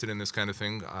is interested in this kind of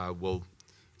thing, we'll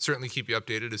certainly keep you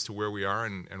updated as to where we are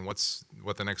and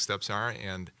what the next steps are.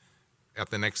 And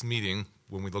at the next meeting,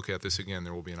 when we look at this again,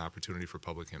 there will be an opportunity for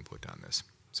public input on this.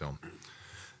 So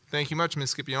thank you much,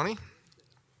 Ms. Scipione.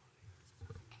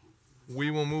 We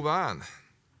will move on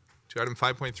to item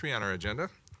 5.3 on our agenda.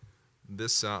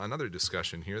 This another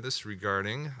discussion here, this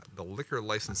regarding the liquor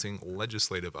licensing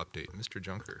legislative update. Mr.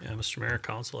 Junker. Yeah, Mr. Mayor,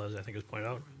 Council, as I think was pointed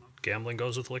out, gambling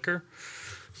goes with liquor.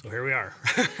 So here we are.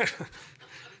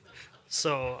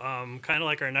 So kind of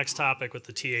like our next topic with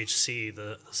the THC,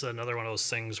 this is another one of those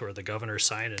things where the governor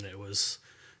signed and it was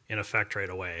in effect right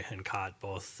away and caught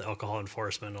both alcohol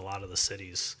enforcement and a lot of the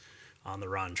cities on the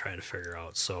run trying to figure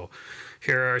out. So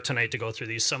here are tonight to go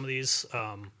through some of these.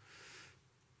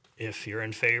 If you're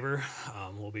in favor,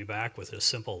 we'll be back with a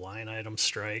simple line item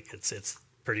strike. It's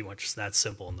pretty much that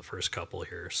simple in the first couple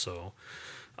here. So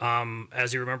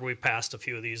as you remember, we passed a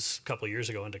few of these a couple years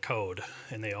ago into code,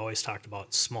 and they always talked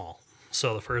about small.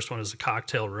 So the first one is the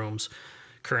cocktail rooms.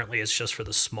 Currently, it's just for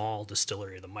the small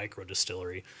distillery, the micro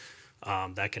distillery,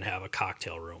 that can have a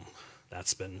cocktail room.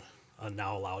 That's been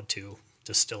now allowed to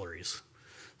distilleries.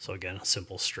 So again, a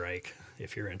simple strike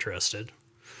if you're interested.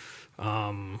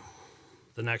 The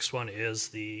next one is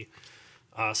the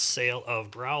sale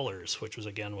of growlers, which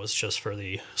was just for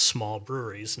the small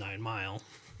breweries, 9 Mile.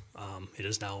 It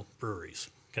is now breweries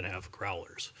can have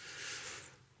growlers.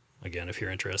 Again, if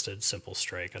you're interested, simple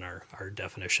strike on our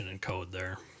definition and code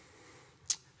there.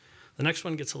 The next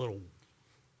one gets a little,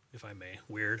 if I may,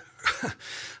 weird.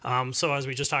 So as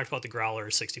we just talked about the growler,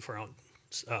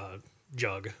 64-ounce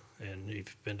jug, and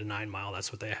you've been to 9 Mile,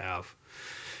 that's what they have.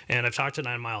 And I've talked to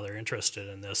 9 Mile, they're interested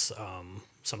in this.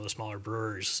 Some of the smaller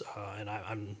brewers, and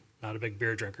I'm not a big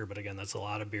beer drinker, but again, that's a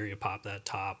lot of beer. You pop that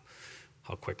top.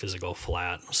 How quick does it go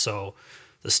flat? So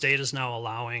the state is now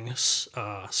allowing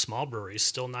small breweries,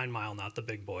 still 9 Mile, not the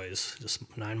big boys, just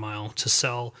 9 Mile, to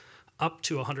sell up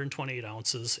to 128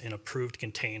 ounces in approved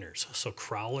containers. So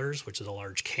crowlers, which is a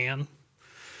large can,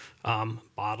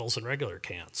 bottles, and regular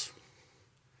cans.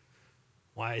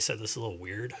 Why I said this is a little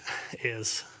weird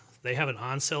is they have an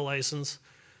on-sale license.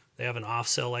 They have an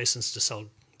off-sale license to sell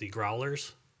the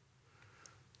growlers.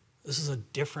 This is a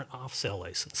different off-sale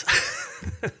license.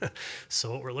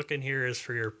 So what we're looking here is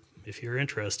if you're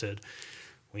interested,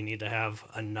 we need to have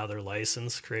another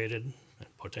license created,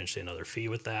 and potentially another fee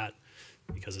with that,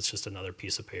 because it's just another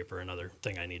piece of paper, another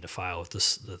thing I need to file with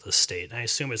the state. And I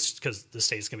assume it's because the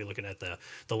state's going to be looking at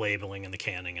the labeling and the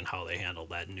canning and how they handle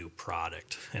that new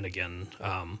product. And again,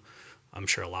 I'm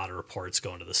sure a lot of reports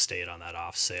go into the state on that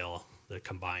off-sale, the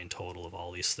combined total of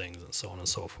all these things and so on and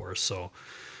so forth. So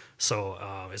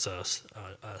it's a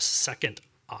second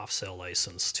off-sale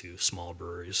license to small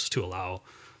breweries to allow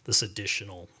this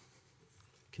additional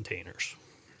containers.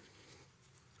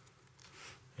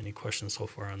 Any questions so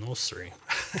far on those three?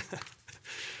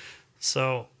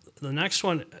 So the next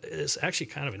one is actually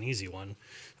kind of an easy one.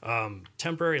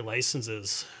 Temporary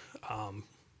licenses.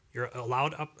 You're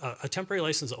allowed a temporary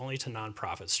license only to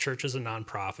nonprofits, churches and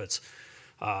nonprofits.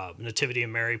 Nativity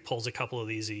and Mary pulls a couple of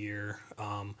these a year,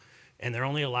 and they're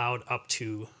only allowed up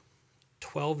to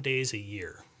 12 days a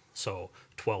year. So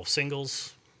 12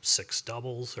 singles, 6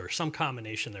 doubles, or some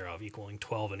combination thereof equaling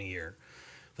 12 in a year.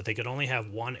 But they could only have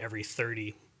one every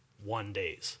 31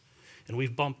 days. And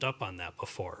we've bumped up on that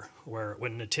before, where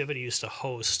when Nativity used to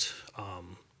host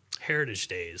Heritage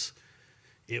Days,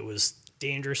 it was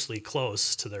dangerously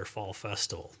close to their fall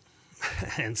festival.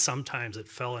 And sometimes it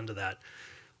fell into that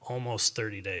almost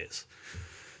 30 days.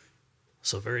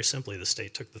 So very simply, the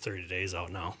state took the 30 days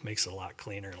out now. Makes it a lot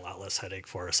cleaner and a lot less headache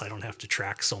for us. I don't have to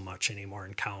track so much anymore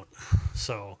and count.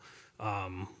 So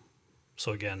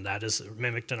again, that is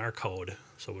mimicked in our code.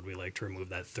 So would we like to remove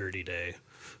that 30-day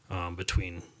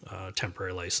between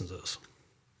temporary licenses?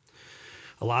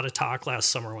 A lot of talk last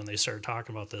summer when they started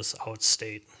talking about this,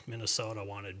 outstate Minnesota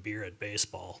wanted beer at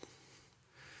baseball.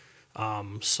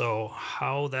 So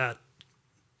how that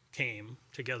came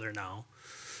together now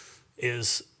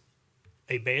is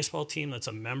a baseball team that's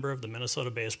a member of the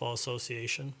Minnesota Baseball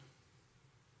Association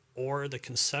or the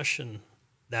concession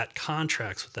that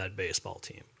contracts with that baseball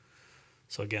team.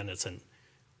 So again, it's a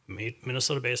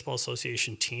Minnesota Baseball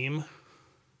Association team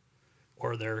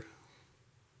or their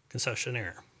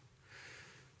concessionaire.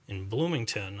 In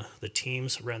Bloomington, the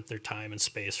teams rent their time and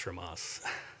space from us.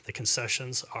 The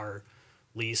concessions are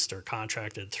leased or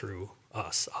contracted through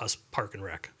us Park and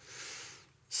Rec.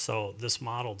 So this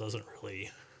model doesn't really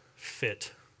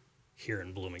fit here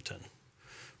in Bloomington.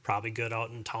 Probably good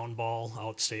out in Town Ball,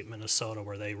 outstate Minnesota,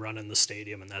 where they run in the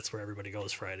stadium, and that's where everybody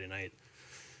goes Friday night.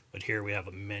 But here we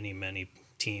have many, many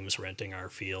teams renting our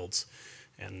fields.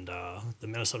 And the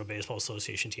Minnesota Baseball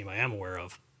Association team I am aware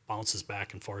of bounces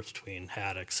back and forth between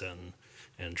Haddocks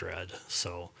and Dred.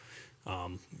 So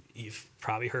you've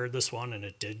probably heard this one, and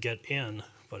it did get in,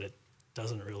 but it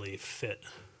doesn't really fit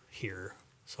here.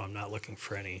 So I'm not looking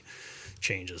for any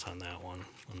changes on that one,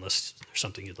 unless there's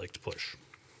something you'd like to push.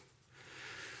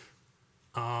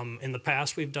 In the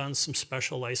past, we've done some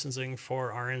special licensing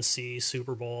for RNC,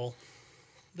 Super Bowl.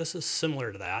 This is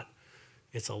similar to that.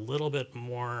 It's a little bit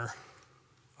more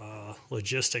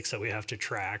logistics that we have to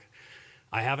track.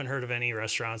 I haven't heard of any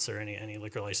restaurants or any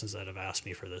liquor license that have asked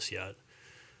me for this yet.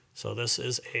 So this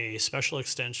is a special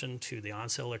extension to the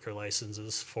on-sale liquor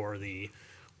licenses for the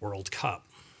World Cup.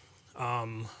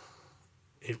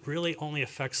 It really only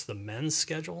affects the men's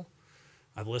schedule.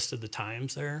 I've listed the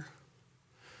times there.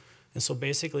 And so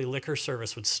basically liquor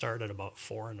service would start at about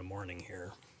 4 in the morning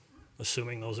here,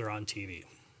 assuming those are on TV.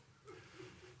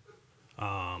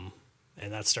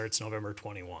 And that starts November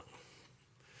 21.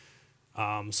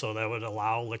 So that would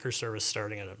allow liquor service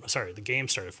starting at, the game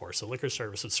started at 4, so liquor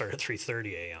service would start at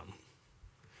 3:30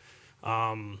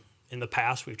 a.m. In the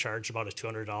past, we've charged about a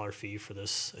 $200 fee for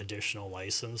this additional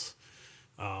license.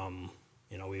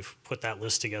 You know, we've put that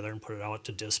list together and put it out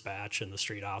to dispatch and the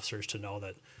street officers to know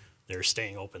that they're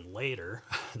staying open later.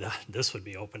 This would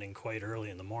be opening quite early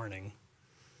in the morning.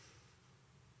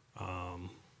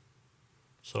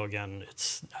 So again,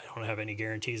 I don't have any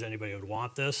guarantees anybody would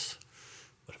want this,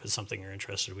 but if it's something you're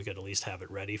interested, we could at least have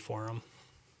it ready for them.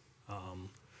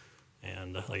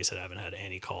 And like I said, I haven't had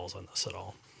any calls on this at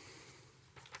all.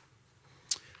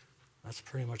 That's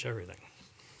pretty much everything.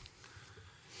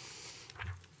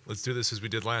 Let's do this as we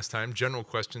did last time. General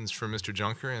questions from Mr.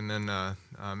 Junker, and then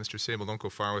Mr. Sable, don't go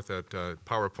far with that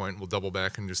PowerPoint. We'll double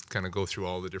back and just kind of go through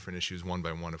all the different issues one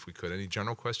by one if we could. Any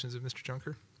general questions of Mr.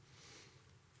 Junker?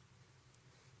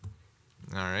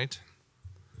 All right.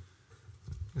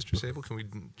 Mr. Sable, can we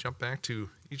jump back to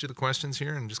each of the questions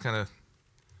here and just kind of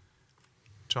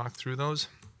talk through those?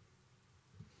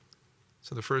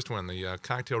 So the first one, the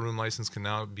cocktail room license can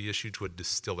now be issued to a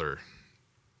distiller.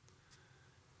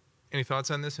 Any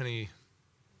thoughts on this? Any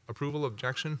approval,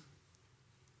 objection?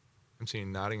 I'm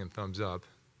seeing nodding and thumbs up.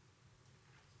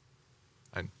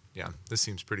 Yeah, this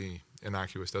seems pretty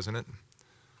innocuous, doesn't it?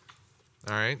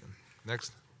 All right,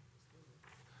 next.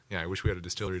 Yeah, I wish we had a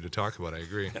distillery to talk about, I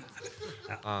agree.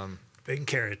 Big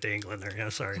carrot dangling there, yeah,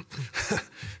 sorry.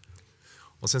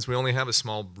 Well, since we only have a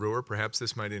small brewer, perhaps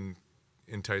this might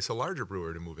entice a larger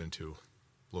brewer to move into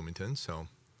Bloomington, so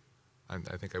I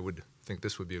would think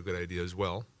this would be a good idea as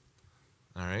well.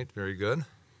 All right, very good.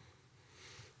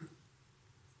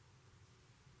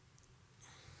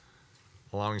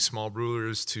 Allowing small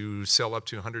brewers to sell up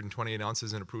to 128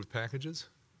 ounces in approved packages.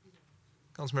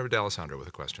 Councilmember D'Alessandro with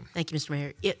a question. Thank you, Mr.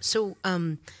 Mayor. Yeah, so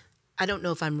I don't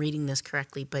know if I'm reading this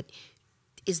correctly, but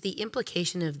is the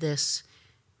implication of this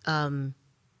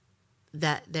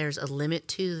that there's a limit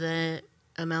to the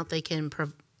amount they can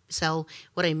sell?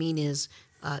 What I mean is,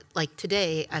 like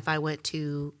today, if I went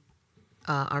to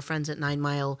our friends at 9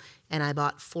 Mile and I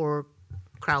bought 4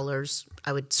 crowlers,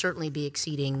 I would certainly be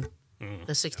exceeding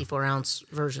the 64-ounce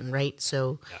version, right?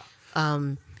 So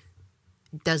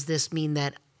does this mean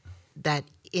that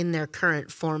in their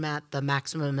current format, the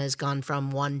maximum has gone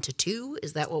from 1 to 2?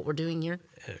 Is that what we're doing here?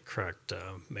 Correct,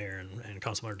 Mayor and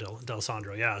Councilmember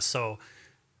D'Alessandro. Yeah, so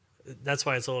that's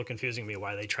why it's a little confusing to me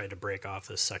why they tried to break off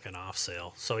this second off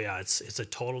sale. So yeah, it's a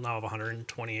total now of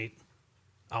 128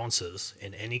 ounces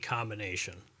in any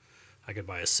combination. I could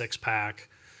buy a 6-pack.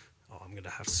 Oh, I'm going to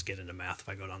have to get into math if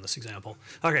I go down this example.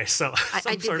 Okay, so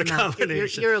some sort of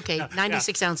combination. You're okay.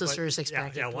 96 ounces for a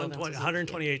 6-pack. Yeah,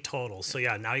 128 total. So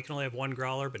yeah, now you can only have 1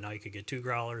 growler, but now you could get 2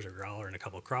 growlers, or growler and a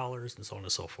couple of crawlers, and so on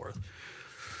and so forth.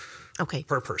 Okay.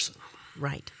 Per person.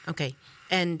 Right. Okay.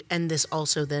 And this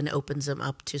also then opens them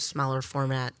up to smaller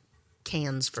format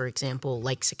cans, for example,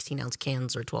 like 16-ounce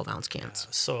cans or 12-ounce cans.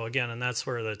 So again, and that's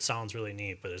where that sounds really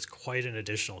neat, but it's quite an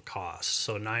additional cost.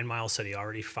 So 9 Mile said he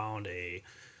already found a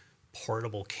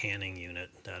portable canning unit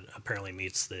that apparently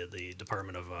meets the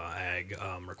Department of Ag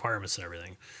requirements and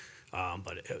everything.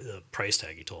 But the price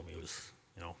tag he told me was,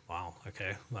 wow,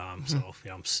 okay. So,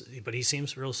 but he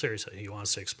seems real serious. He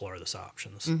wants to explore this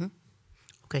options.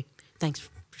 Okay, thanks.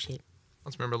 Appreciate it.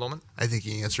 Councilmember Lohman? I think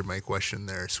you answered my question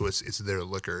there. So it's their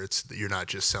liquor. You're not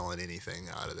just selling anything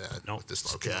out of that. No,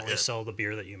 you can only sell the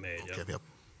beer that you made. Okay, yep.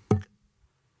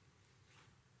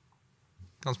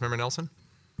 Councilmember Nelson?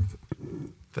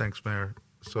 Thanks, Mayor.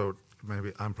 So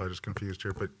maybe I'm probably just confused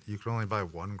here, but you can only buy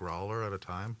 1 growler at a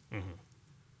time?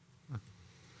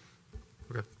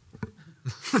 Okay.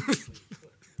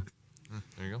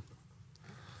 There you go.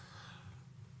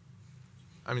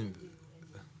 I mean,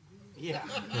 yeah.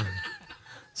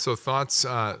 So thoughts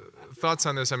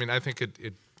on this? I mean, I think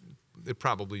it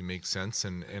probably makes sense,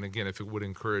 and again, if it would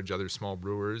encourage other small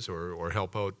brewers or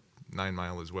help out 9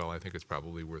 Mile as well, I think it's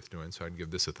probably worth doing. So I'd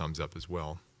give this a thumbs up as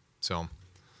well. So.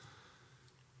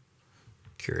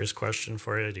 Curious question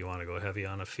for you. Do you want to go heavy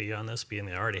on a fee on this, being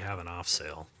they already have an off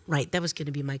sale? Right. That was going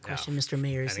to be my question, Mr.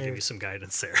 Mayor. Kind of give you some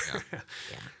guidance there.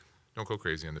 Yeah. Don't go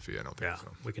crazy on the fee, I don't think so.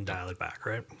 We can dial it back,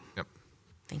 right? Yep.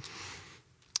 Thank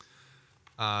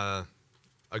you.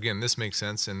 Again, this makes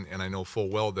sense, and I know full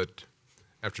well that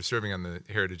after serving on the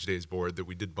Heritage Days board that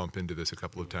we did bump into this a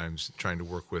couple of times trying to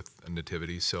work with a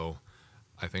nativity, so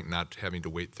I think not having to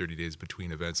wait 30 days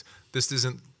between events. This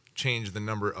doesn't change the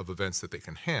number of events that they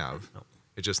can have. No.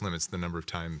 It just limits the number of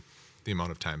time the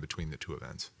amount of time between the two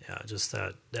events. Yeah, just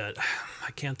that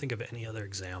I can't think of any other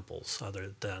examples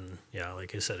other than, yeah,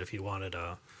 like I said, if you wanted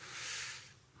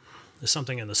there's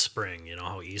something in the spring, you know,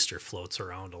 how Easter floats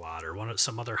around a lot, or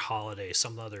some other holiday,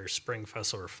 some other spring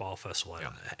festival or fall festival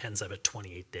ends up at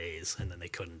 28 days, and then they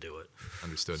couldn't do it.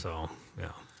 Understood. So,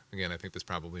 yeah. Again, I think this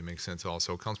probably makes sense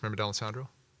also. Councilmember D'Alessandro?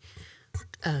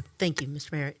 Thank you,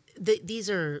 Mr. Mayor.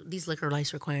 These liquor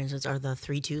license requirements are the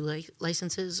 3-2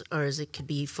 licenses, or is it could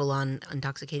be full-on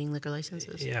intoxicating liquor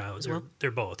licenses? Yeah, as well? they're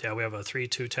both. Yeah, we have a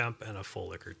 3-2 temp and a full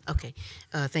liquor. Okay,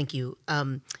 thank you.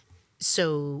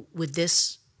 So with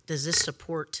this, does this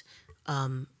support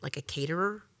like a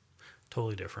caterer?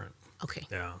 Totally different. Okay.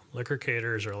 Yeah, liquor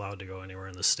caterers are allowed to go anywhere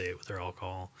in the state with their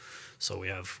alcohol. So we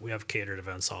have catered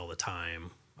events all the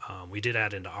time. We did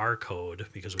add into our code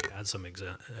because we had some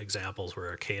examples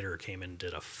where a caterer came in and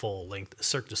did a full length.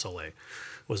 Cirque du Soleil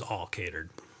was all catered.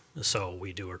 So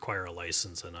we do require a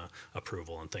license and a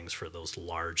approval and things for those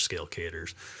large scale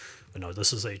caterers. But no,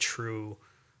 this is a true.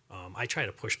 I try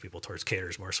to push people towards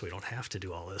caterers more so we don't have to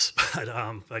do all this.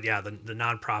 But yeah, the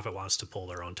nonprofit wants to pull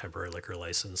their own temporary liquor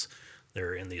license.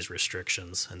 They're in these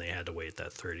restrictions, and they had to wait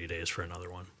that 30 days for another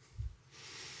one.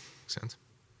 Makes sense.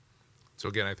 So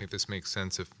again, I think this makes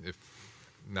sense if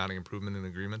nodding improvement in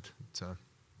agreement. It's, all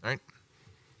right.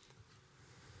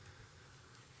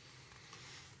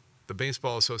 The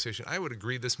Baseball Association, I would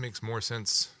agree this makes more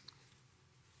sense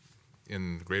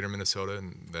in greater Minnesota,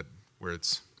 and that where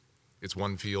it's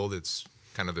one field, it's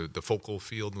kind of the focal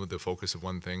field with the focus of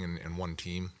one thing and one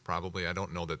team, probably. I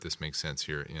don't know that this makes sense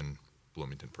here in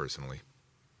Bloomington, personally.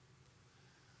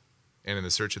 And in the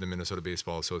search of the Minnesota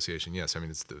Baseball Association, yes, I mean,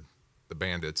 it's the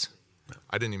Bandits.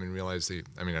 I didn't even realize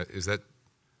is that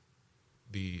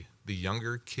the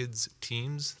younger kids'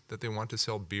 teams that they want to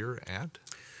sell beer at?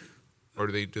 Or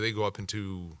do they go up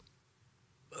into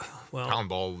town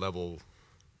ball level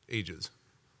ages?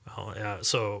 Well, yeah.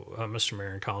 So, Mr.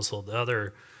 Mayor and Council, the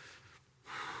other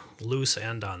loose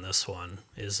end on this one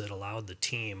is it allowed the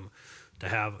team or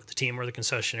the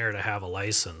concessionaire to have a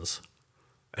license,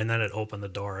 and then it opened the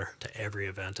door to every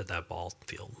event at that ball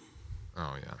field.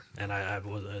 Oh yeah. And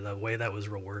the way that was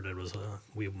reworded was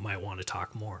we might want to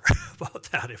talk more about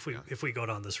that if we go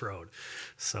down this road.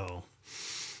 So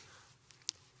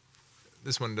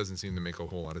this one doesn't seem to make a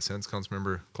whole lot of sense.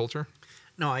 Councilmember Coulter?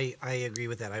 No, I agree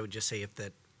with that. I would just say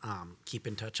keep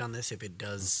in touch on this. If it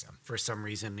does, for some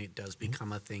reason, it does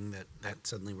become a thing that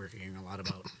suddenly we're hearing a lot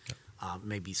about,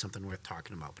 maybe something worth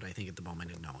talking about. But I think at the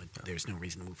moment, there's no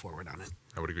reason to move forward on it.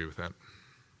 I would agree with that.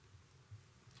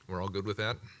 We're all good with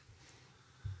that?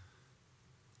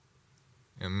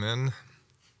 And then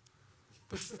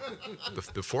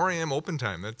the 4 a.m. open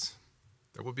time, that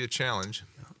would be a challenge.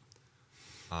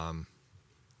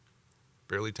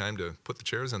 Barely time to put the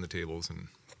chairs on the tables, and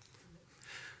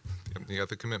you got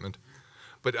the commitment.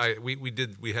 But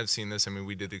we have seen this. I mean,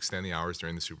 we did extend the hours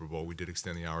during the Super Bowl. We did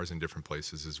extend the hours in different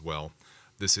places as well.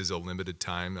 This is a limited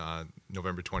time,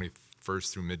 November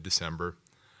 21st through mid-December.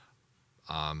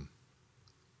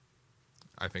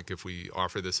 I think if we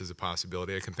offer this as a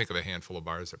possibility, I can think of a handful of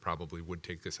bars that probably would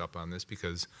take us up on this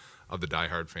because of the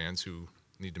diehard fans who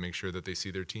need to make sure that they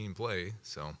see their team play.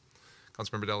 So,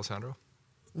 Councilmember D'Alessandro?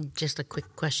 Just a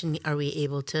quick question. Are we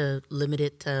able to limit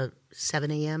it to 7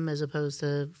 a.m. as opposed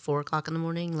to 4 o'clock in the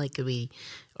morning? Like,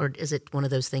 or is it one of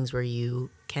those things where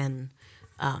you can,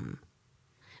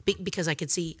 because I could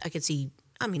see,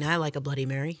 I mean, I like a Bloody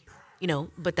Mary,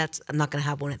 but I'm not going to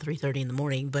have one at 3:30 in the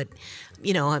morning. But,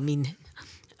 I mean,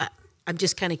 I'm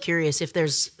just kind of curious if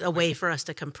there's a way for us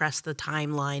to compress the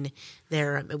timeline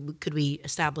there. Could we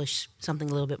establish something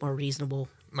a little bit more reasonable?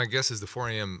 My guess is the 4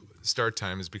 a.m. start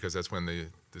time is because that's when the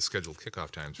scheduled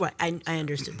kickoff times. Right, I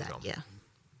understood that, yeah.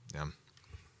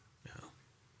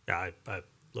 Yeah, I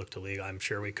looked illegal. I'm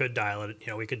sure we could dial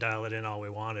it. We could dial it in all we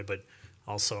wanted, but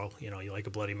also, you like a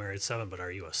Bloody Mary at 7. But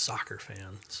are you a soccer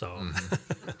fan? So,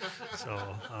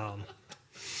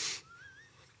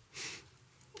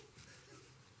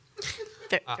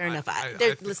 Fair enough.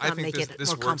 Let's not make it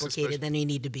more complicated than you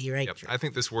need to be, right? Yep. I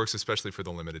think this works especially for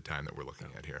the limited time that we're looking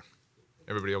at here.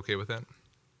 Everybody okay with that?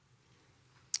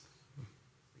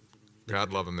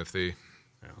 God love them if they,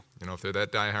 if they're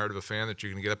that diehard of a fan that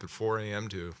you're going to get up at 4 a.m.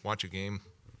 to watch a game,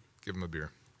 give them a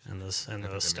beer. And the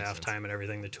staff time and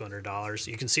everything, the $200.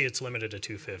 You can see it's limited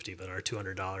to $250, but our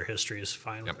 $200 history is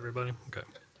fine with everybody. Okay.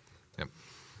 Yep.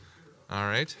 All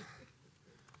right.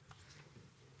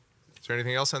 Is there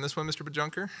anything else on this one, Mr.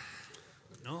 Bajunker?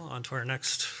 No, on to our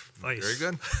next vice.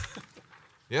 Very good.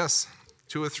 Yes,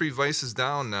 2 of 3 vices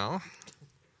down now.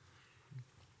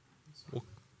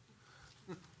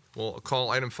 We'll We'll call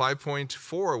item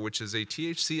 5.4, which is a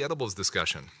THC edibles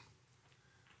discussion.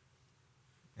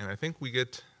 And I think we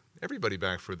get everybody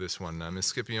back for this one.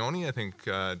 Ms. Scipione, I think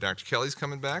Dr. Kelly's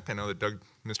coming back. I know that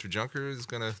Mr. Junker is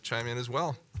going to chime in as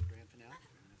well.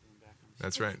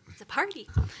 That's right. It's a party.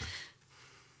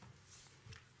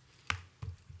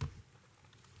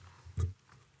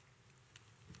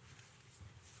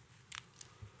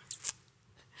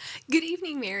 Good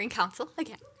evening, Mayor and Council,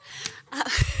 again.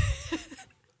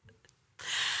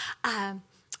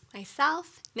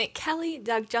 Myself, Nick Kelly,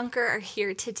 Doug Junker are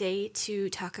here today to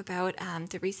talk about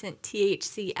the recent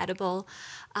THC edible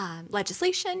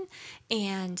legislation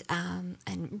and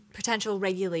potential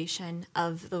regulation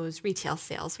of those retail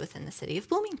sales within the city of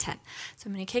Bloomington. So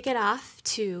I'm going to kick it off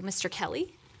to Mr.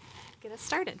 Kelly. Get us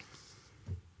started.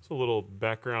 So a little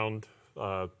background,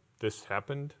 this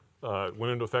happened,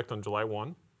 went into effect on July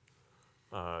 1.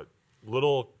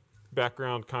 Little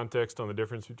background context on the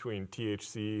difference between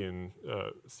THC and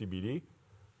CBD.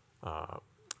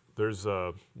 There's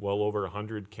well over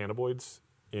 100 cannabinoids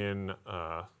in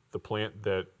the plant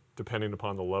that, depending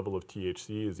upon the level of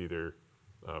THC, is either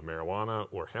marijuana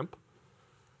or hemp.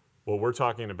 What we're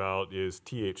talking about is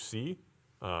THC,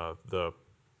 the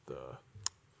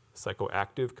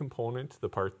psychoactive component, the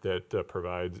part that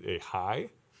provides a high.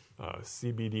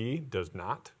 CBD does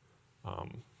not.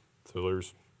 So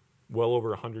there's well over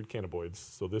 100 cannabinoids.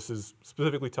 So this is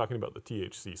specifically talking about the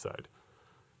THC side.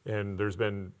 And there's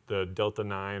been the Delta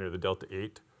 9 or the Delta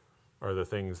 8 are the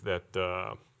things that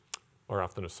are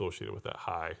often associated with that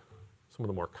high, some of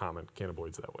the more common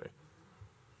cannabinoids that way.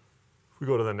 If we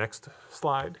go to the next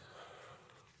slide.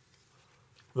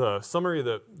 The summary,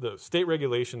 the state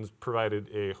regulations provided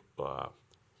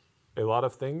a lot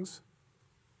of things.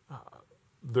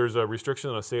 There's a restriction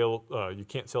on a sale. You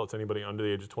can't sell it to anybody under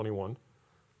the age of 21.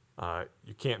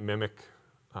 You can't mimic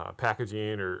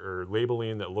packaging or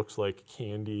labeling that looks like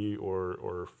candy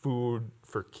or food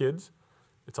for kids.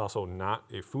 It's also not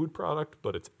a food product,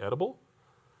 but it's edible.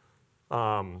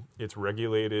 It's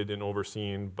regulated and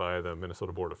overseen by the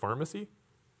Minnesota Board of Pharmacy.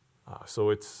 So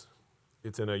it's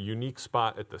in a unique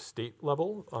spot at the state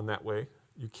level on that way.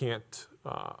 You can't,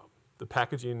 the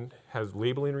packaging has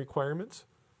labeling requirements,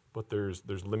 but there's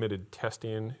limited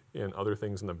testing and other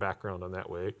things in the background on that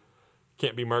way.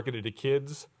 Can't be marketed to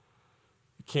kids.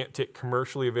 You can't take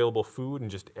commercially available food and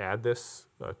just add this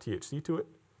THC to it.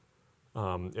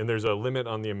 And there's a limit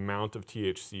on the amount of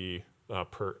THC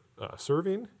per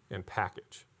serving and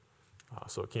package.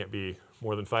 So it can't be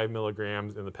more than 5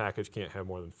 milligrams, and the package can't have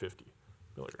more than 50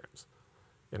 milligrams.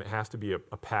 And it has to be a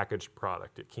packaged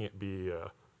product. It can't be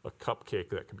a cupcake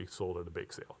that can be sold at a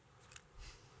bake sale.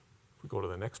 If we go to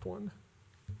the next one.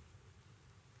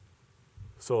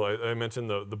 So I mentioned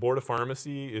the Board of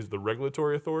Pharmacy is the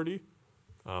regulatory authority.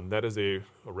 That is a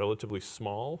relatively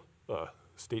small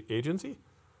state agency.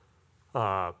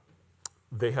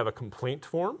 They have a complaint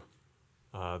form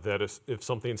that if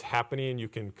something's happening, you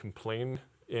can complain,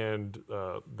 and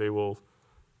they will,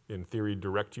 in theory,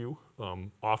 direct you.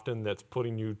 Often that's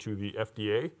putting you to the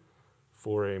FDA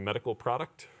for a medical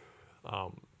product.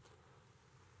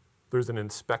 There's an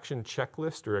inspection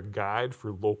checklist or a guide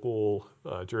for local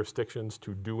jurisdictions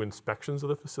to do inspections of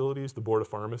the facilities. The Board of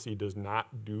Pharmacy does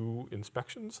not do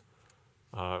inspections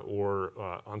or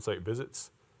on-site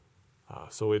visits.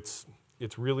 So it's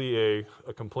really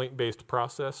a complaint-based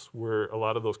process where a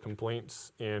lot of those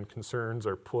complaints and concerns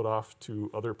are put off to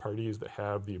other parties that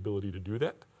have the ability to do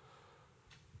that.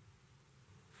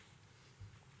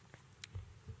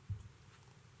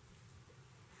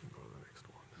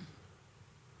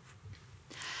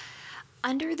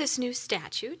 Under this new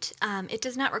statute, it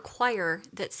does not require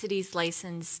that cities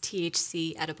license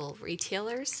THC edible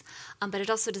retailers, but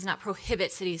it also does not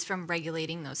prohibit cities from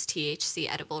regulating those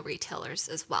THC edible retailers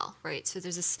as well, right? So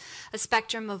there's a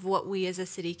spectrum of what we as a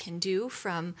city can do,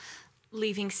 from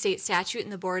leaving state statute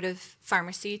and the Board of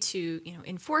Pharmacy to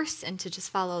enforce and to just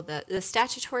follow the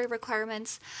statutory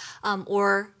requirements,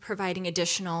 or providing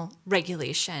additional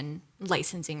regulation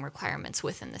licensing requirements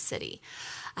within the city.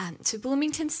 So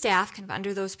Bloomington staff, kind of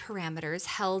under those parameters,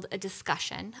 held a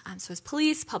discussion. So as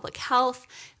police, public health,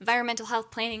 environmental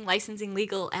health, planning, licensing,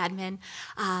 legal, admin,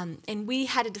 and we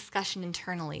had a discussion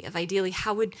internally of ideally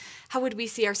how would we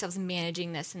see ourselves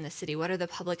managing this in the city? What are the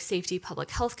public safety,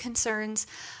 public health concerns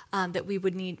that we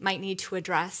might need to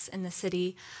address in the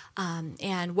city,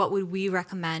 and what would we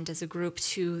recommend as a group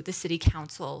to the city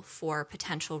council for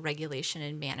potential regulation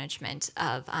and management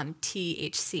of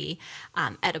THC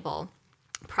edible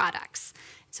products.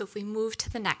 So if we move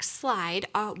to the next slide,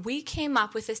 we came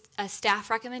up with a staff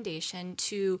recommendation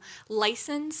to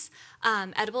license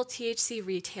edible THC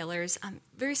retailers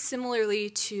very similarly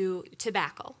to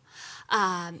tobacco.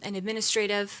 An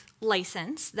administrative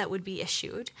license that would be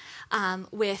issued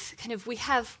with we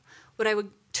have what I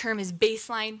would term as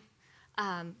baseline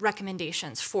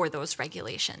recommendations for those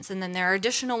regulations. And then there are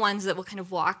additional ones that we'll kind of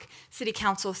walk City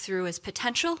Council through as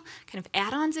potential kind of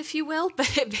add-ons, if you will,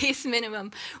 but at base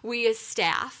minimum, we as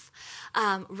staff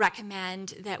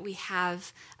recommend that we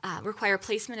have require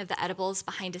placement of the edibles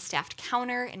behind a staffed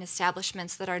counter in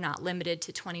establishments that are not limited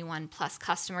to 21 plus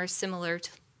customers, similar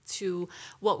to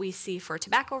what we see for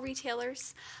tobacco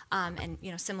retailers, and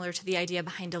similar to the idea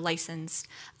behind a licensed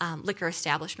liquor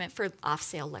establishment for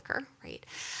off-sale liquor, right?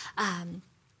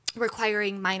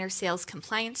 Requiring minor sales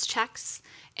compliance checks,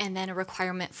 and then a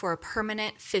requirement for a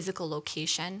permanent physical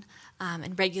location,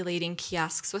 and regulating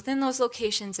kiosks within those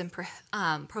locations and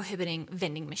prohibiting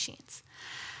vending machines.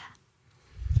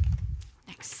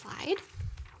 Next slide.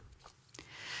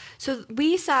 So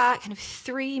we saw kind of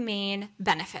three main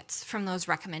benefits from those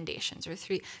recommendations, or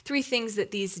three things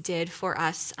that these did for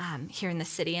us here in the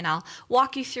city, and I'll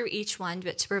walk you through each one,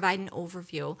 but to provide an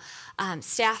overview,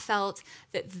 staff felt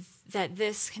that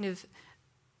this kind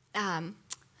of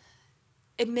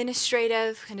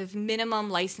administrative kind of minimum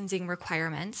licensing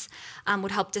requirements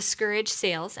would help discourage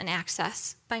sales and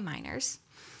access by minors,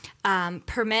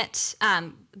 permit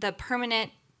the permanent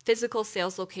physical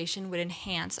sales location would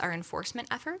enhance our enforcement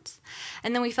efforts.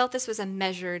 And then we felt this was a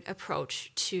measured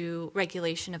approach to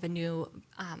regulation of a new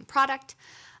product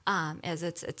as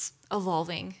it's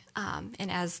evolving and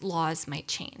as laws might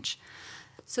change.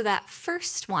 So that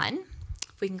first one,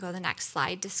 if we can go to the next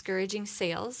slide, discouraging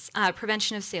sales,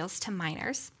 prevention of sales to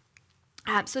minors.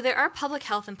 So there are public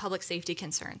health and public safety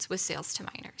concerns with sales to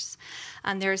minors.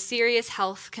 There are serious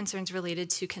health concerns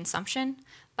related to consumption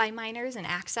by minors and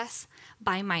access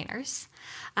by minors.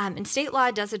 And state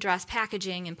law does address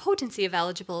packaging and potency of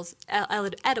edibles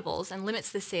and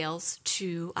limits the sales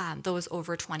to those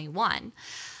over 21.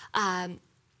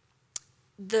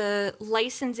 The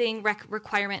licensing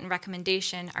requirement and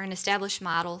recommendation are an established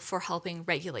model for helping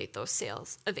regulate those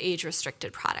sales of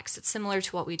age-restricted products. It's similar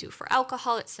to what we do for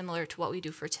alcohol. It's similar to what we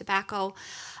do for tobacco.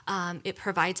 It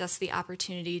provides us the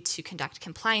opportunity to conduct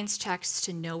compliance checks,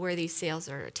 to know where these sales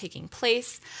are taking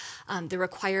place. The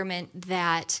requirement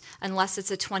that unless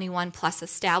it's a 21-plus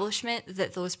establishment,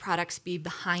 that those products be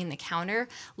behind the counter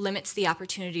limits the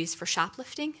opportunities for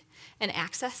shoplifting and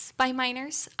access by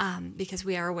minors, because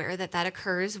we are aware that that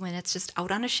occurs when it's just out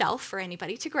on a shelf for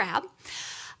anybody to grab.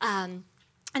 And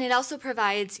it also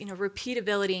provides,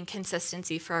 repeatability and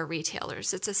consistency for our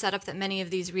retailers. It's a setup that many of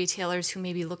these retailers who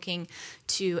may be looking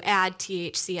to add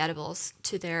THC edibles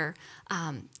to their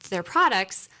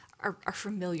products are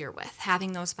familiar with,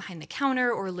 having those behind the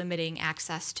counter or limiting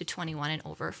access to 21 and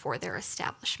over for their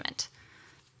establishment.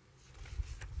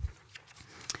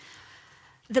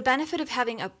 The benefit of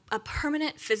having a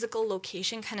permanent physical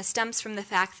location kind of stems from the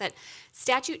fact that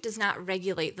statute does not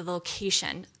regulate the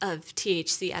location of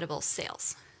THC edible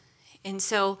sales. And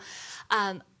so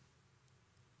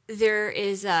there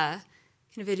is a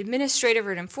kind of an administrative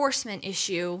or an enforcement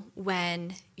issue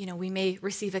when, we may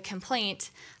receive a complaint.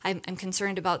 I'm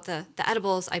concerned about the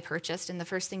edibles I purchased, and the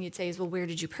first thing you'd say is, well, where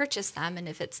did you purchase them? And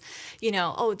if it's,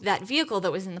 that vehicle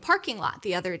that was in the parking lot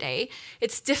the other day,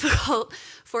 it's difficult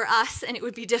for us, and it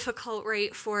would be difficult,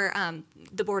 right, for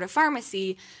the Board of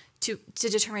Pharmacy to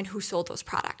determine who sold those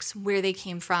products, where they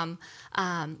came from,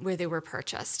 where they were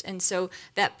purchased. And so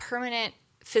that permanent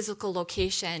physical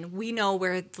location, we know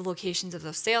where the locations of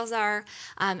those sales are,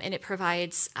 and it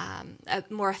provides a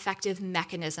more effective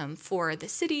mechanism for the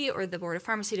city or the Board of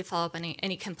Pharmacy to follow up on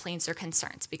any complaints or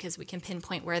concerns, because we can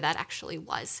pinpoint where that actually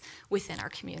was within our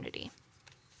community.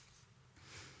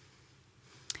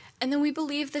 And then we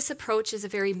believe this approach is a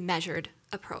very measured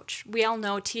approach. We all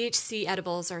know THC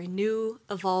edibles are a new,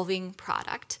 evolving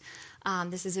product.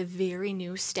 This is a very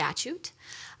new statute.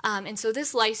 And so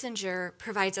this licensure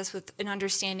provides us with an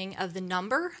understanding of the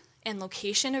number and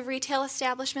location of retail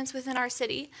establishments within our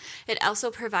city. It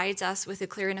also provides us with a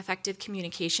clear and effective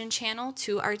communication channel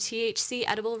to our THC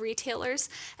edible retailers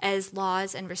as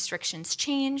laws and restrictions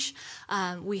change.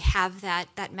 We have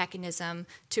that mechanism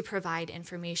to provide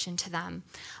information to them.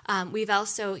 We've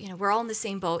also, we're all in the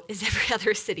same boat as every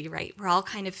other city, right? We're all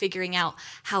kind of figuring out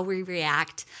how we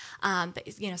react. But,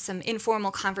 some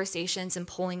informal conversations and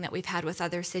polling that we've had with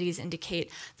other cities indicate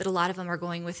that a lot of them are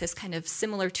going with this kind of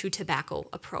similar to tobacco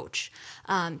approach, approach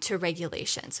to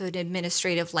regulation. So an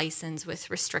administrative license with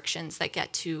restrictions that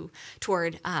get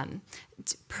toward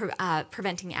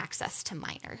preventing access to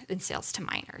minor and sales to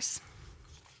minors.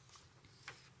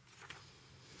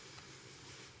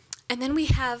 And then we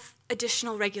have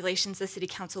additional regulations the City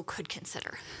Council could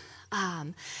consider.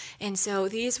 And so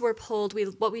these were pulled.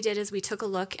 What we did is we took a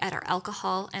look at our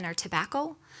alcohol and our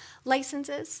tobacco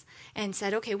licenses and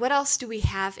said, okay, what else do we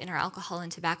have in our alcohol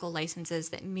and tobacco licenses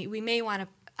that we may want to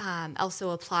also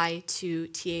apply to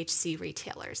THC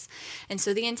retailers? And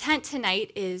so the intent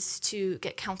tonight is to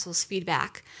get council's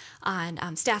feedback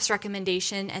on staff's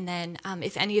recommendation, and then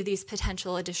if any of these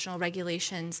potential additional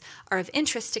regulations are of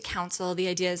interest to council, the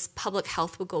idea is public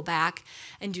health will go back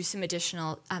and do some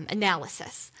additional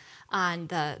analysis on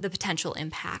the potential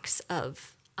impacts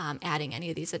of adding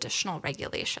any of these additional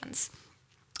regulations.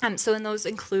 So and those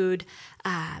include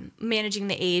managing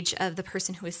the age of the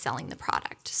person who is selling the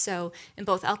product. So in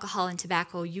both alcohol and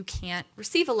tobacco, you can't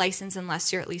receive a license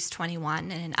unless you're at least 21.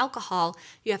 And in alcohol,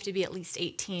 you have to be at least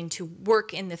 18 to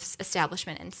work in this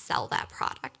establishment and sell that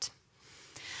product.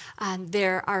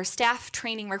 There are staff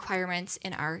training requirements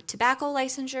in our tobacco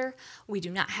licensure. We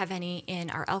do not have any in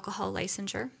our alcohol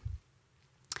licensure.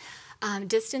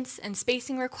 Distance and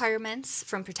spacing requirements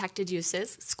from protected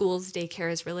uses, schools,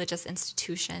 daycares, religious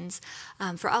institutions.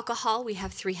 For alcohol, we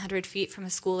have 300 feet from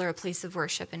a school or a place of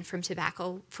worship, and for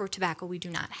tobacco, we do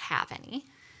not have any.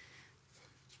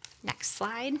 Next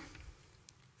slide.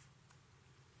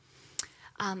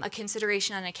 A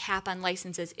consideration on a cap on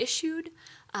licenses issued.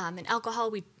 In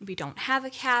alcohol, we don't have a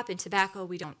cap. In tobacco,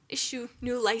 we don't issue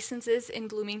new licenses in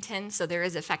Bloomington, so there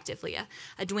is effectively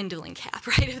a dwindling cap,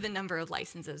 right, of the number of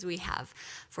licenses we have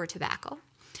for tobacco.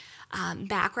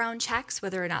 Background checks,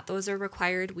 whether or not those are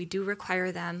required, we do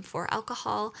require them for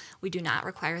alcohol. We do not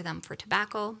require them for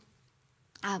tobacco.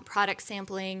 Product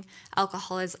sampling,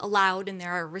 alcohol is allowed, and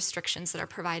there are restrictions that are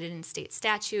provided in state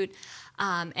statute.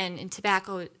 And in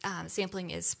tobacco,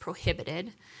 sampling is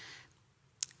prohibited.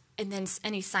 And then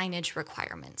any signage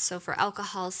requirements. So for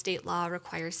alcohol, state law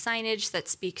requires signage that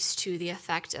speaks to the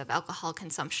effect of alcohol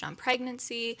consumption on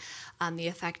pregnancy, the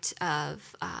effect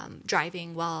of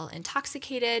driving while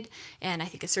intoxicated, and I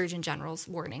think a Surgeon General's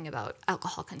warning about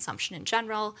alcohol consumption in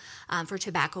general. For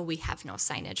tobacco, we have no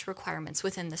signage requirements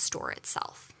within the store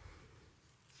itself.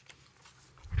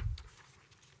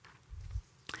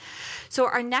 So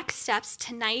our next steps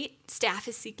tonight, staff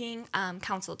is seeking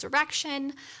council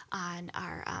direction on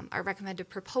our recommended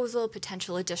proposal,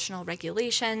 potential additional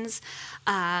regulations.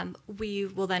 We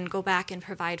will then go back and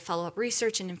provide follow-up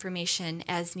research and information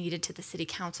as needed to the City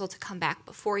Council to come back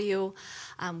before you.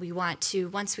 We want to,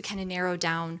 once we kind of narrow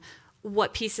down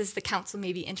what pieces the council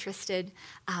may be interested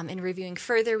in reviewing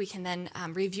further, we can then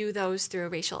review those through a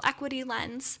racial equity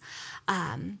lens.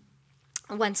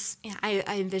 Once, I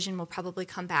envision we'll probably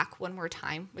come back one more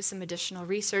time with some additional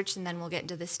research, and then we'll get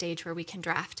into the stage where we can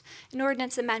draft an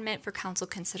ordinance amendment for council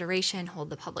consideration, hold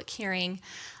the public hearing,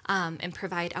 and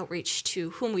provide outreach to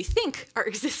whom we think are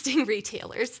existing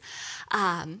retailers,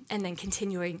 and then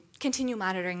continue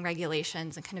monitoring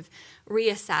regulations and kind of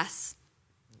reassess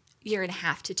year and a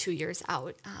half to 2 years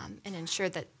out, and ensure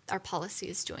that our policy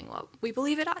is doing what we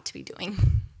believe it ought to be doing.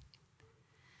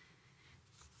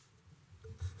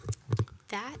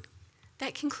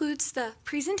 That concludes the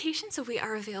presentation, so we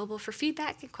are available for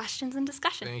feedback and questions and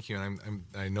discussion. Thank you, and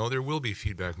I know there will be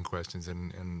feedback and questions,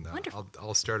 and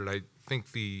I'll start it. I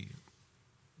think the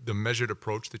measured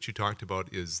approach that you talked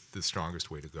about is the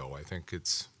strongest way to go. I think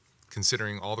it's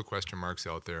considering all the question marks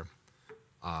out there,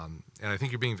 and I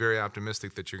think you're being very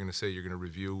optimistic that you're going to say you're going to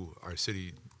review our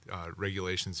city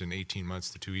regulations in 18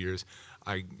 months to 2 years.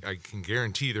 I can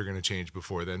guarantee they're going to change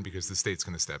before then, because the state's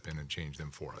going to step in and change them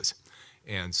for us.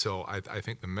 And so I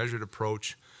think the measured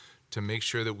approach to make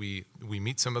sure that we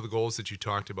meet some of the goals that you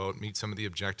talked about, meet some of the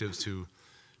objectives to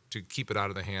keep it out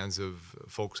of the hands of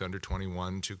folks under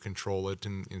 21, to control it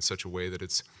in such a way that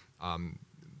it's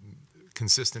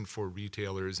consistent for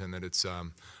retailers and that it's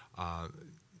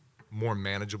more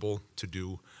manageable to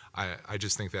do. I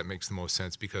just think that makes the most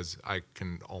sense, because I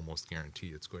can almost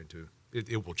guarantee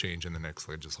it will change in the next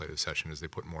legislative session as they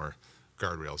put more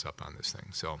guardrails up on this thing.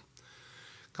 So,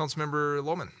 Councilmember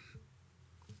Lohman.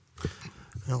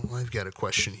 Well, I've got a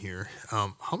question here.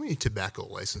 How many tobacco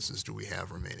licenses do we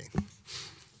have remaining?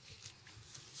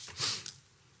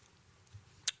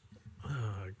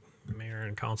 Mayor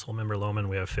and Council Member Lohman,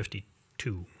 we have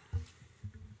 52.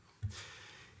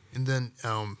 And then,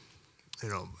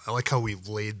 I like how we've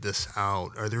laid this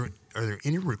out. Are there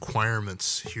any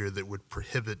requirements here that would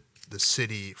prohibit the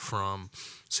city from,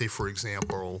 say, for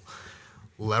example,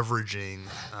 leveraging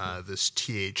this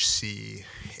THC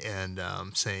and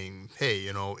saying, hey,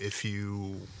 you know, if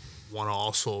you want to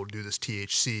also do this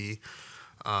THC,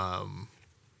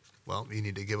 well, you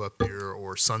need to give up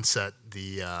or sunset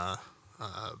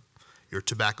your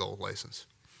tobacco license.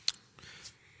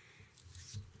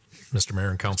 Mr. Mayor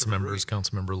and council members,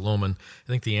 Councilmember Lohman, I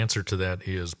think the answer to that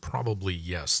is probably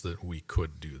yes, that we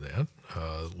could do that.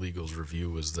 Legal's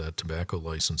review is that tobacco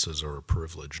licenses are a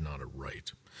privilege, not a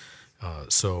right.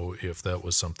 So if that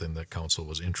was something that council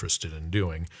was interested in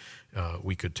doing,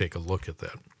 we could take a look at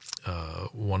that.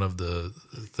 One of the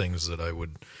things that I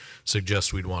would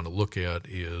suggest we'd want to look at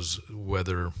is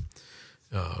whether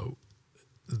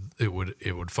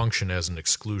it would function as an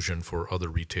exclusion for other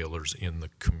retailers in the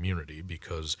community,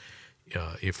 because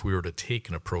if we were to take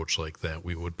an approach like that,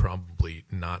 we would probably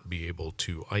not be able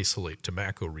to isolate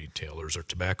tobacco retailers or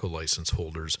tobacco license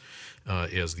holders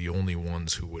as the only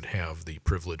ones who would have the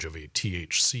privilege of a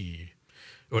THC.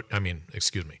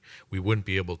 We wouldn't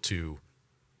be able to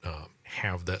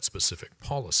have that specific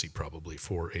policy probably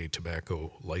for a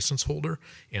tobacco license holder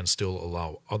and still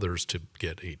allow others to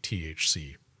get a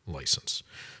THC license.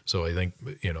 So I think,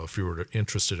 you know, if you were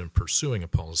interested in pursuing a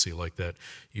policy like that,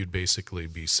 you'd basically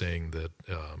be saying that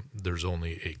there's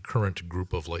only a current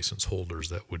group of license holders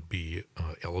that would be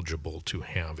eligible to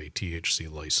have a THC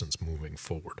license moving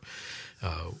forward.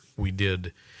 We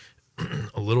did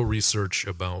a little research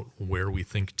about where we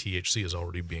think THC is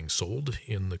already being sold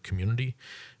in the community,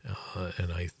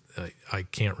 and I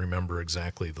can't remember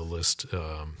exactly the list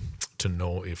to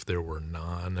know if there were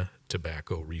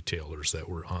non-tobacco retailers that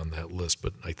were on that list,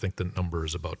 but I think the number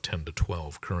is about 10 to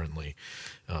 12 currently.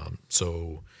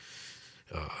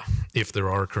 If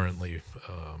there are currently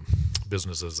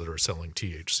businesses that are selling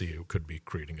THC, it could be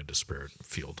creating a disparate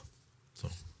field. So.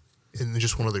 And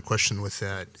just one other question with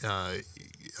that.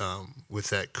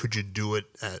 Could you do it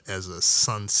as a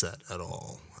sunset at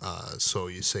all? So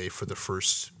you say for the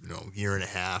first, year and a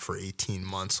half or 18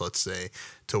 months, let's say,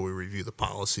 till we review the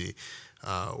policy,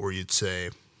 or you'd say,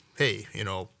 hey,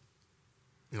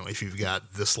 if you've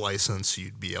got this license,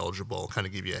 you'd be eligible, kind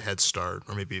of give you a head start,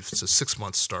 or maybe if it's a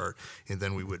 6-month start, and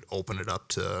then we would open it up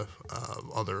to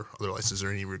other licenses. Is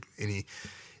there any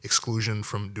exclusion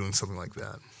from doing something like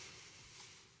that?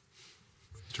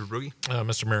 Mr. Brugge?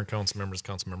 Mr. Mayor and council members,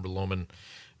 Councilmember Lohman,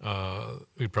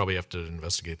 we'd probably have to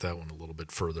investigate that one a little bit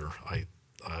further. I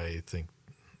think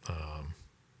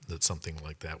that something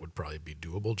like that would probably be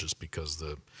doable, just because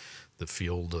the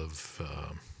field of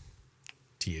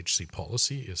THC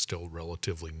policy is still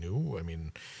relatively new. I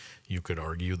mean, you could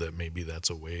argue that maybe that's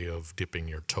a way of dipping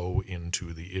your toe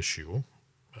into the issue,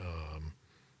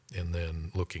 and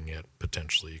then looking at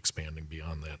potentially expanding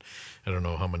beyond that. I don't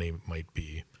know how many might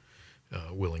be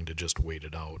willing to just wait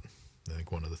it out. I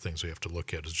think one of the things we have to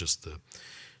look at is just the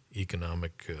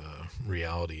economic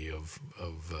reality of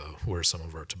where some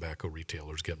of our tobacco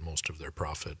retailers get most of their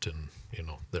profit, and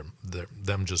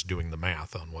them just doing the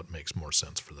math on what makes more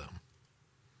sense for them.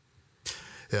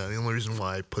 Yeah, the only reason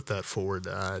why I put that forward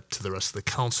to the rest of the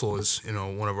council is,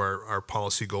 one of our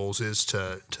policy goals is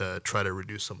to try to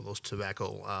reduce some of those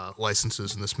tobacco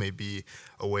licenses, and this may be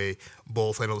a way.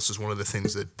 Both, I know this is one of the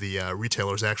things that the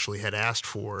retailers actually had asked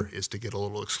for, is to get a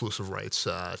little exclusive rights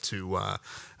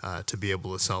to be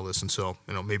able to sell this, and so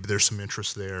maybe there's some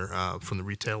interest there from the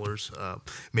retailers,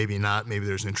 maybe not. Maybe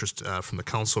there's interest from the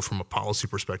council from a policy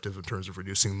perspective in terms of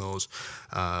reducing those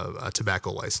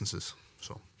tobacco licenses.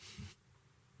 So.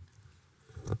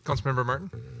 Councilmember Martin?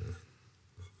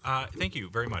 Thank you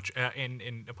very much.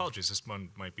 And apologies, this one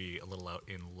might be a little out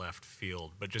in left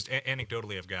field, but just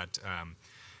anecdotally, I've got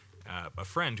a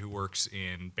friend who works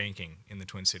in banking in the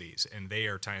Twin Cities, and they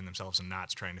are tying themselves in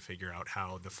knots trying to figure out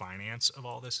how the finance of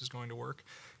all this is going to work.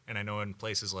 And I know in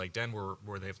places like Denver,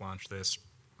 where they've launched this,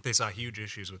 they saw huge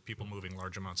issues with people moving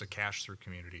large amounts of cash through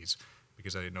communities,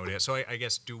 because I didn't know that. So I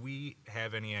guess, do we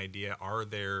have any idea, are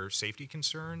there safety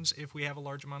concerns if we have a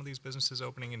large amount of these businesses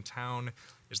opening in town?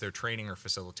 Is there training or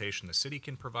facilitation the city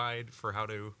can provide for how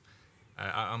to,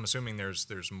 I'm assuming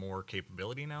there's more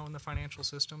capability now in the financial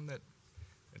system, that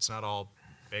it's not all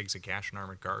bags of cash and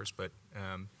armored cars, but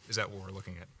is that what we're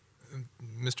looking at?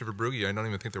 Mr. Verbrugge, I don't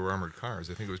even think there were armored cars.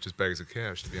 I think it was just bags of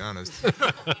cash, to be honest.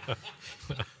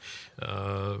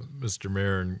 Mr.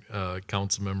 Mayor and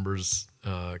council members,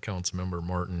 Councilmember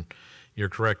Martin, you're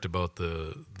correct about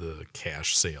the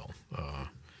cash sale. All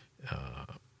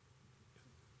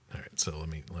right, so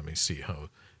let me see how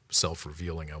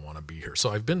self-revealing I want to be here. So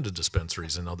I've been to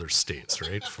dispensaries in other states,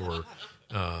 right? For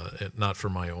not for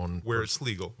my own, where it's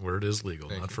legal, where it is legal,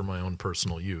 not for my own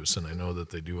personal use, and I know that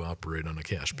they do operate on a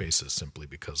cash basis simply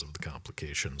because of the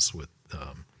complications with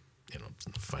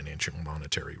financial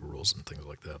monetary rules and things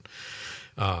like that.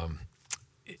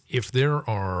 If there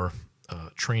are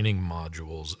training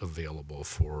modules available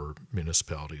for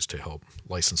municipalities to help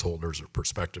license holders or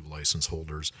prospective license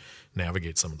holders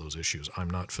navigate some of those issues, I'm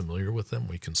not familiar with them.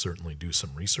 We can certainly do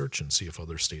some research and see if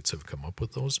other states have come up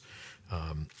with those.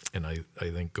 And I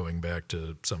think going back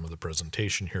to some of the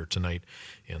presentation here tonight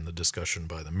and the discussion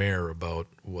by the mayor about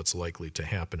what's likely to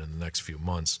happen in the next few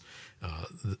months,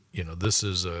 this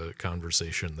is a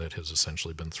conversation that has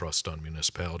essentially been thrust on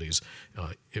municipalities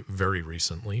very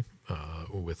recently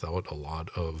without a lot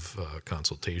of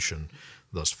consultation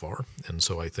thus far. And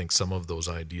so I think some of those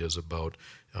ideas about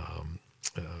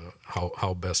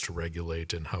how best to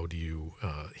regulate and how do you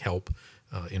help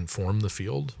inform the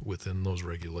field within those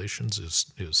regulations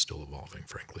is still evolving,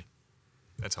 frankly.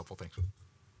 That's helpful. Thanks.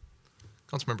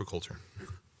 Councilmember Coulter.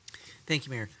 Thank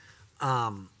you, Mayor.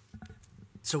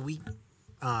 So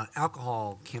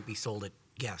alcohol can't be sold at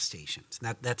gas stations.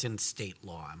 That's in state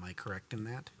law. Am I correct in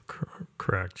that?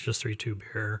 Correct. Just 3.2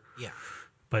 beer. Yeah.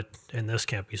 And this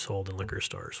can't be sold in liquor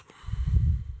stores.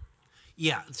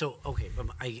 Yeah. So okay, but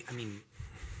I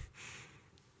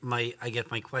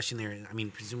guess my question there. I mean,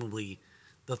 presumably,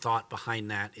 the thought behind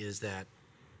that is that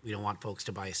we don't want folks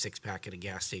to buy a 6-pack at a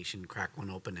gas station, crack one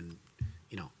open, and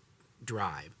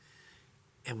drive.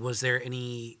 And was there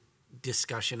any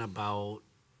discussion about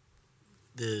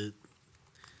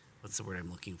what's the word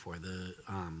I'm looking for? The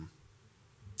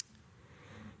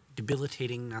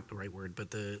debilitating, not the right word,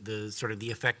 but the sort of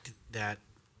the effect that,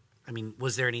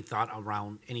 was there any thought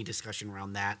around, any discussion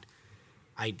around that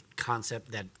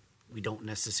concept that we don't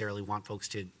necessarily want folks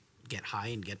to get high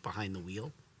and get behind the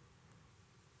wheel?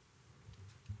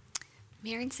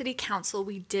 Mayor and City Council,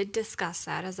 we did discuss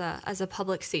that as a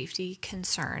public safety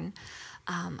concern.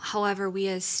 However, we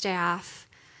as staff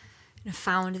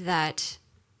found that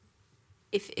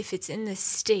if it's in the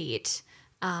state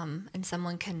and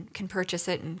someone can purchase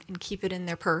it and keep it in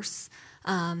their purse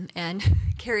and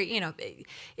carry,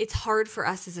 it's hard for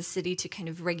us as a city to kind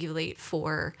of regulate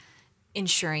for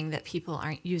ensuring that people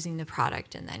aren't using the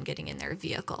product and then getting in their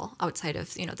vehicle outside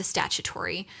of, the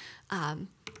statutory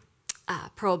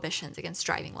prohibitions against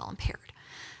driving while impaired.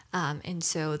 And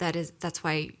so that's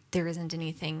why there isn't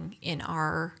anything in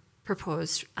our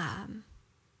proposed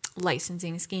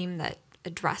licensing scheme that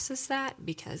addresses that,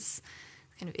 because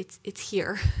kind of it's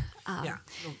here. Yeah,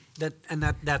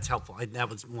 that's helpful. That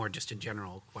was more just a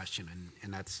general question,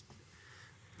 and that's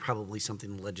probably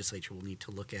something the legislature will need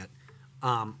to look at.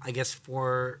 I guess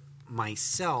for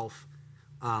myself,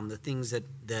 the things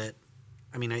that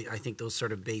I think those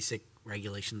sort of basic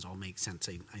regulations all make sense.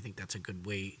 I think that's a good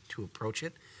way to approach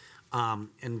it.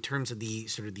 In terms of the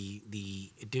sort of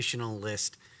the additional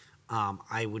list,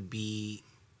 I would be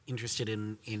interested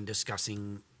in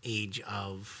discussing age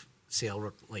of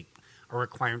sale, like a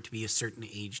requirement to be a certain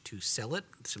age to sell it,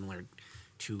 similar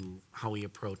to how we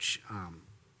approach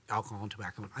alcohol and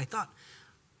tobacco.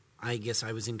 I guess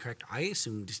I was incorrect. I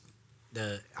assumed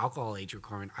the alcohol age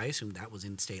requirement, I assumed that was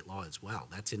in state law as well.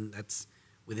 That's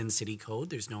within city code.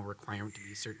 There's no requirement to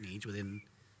be a certain age within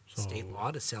state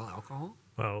law to sell alcohol.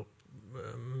 Well,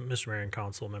 Mr. Mayor and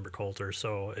Council Member Coulter,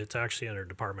 so it's actually under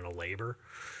Department of Labor.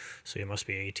 So you must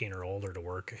be 18 or older to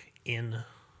work in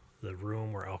the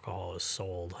room where alcohol is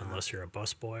sold, unless you're a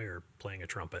busboy or playing a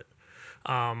trumpet.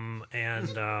 And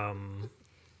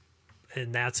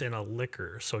that's in a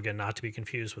liquor. So again, not to be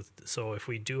confused with, so if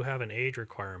we do have an age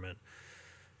requirement,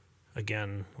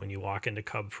 again, when you walk into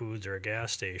Cub Foods or a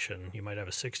gas station, you might have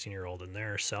a 16-year-old in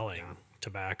there selling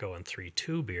tobacco and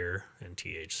 3.2 beer and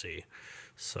THC.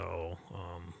 So,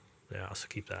 so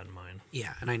keep that in mind.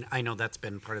 Yeah, and I know that's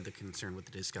been part of the concern with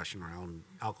the discussion around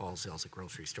alcohol sales at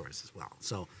grocery stores as well.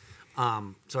 So,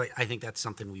 I think that's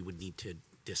something we would need to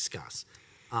discuss.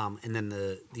 And then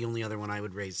the only other one I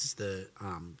would raise is the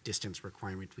distance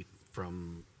requirement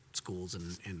from schools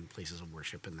and places of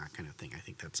worship and that kind of thing. I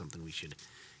think that's something we should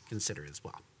consider as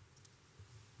well.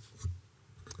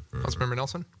 Councilmember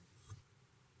Nelson?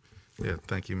 Yeah,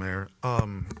 thank you, Mayor.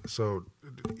 So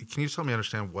can you help me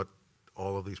understand what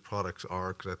all of these products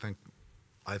are? Because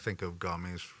I think of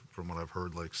gummies from what I've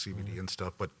heard, like CBD and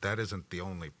stuff, but that isn't the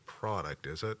only product,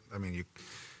 is it? I mean,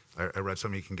 I read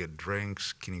something, you can get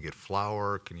drinks. Can you get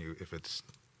flour? If it's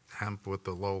hemp with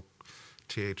the low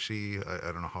THC?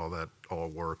 I don't know how that all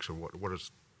works, or what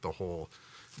is the whole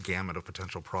gamut of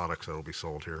potential products that will be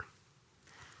sold here?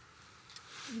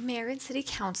 Mayor and City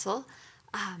Council,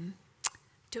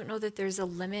 don't know that there's a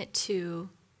limit to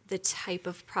the type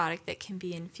of product that can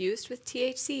be infused with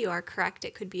THC. You are correct,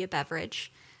 it could be a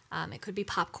beverage. It could be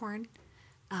popcorn.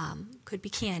 could be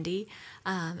candy,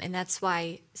 and that's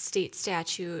why state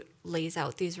statute lays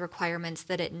out these requirements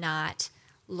that it not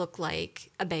look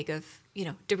like a bag of,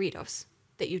 Doritos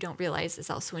that you don't realize is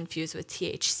also infused with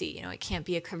THC. It can't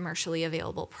be a commercially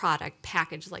available product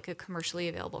packaged like a commercially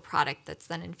available product that's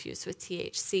then infused with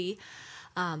THC.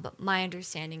 But my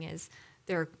understanding is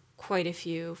there are quite a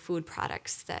few food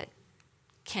products that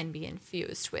can be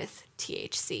infused with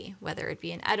THC, whether it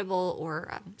be an edible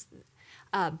or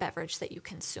a beverage that you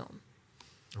consume.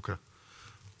 Okay.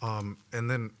 And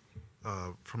then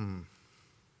from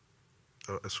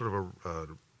a sort of a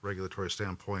regulatory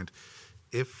standpoint,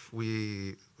 if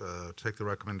we take the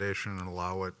recommendation and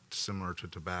allow it similar to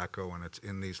tobacco and it's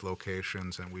in these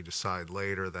locations and we decide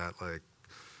later that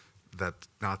that's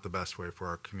not the best way for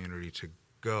our community to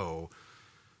go,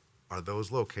 are those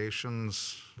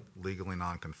locations legally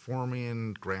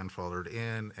non-conforming, grandfathered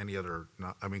in, any other,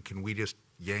 can we just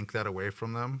yank that away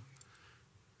from them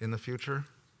in the future?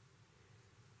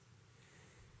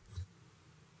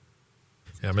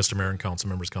 Yeah, Mr. Mayor and council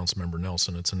members, Councilmember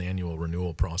Nelson, it's an annual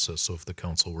renewal process, so if the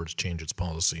council were to change its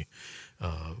policy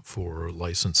for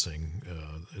licensing,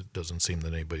 it doesn't seem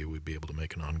that anybody would be able to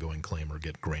make an ongoing claim or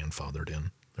get grandfathered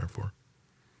in, therefore.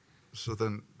 So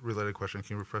then, related question,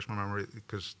 can you refresh my memory?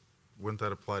 Because wouldn't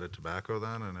that apply to tobacco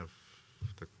then? And if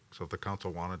the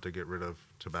council wanted to get rid of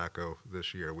tobacco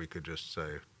this year, we could just say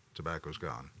tobacco's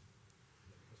gone.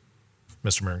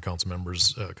 Mr. Mayor and council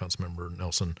members, Councilmember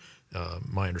Nelson,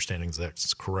 my understanding is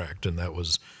that's correct, and that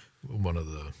was one of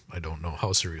the, I don't know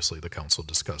how seriously the council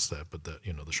discussed that, but that,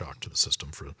 the shock to the system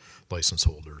for license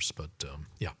holders, but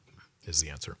yeah, is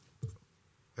the answer.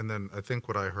 And then I think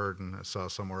what I heard and I saw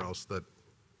somewhere else that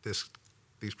these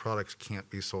products can't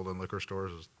be sold in liquor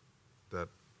stores. Is that?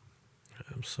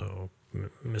 So,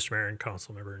 Mr. Mayor and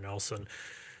Councilmember Nelson,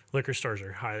 liquor stores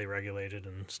are highly regulated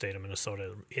in the state of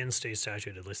Minnesota. In state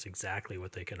statute, it lists exactly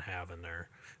what they can have in there.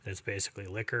 It's basically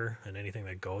liquor and anything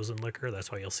that goes in liquor.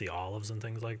 That's why you'll see olives and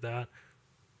things like that.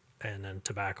 And then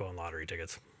tobacco and lottery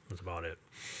tickets. That's about it.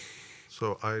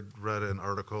 So I read an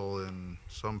article in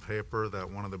some paper that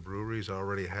one of the breweries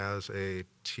already has a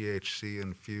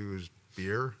THC-infused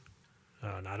beer.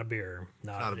 Not a beer.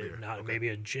 Not a beer. Okay. Maybe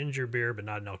a ginger beer, but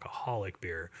not an alcoholic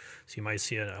beer. So you might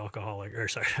see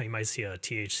you might see a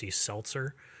THC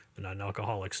seltzer, but not an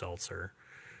alcoholic seltzer.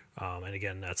 And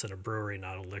again, that's in a brewery,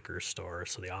 not a liquor store.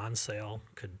 So the on sale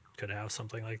could have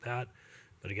something like that.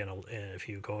 But again, if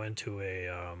you go into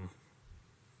a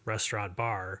restaurant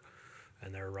bar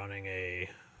and they're running a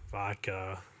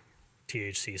vodka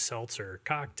THC seltzer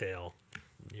cocktail,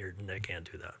 they can't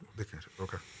do that. They can't.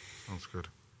 Okay, sounds good.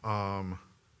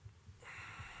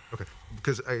 Okay,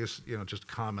 because I guess, just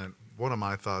comment, one of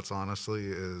my thoughts, honestly,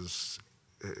 is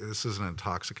this is an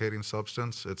intoxicating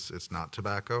substance. It's not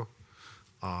tobacco.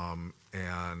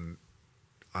 And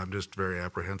I'm just very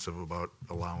apprehensive about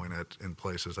allowing it in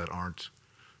places that aren't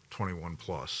 21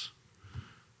 plus.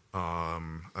 I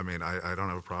don't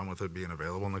have a problem with it being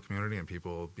available in the community and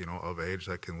people, of age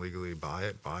that can legally buy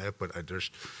it, but I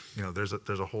just,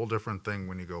 there's a whole different thing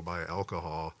when you go buy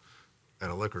alcohol at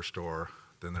a liquor store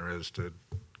than there is to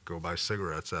go buy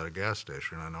cigarettes at a gas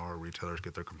station. I know our retailers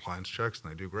get their compliance checks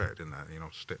and they do great, and that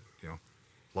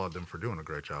laud them for doing a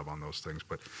great job on those things.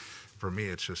 But for me,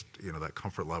 it's just that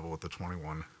comfort level with the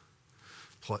 21.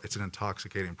 It's an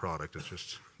intoxicating product. It's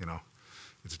just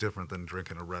it's different than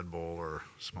drinking a Red Bull or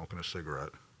smoking a cigarette,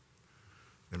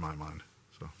 in my mind.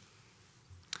 So,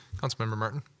 Councilmember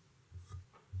Martin.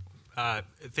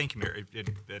 Thank you, Mayor.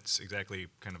 That's exactly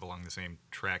kind of along the same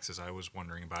tracks as I was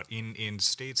wondering about. In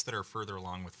states that are further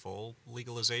along with full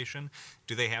legalization,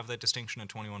 do they have that distinction of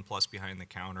 21 plus behind the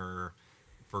counter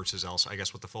versus else? I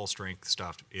guess with the full strength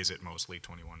stuff, is it mostly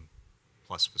 21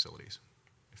 plus facilities?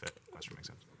 If that question makes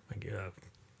sense.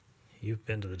 You've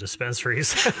been to the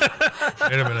dispensaries.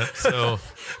 Wait a minute. So,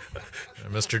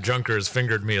 Mr. Junker has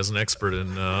fingered me as an expert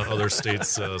in other states'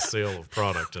 sale of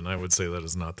product, and I would say that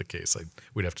is not the case.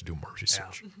 We'd have to do more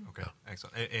research. Yeah. Okay,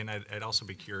 excellent. And I'd also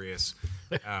be curious,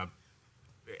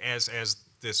 as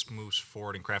this moves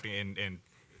forward in crafting, and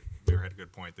Mayor had a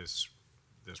good point, this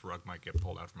rug might get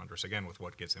pulled out from under us again with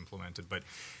what gets implemented, but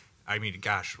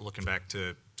looking back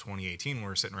to 2018, we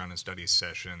were sitting around in study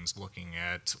sessions looking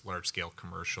at large-scale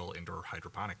commercial indoor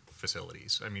hydroponic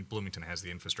facilities. Bloomington has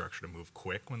the infrastructure to move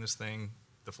quick when the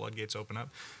floodgates open up.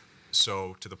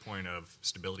 So to the point of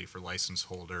stability for license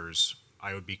holders,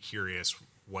 I would be curious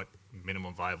what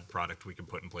minimum viable product we could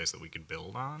put in place that we could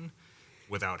build on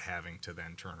without having to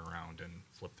then turn around and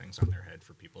flip things on their head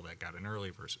for people that got in early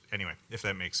versus, anyway, if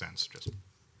that makes sense, just.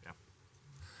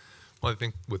 Well, I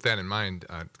think with that in mind,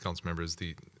 council members,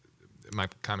 my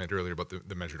comment earlier about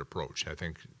the measured approach. I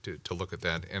think to look at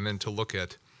that, and then to look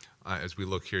at, as we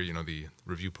look here, the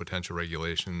review potential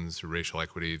regulations, racial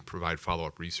equity, provide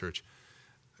follow-up research.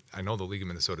 I know the League of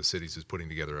Minnesota Cities is putting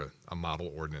together a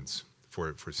model ordinance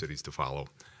for cities to follow,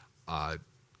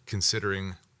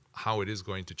 considering how it is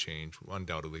going to change,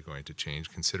 undoubtedly going to change,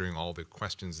 considering all the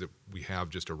questions that we have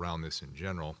just around this in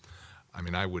general. I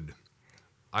mean, I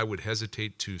would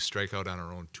hesitate to strike out on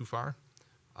our own too far,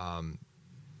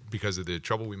 because of the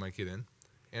trouble we might get in,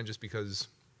 and just because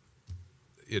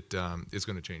it is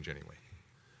going to change anyway.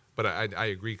 But I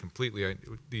agree completely.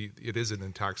 It is an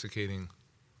intoxicating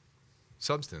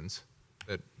substance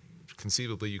that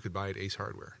conceivably you could buy at Ace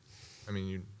Hardware. I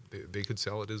mean, they could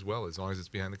sell it as well, as long as it's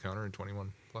behind the counter and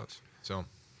 21 plus. So,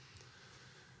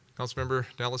 Councilmember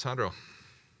D'Alessandro.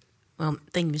 Well,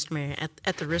 thank you, Mr. Mayor.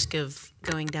 At the risk of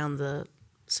going down the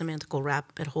semantical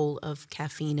rabbit hole of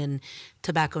caffeine and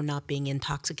tobacco not being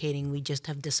intoxicating, we just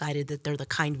have decided that they're the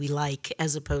kind we like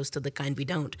as opposed to the kind we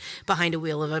don't behind a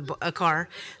wheel of a car.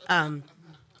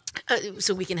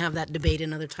 So we can have that debate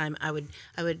another time.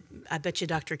 I bet you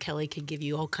Dr. Kelly could give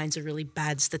you all kinds of really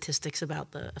bad statistics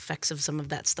about the effects of some of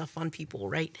that stuff on people,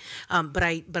 right? But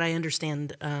I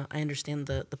understand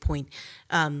the point.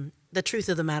 The truth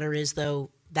of the matter is, though,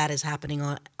 that is happening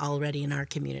already in our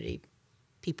community.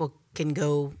 People can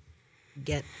go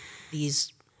get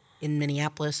these in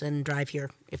Minneapolis and drive here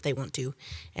if they want to,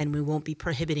 and we won't be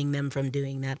prohibiting them from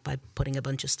doing that by putting a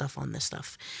bunch of stuff on this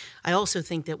stuff. I also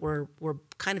think that we're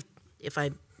kind of, if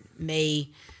I may,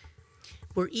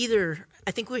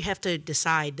 I think we have to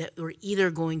decide that we're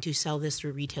either going to sell this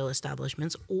through retail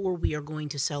establishments or we are going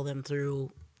to sell them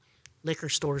through liquor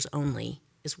stores only,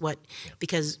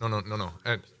 because... No.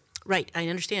 Right, I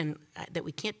understand that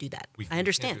we can't do that. I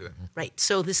understand. Can't do that. Right,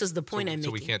 so this is the point I'm making.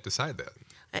 So we can't decide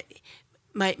that.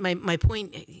 My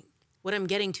point, what I'm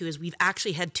getting to is we've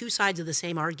actually had two sides of the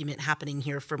same argument happening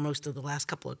here for most of the last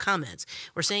couple of comments.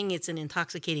 We're saying it's an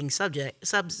intoxicating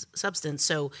substance,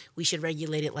 so we should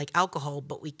regulate it like alcohol,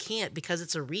 but we can't because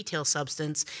it's a retail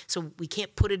substance, so we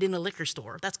can't put it in a liquor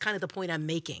store. That's kind of the point I'm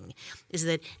making, is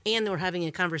that, and we're having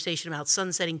a conversation about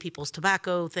sunsetting people's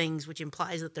tobacco things, which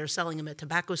implies that they're selling them at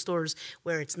tobacco stores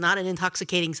where it's not an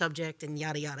intoxicating subject and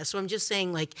yada yada. So I'm just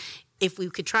saying, like, if we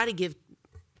could try to give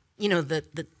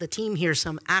the team here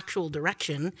some actual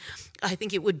direction, I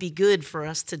think it would be good for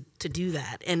us to do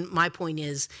that. And my point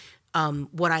is,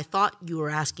 what I thought you were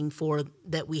asking for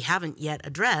that we haven't yet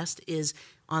addressed is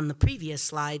on the previous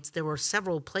slides, there were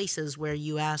several places where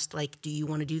you asked, like, do you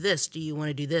want to do this? Do you want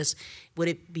to do this? Would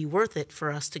it be worth it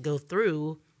for us to go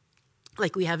through,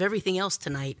 like we have everything else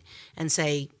tonight, and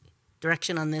say,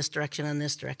 direction on this, direction on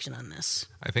this, direction on this?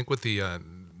 I think what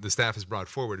the staff has brought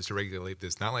forward is to regulate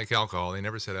this, not like alcohol. They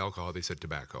never said alcohol, they said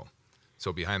tobacco.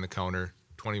 So behind the counter,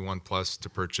 21 plus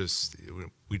to purchase,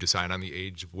 we decide on the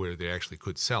age where they actually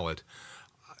could sell it.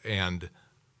 And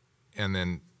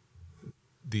then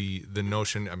the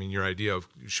notion, I mean, your idea of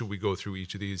should we go through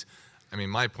each of these? I mean,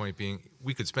 my point being,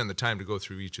 we could spend the time to go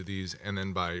through each of these, and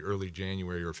then by early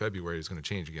January or February, it's going to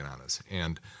change again on us.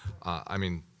 And I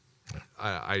mean,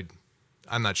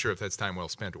 I'm not sure if that's time well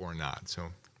spent or not.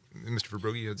 So, Mr.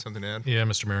 Verbrugge, you had something to add? Yeah,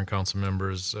 Mr. Mayor and council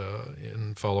members,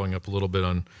 in following up a little bit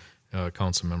on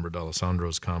Councilmember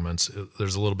D'Alessandro's comments,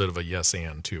 there's a little bit of a yes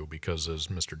and too, because as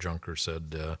Mr. Junker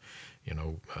said,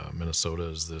 Minnesota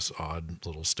is this odd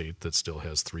little state that still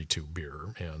has 3.2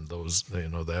 beer, and those,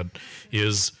 that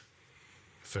is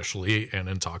officially an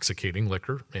intoxicating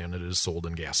liquor, and it is sold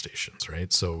in gas stations,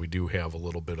 right? So we do have a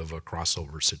little bit of a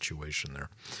crossover situation there.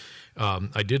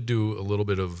 I did do a little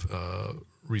bit of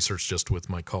research just with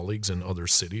my colleagues in other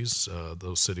cities,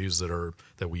 those cities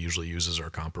that we usually use as our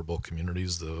comparable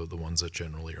communities, the ones that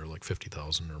generally are like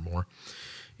 50,000 or more.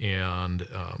 And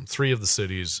 3 of the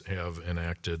cities have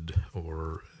enacted,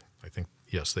 or I think,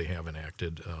 yes, they have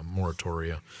enacted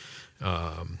moratoria.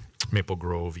 Maple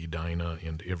Grove, Edina,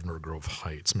 and Inver Grove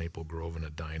Heights. Maple Grove and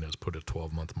Edina has put a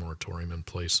 12-month moratorium in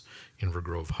place. Inver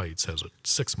Grove Heights has a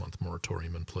 6-month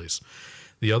moratorium in place.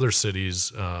 The other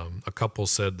cities, a couple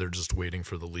said they're just waiting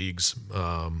for the league's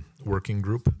working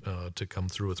group to come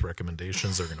through with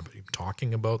recommendations. They're going to be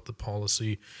talking about the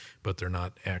policy, but they're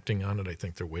not acting on it. I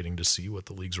think they're waiting to see what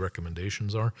the league's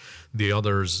recommendations are. The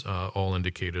others all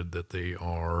indicated that they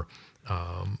are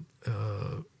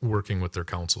working with their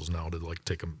councils now to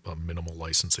take a minimal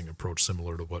licensing approach,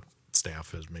 similar to what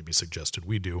staff has maybe suggested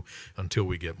we do, until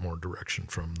we get more direction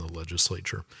from the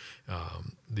legislature.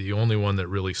 The only one that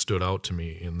really stood out to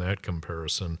me in that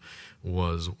comparison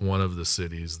was one of the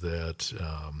cities that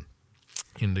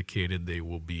indicated they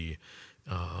will be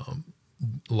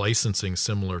licensing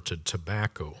similar to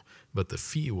tobacco, but the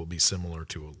fee will be similar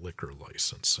to a liquor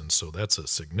license. And so that's a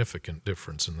significant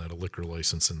difference in that a liquor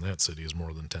license in that city is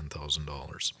more than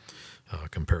 $10,000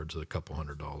 compared to the couple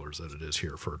 $100 that it is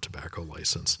here for a tobacco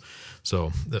license.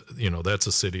 So, that's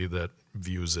a city that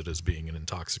views it as being an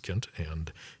intoxicant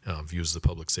and views the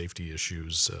public safety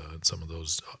issues, some of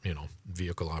those,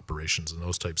 vehicle operations and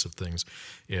those types of things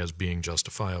as being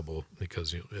justifiable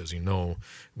because, as you know,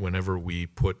 whenever we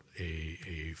put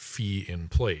a fee in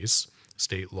place,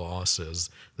 state law says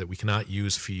that we cannot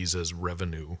use fees as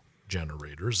revenue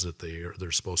generators, that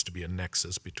there's supposed to be a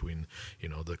nexus between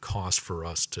the cost for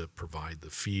us to provide the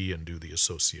fee and do the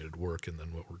associated work and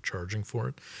then what we're charging for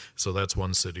it. So that's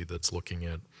one city that's looking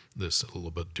at this a little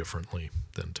bit differently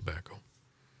than tobacco.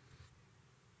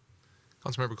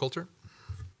 Councilmember Coulter?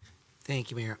 Thank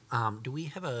you, Mayor. Do we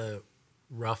have a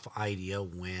rough idea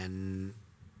when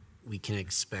we can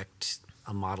expect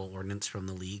a model ordinance from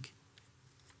the league?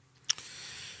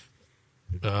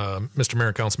 Mr.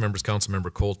 Mayor, council members,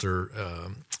 Councilmember Coulter,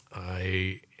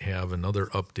 I have another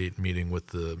update meeting with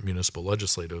the Municipal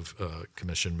Legislative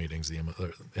Commission meetings, the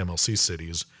MLC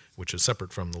cities, which is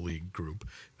separate from the league group,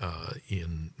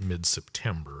 in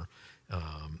mid-September.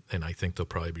 And I think they'll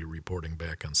probably be reporting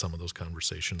back on some of those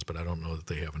conversations, but I don't know that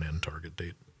they have an end target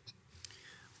date.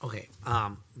 Okay,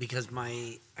 because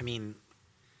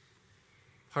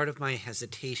part of my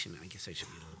hesitation, I guess I should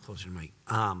be a little closer to my,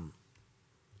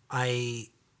 I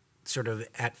sort of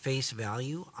at face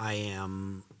value, I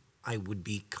would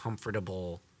be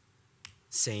comfortable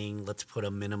saying let's put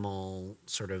a minimal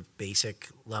sort of basic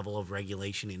level of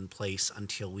regulation in place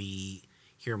until we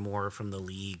hear more from the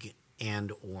league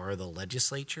and or the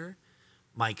legislature.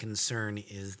 My concern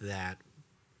is that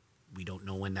we don't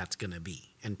know when that's going to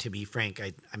be. And to be frank,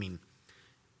 I mean,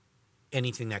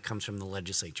 anything that comes from the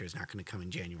legislature is not going to come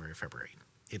in January or February.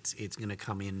 It's going to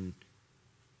come in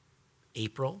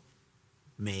April,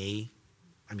 May,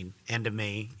 end of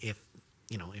May, if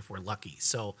we're lucky.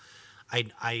 So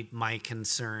my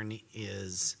concern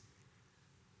is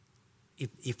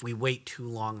if we wait too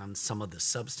long on some of the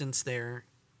substance there,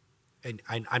 and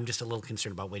I'm just a little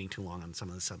concerned about waiting too long on some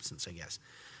of the substance, I guess.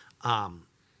 I'm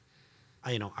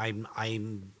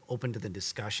open to the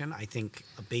discussion. I think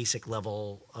a basic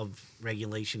level of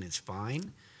regulation is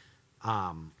fine.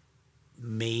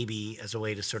 Maybe as a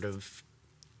way to sort of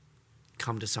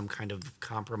come to some kind of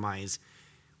compromise,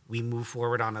 we move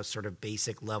forward on a sort of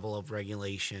basic level of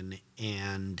regulation,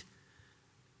 and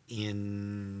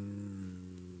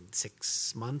in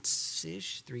 6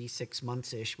 months-ish, 6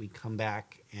 months-ish, we come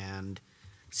back and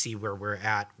see where we're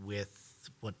at with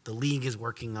what the league is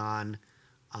working on.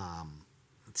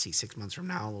 Let's see, 6 months from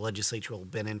now, the legislature will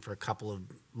have been in for a couple of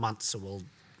months, so we'll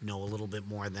know a little bit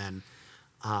more then.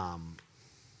 I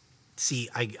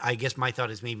guess my thought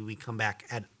is maybe we come back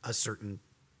at a certain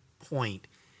point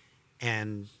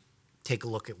and take a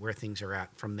look at where things are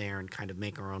at from there and kind of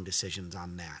make our own decisions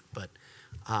on that. But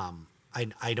I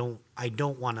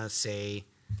don't want to say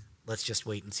let's just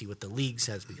wait and see what the league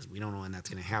says because we don't know when that's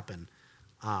going to happen.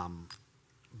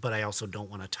 But I also don't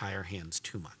want to tie our hands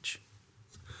too much.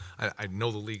 I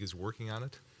know the league is working on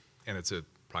it, and it's a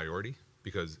priority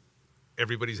because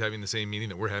everybody's having the same meeting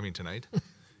that we're having tonight,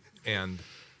 and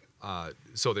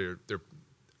so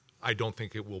I don't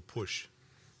think it will push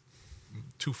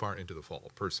too far into the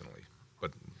fall, personally,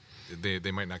 but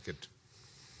they might not get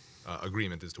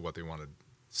agreement as to what they want to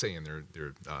say in their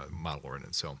model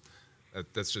ordinance. So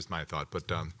that's just my thought. But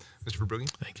Mr.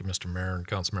 Verbrugge? Thank you, Mr. Mayor and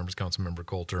council members, Councilmember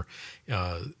Coulter.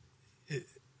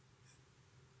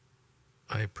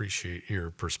 I appreciate your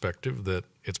perspective that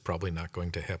it's probably not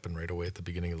going to happen right away at the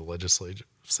beginning of the legislative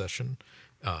session.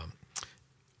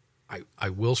 I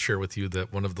will share with you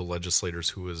that one of the legislators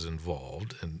who was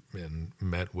involved and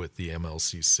met with the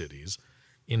MLC cities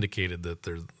indicated that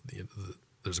there's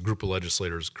a group of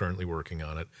legislators currently working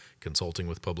on it, consulting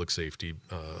with public safety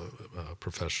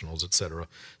professionals, et cetera,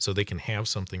 so they can have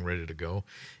something ready to go.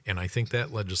 And I think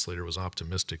that legislator was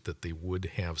optimistic that they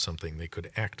would have something they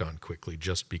could act on quickly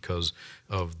just because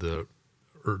of the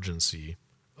urgency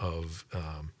of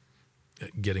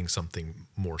getting something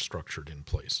more structured in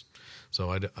place. So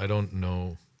I don't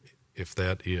know if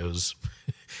that is,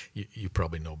 you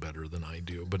probably know better than I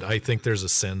do, but I think there's a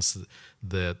sense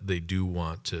that they do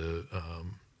want to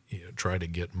try to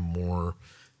get more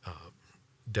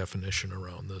definition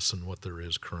around this and what there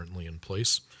is currently in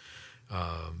place.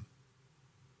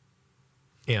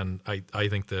 And I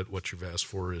think that what you've asked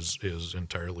for is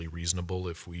entirely reasonable.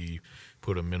 If we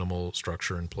put a minimal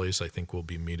structure in place, I think we'll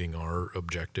be meeting our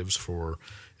objectives for,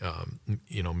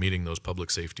 meeting those public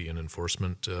safety and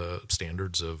enforcement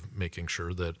standards of making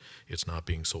sure that it's not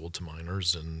being sold to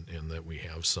minors, and that we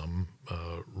have some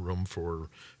room for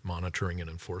monitoring and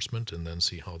enforcement, and then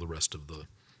see how the rest of the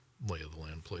lay of the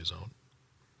land plays out.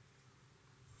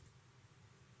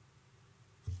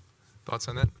 Thoughts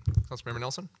on that, Councilmember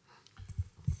Nelson?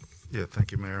 Yeah,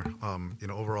 thank you, Mayor.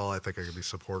 Overall, I think I could be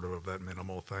supportive of that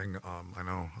minimal thing. I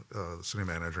know the city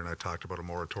manager and I talked about a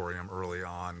moratorium early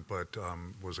on, but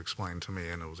was explained to me,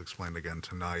 and it was explained again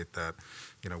tonight, that,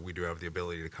 we do have the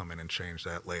ability to come in and change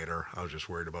that later. I was just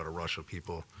worried about a rush of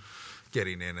people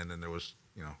getting in, and then there was,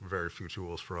 very few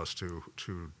tools for us to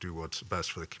do what's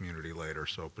best for the community later.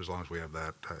 So as long as we have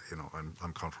that,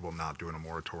 I'm comfortable not doing a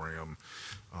moratorium.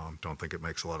 Don't think it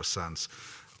makes a lot of sense.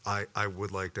 I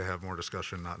would like to have more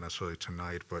discussion, not necessarily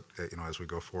tonight, but as we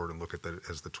go forward and look at that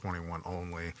as the 21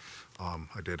 only.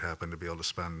 I did happen to be able to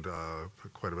spend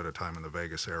quite a bit of time in the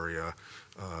Vegas area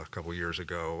a couple years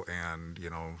ago, and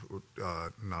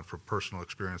not for personal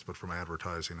experience, but from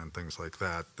advertising and things like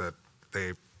that, that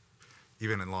they,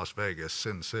 even in Las Vegas,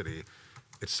 Sin City,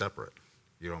 it's separate.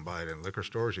 You don't buy it in liquor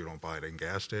stores, you don't buy it in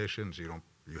gas stations, you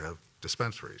have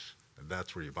dispensaries. And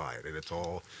that's where you buy it. And it's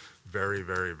all very,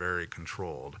 very, very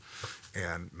controlled.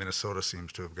 And Minnesota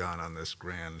seems to have gone on this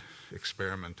grand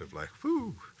experiment of like,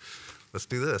 whoo, let's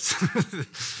do this.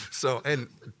 So, and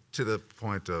to the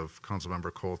point of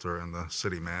Councilmember Coulter and the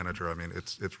city manager, I mean,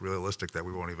 it's realistic that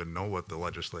we won't even know what the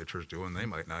legislature is doing. They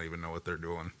might not even know what they're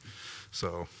doing.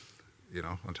 So,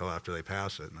 until after they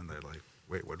pass it, and then they're like,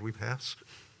 wait, what did we pass?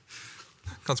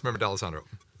 Councilmember D'Alessandro.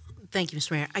 Thank you,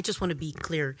 Mr. Mayor. I just want to be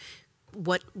clear.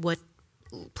 What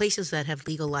places that have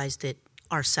legalized it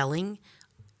are selling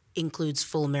includes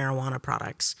full marijuana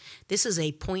products. This is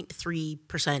a 0.3%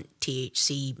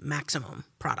 THC maximum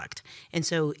product. And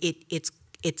so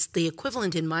it's the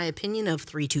equivalent, in my opinion, of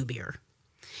 3-2 beer.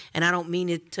 And I don't mean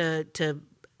it to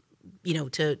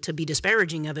be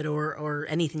disparaging of it or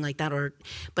anything like that,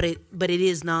 but it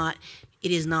is not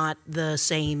the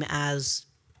same as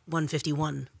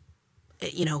 151.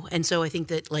 And so I think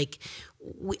that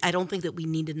I don't think that we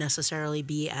need to necessarily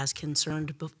be as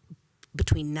concerned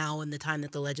between now and the time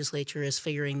that the legislature is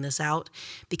figuring this out,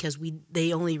 because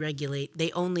they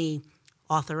only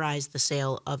authorize the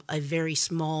sale of a very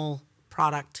small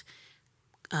product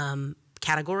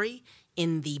category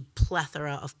in the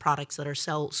plethora of products that are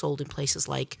sold in places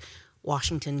like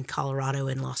Washington, Colorado,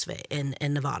 and Las Vegas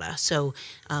and Nevada. So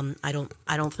I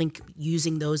don't think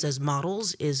using those as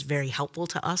models is very helpful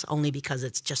to us, only because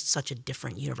it's just such a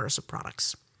different universe of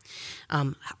products.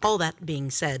 All that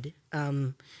being said,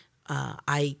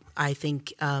 I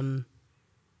think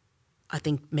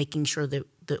making sure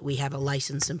that we have a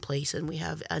license in place and we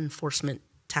have enforcement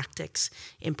tactics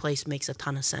in place makes a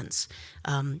ton of sense.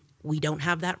 We don't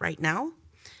have that right now.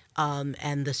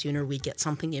 And the sooner we get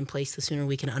something in place, the sooner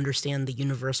we can understand the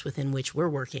universe within which we're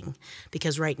working.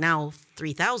 Because right now,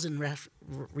 3,000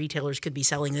 retailers could be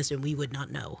selling this and we would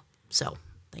not know. So,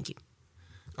 thank you.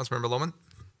 Councilmember Lohman?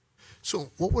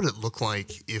 So what would it look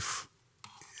like if,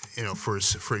 for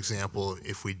example,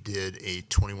 if we did a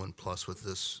 21 plus with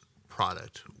this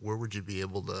product, where would you be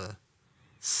able to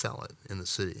sell it in the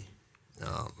city?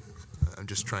 I'm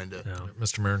just trying to. Yeah.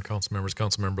 Mr. Mayor and council members,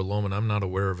 Councilmember Lohman, I'm not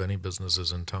aware of any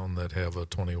businesses in town that have a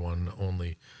 21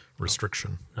 only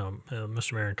restriction. No,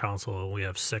 Mr. Mayor and council, we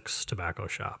have 6 tobacco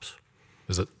shops.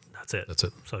 Is it? That's it. That's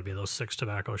it. So it'd be those 6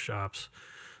 tobacco shops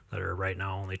that are right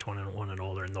now only 21 and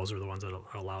older, and those are the ones that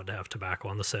are allowed to have tobacco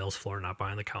on the sales floor, not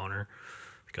behind the counter,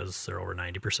 because they're over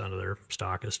 90% of their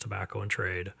stock is tobacco and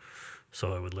trade.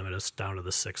 So it would limit us down to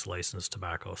the 6 licensed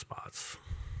tobacco spots.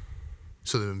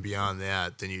 So then beyond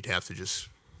that, then you'd have to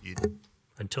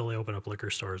until they open up liquor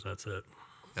stores, that's it.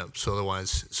 Yep. So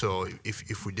otherwise,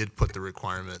 if we did put the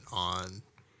requirement on,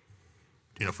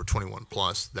 for 21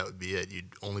 plus, that would be it. You'd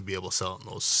only be able to sell it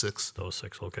in those 6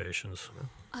 locations.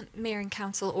 Mayor and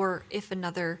council, or if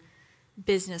another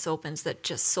business opens that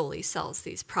just solely sells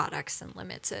these products and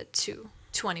limits it to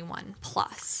 21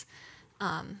 plus.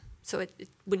 So it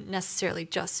wouldn't necessarily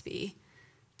just be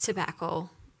tobacco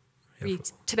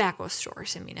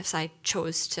stores. I mean, if I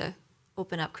chose to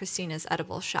open up Christina's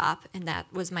edible shop and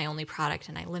that was my only product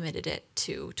and I limited it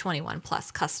to 21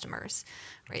 plus customers,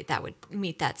 right, that would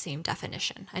meet that same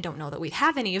definition. I don't know that we'd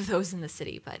have any of those in the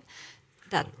city, but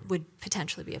that would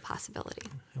potentially be a possibility.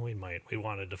 And we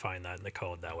want to define that in the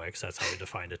code that way, because that's how we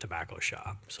defined a tobacco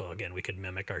shop. So again, we could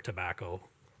mimic our tobacco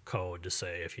code to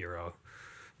say if you're a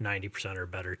 90% or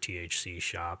better THC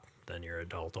shop, then you're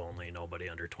adult only, nobody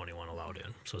under 21 allowed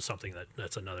in. So something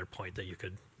that's another point that you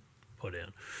could put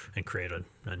in and create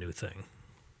a new thing.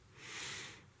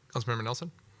 Councilmember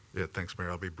Nelson? Yeah, thanks, Mayor.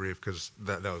 I'll be brief because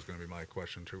that was going to be my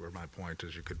question too, or my point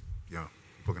is you could,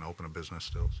 people can open a business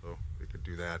still, so they could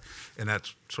do that. And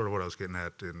that's sort of what I was getting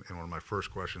at in one of my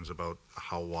first questions about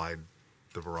how wide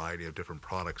the variety of different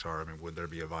products are. I mean, would there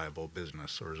be a viable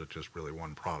business, or is it just really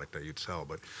one product that you'd sell?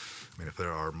 But I mean, if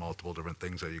there are multiple different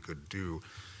things that you could do,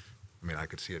 I mean, I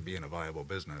could see it being a viable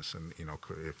business. And,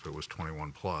 if it was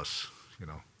 21 plus,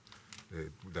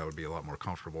 that would be a lot more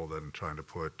comfortable than trying to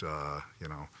put,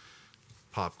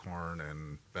 popcorn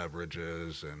and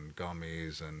beverages and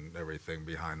gummies and everything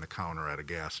behind the counter at a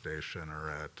gas station or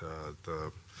at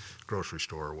the grocery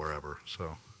store or wherever.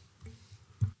 So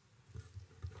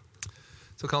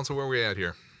Council, where are we at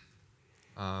here?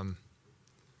 Yeah,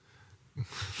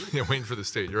 waiting for the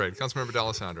state. You're right. Councilmember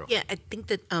D'Alessandro. Yeah, I think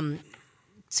that,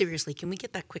 seriously, can we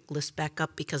get that quick list back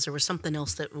up? Because there was something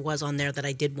else that was on there that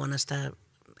I did want us to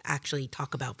actually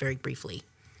talk about very briefly.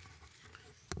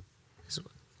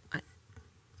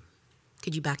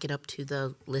 Could you back it up to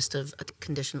the list of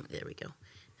condition? There we go.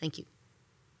 Thank you.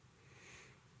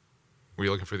 Were you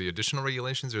looking for the additional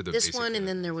regulations or the This basic one, and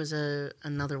then there was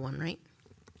another one, right?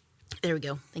 There we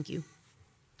go. Thank you.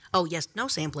 Oh, yes, no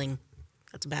sampling.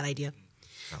 That's a bad idea.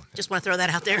 Oh, yeah. Just want to throw that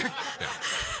out there. Yeah.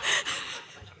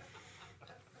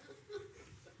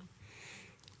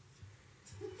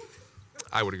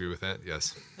 I would agree with that,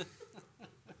 yes. I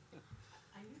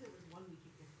knew there was one we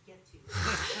could get to.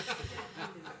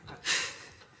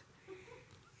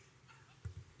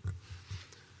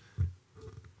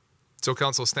 So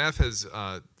council staff has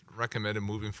recommended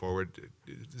moving forward,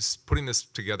 putting this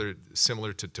together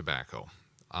similar to tobacco.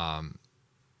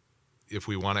 If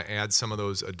we want to add some of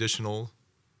those additional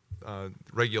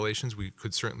regulations, we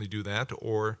could certainly do that.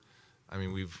 Or, I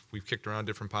mean, we've kicked around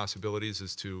different possibilities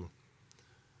as to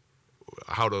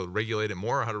how to regulate it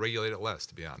more or how to regulate it less,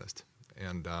 to be honest.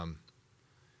 And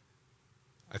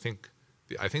I think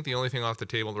the only thing off the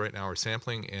table right now are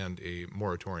sampling and a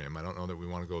moratorium. I don't know that we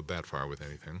want to go that far with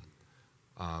anything.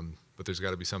 But there's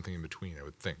got to be something in between, I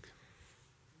would think.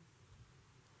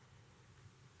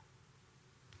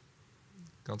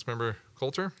 Councilmember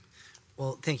Coulter?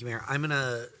 Well, thank you, Mayor.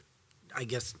 I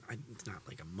guess it's not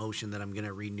like a motion that I'm going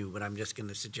to renew, but I'm just going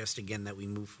to suggest again that we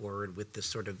move forward with this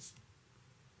sort of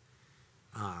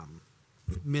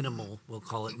minimal, we'll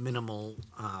call it minimal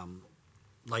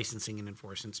licensing and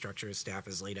enforcement structure as staff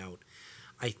has laid out.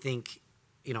 I think,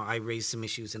 I raised some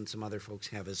issues and some other folks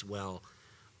have as well.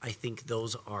 I think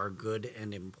those are good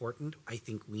and important. I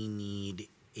think we need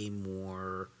a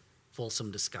more fulsome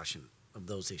discussion of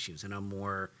those issues and a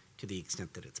more, to the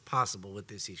extent that it's possible with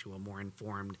this issue, a more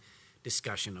informed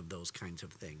discussion of those kinds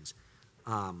of things.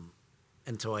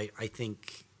 And so I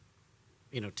think,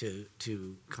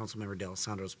 to Councilmember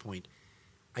D'Alessandro's point,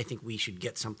 I think we should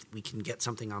we can get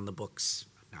something on the books,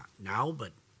 not now,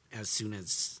 but as soon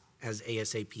as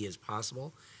ASAP as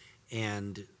possible.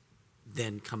 And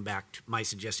then come back my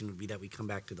suggestion would be that we come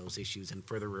back to those issues and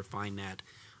further refine that,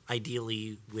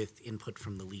 ideally with input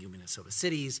from the League of Minnesota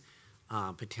Cities,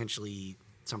 potentially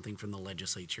something from the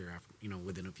legislature,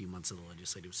 within a few months of the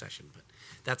legislative session. But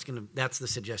that's the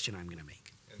suggestion I'm gonna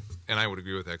make. And I would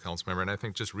agree with that, Councilmember. And I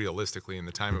think just realistically, in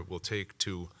the time it will take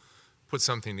to put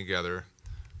something together,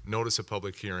 notice a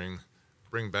public hearing,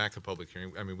 bring back a public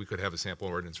hearing. I mean, we could have a sample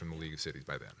ordinance from the League of Cities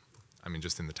by then. I mean,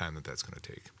 just in the time that's going to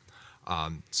take.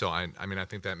 So I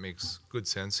think that makes good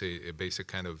sense, a basic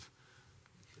kind of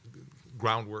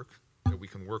groundwork that we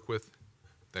can work with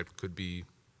that could be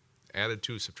added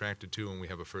to, subtracted to, and we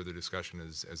have a further discussion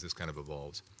as this kind of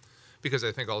evolves. Because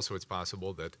I think also it's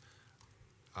possible that,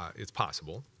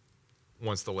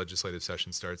 once the legislative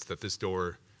session starts, that this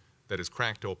door that is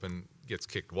cracked open gets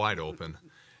kicked wide open,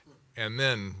 and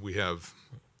then we have,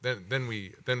 then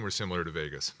we're similar to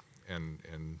Vegas and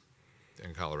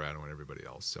Colorado and everybody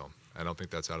else. So I don't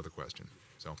think that's out of the question.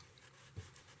 So,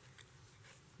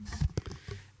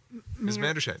 Ms.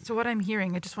 Watershed. So what I'm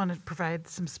hearing, I just want to provide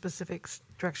some specific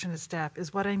direction to staff,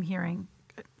 is what I'm hearing,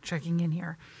 checking in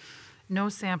here, no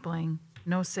sampling,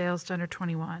 no sales to under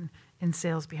 21, and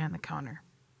sales behind the counter.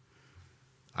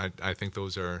 I think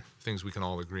those are things we can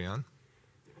all agree on.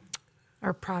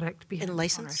 Or product behind And the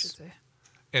license? counter, I should say.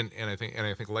 And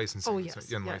I think licensing. Oh, yes.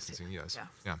 And Yes. licensing, yes. Yeah.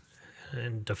 Yeah.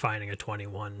 And defining a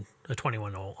 21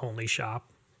 only shop,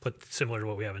 but similar to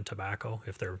what we have in tobacco.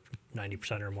 If they're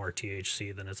 90% or more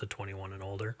THC, then it's a 21 and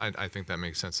older. I think that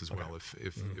makes sense as well. If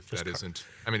Just that isn't,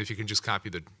 I mean, if you can just copy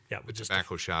the just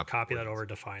tobacco shop. Copy that over,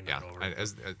 define that over.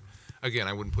 Again,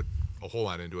 I wouldn't put a whole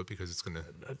lot into it because it's going to.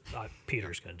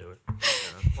 Peter's going to do it.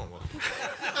 Oh,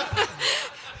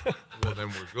 well, then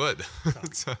we're good.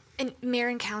 So, And Mayor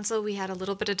and Council, we had a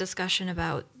little bit of discussion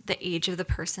about the age of the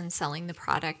person selling the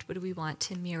product. Would we want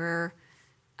to mirror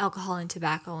alcohol and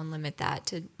tobacco and limit that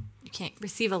to, you can't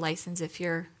receive a license if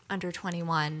you're under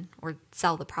 21 or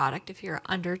sell the product if you're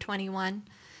under 21?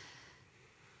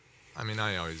 I mean,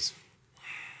 I always,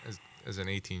 as an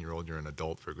 18-year-old, you're an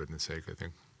adult, for goodness sake, I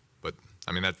think. But,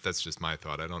 I mean, that's just my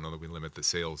thought. I don't know that we limit the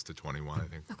sales to 21. I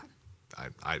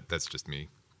think that's just me.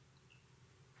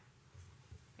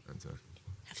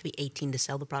 Have to be 18 to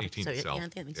sell the product. 18 to sell. Yeah,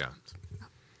 that makes sense.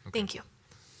 Okay. Thank you.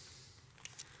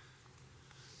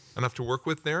 Enough to work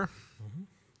with there?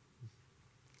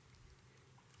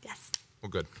 Yes. Well,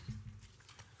 good.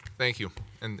 Thank you,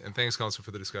 and thanks, Council,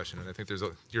 for the discussion. And I think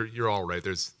you're all right.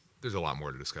 There's a lot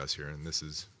more to discuss here, and this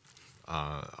is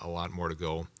a lot more to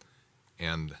go.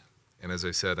 And as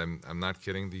I said, I'm not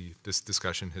kidding. This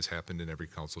discussion has happened in every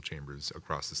council chambers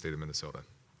across the state of Minnesota,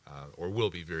 or will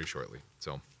be very shortly.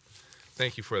 So,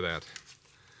 thank you for that.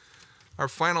 Our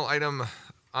final item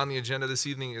on the agenda this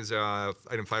evening is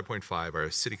item 5.5, our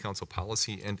City Council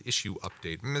Policy and Issue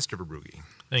Update. Mr. Verbrugi.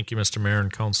 Thank you, Mr. Mayor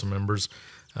and council members.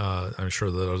 I'm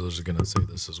sure that others are going to say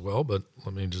this as well, but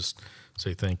let me just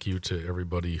say thank you to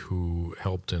everybody who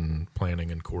helped in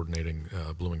planning and coordinating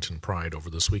Bloomington Pride over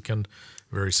this weekend.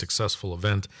 Very successful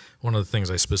event. One of the things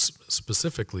I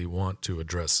specifically want to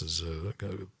address is a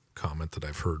comment that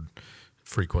I've heard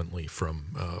frequently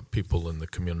from people in the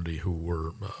community who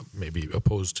were maybe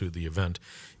opposed to the event,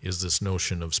 is this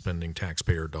notion of spending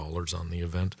taxpayer dollars on the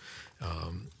event.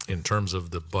 In terms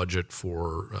of the budget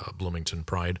for Bloomington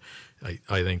Pride,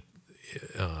 I think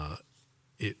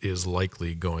it is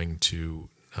likely going to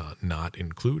not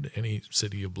include any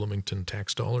City of Bloomington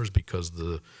tax dollars because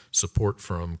the support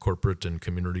from corporate and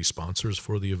community sponsors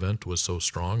for the event was so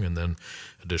strong, and then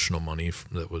additional money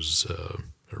that was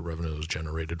or revenue was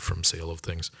generated from sale of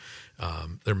things.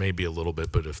 There may be a little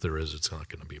bit, but if there is, it's not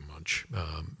going to be much.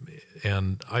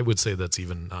 And I would say that's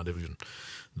not even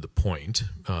the point,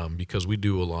 because we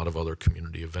do a lot of other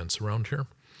community events around here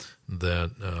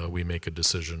that we make a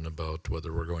decision about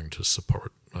whether we're going to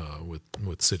support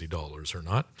with city dollars or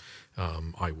not.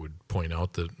 I would point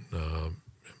out that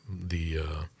the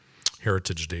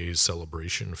Heritage Days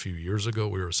celebration a few years ago,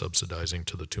 we were subsidizing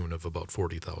to the tune of about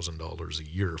 $40,000 a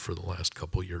year for the last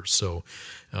couple of years. So,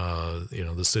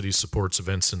 the city supports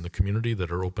events in the community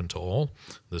that are open to all.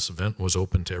 This event was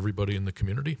open to everybody in the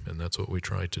community, and that's what we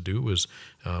try to do, is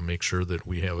make sure that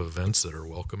we have events that are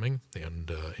welcoming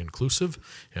and inclusive,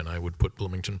 and I would put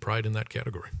Bloomington Pride in that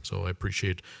category. So I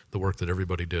appreciate the work that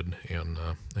everybody did, and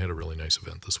I had a really nice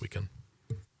event this weekend.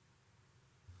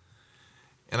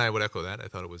 And I would echo that. I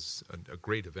thought it was a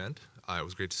great event. It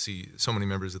was great to see so many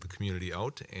members of the community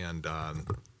out, and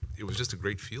it was just a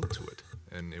great feel to it.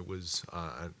 And it was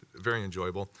very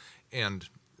enjoyable. And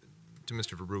to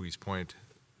Mr. Verbrugi's point,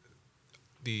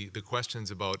 the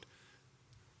questions about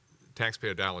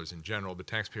taxpayer dollars in general, but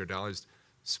taxpayer dollars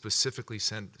specifically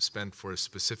spent for a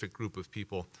specific group of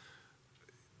people,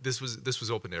 this was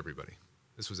open to everybody.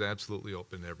 This was absolutely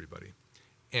open to everybody.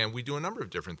 And we do a number of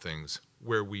different things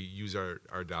where we use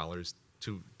our dollars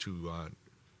to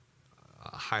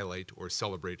highlight or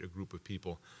celebrate a group of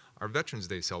people. Our Veterans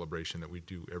Day celebration that we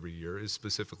do every year is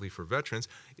specifically for veterans.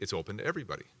 It's open to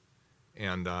everybody.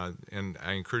 And I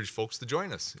encourage folks to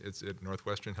join us. It's at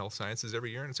Northwestern Health Sciences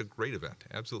every year, and it's a great event,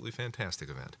 absolutely fantastic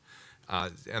event.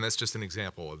 And that's just an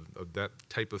example of that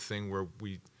type of thing where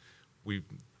we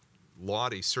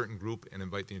laud a certain group and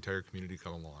invite the entire community to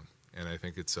come along. And I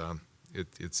think it's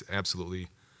absolutely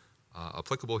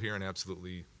applicable here, and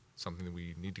absolutely something that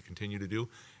we need to continue to do,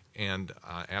 and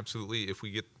absolutely, if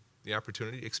we get the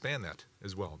opportunity, expand that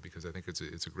as well, because I think it's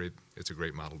a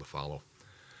great model to follow.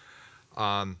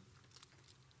 I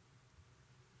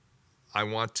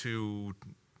want to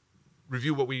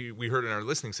review what we heard in our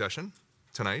listening session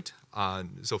tonight,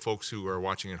 so folks who are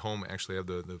watching at home actually have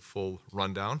the full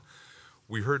rundown.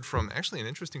 We heard from actually an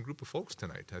interesting group of folks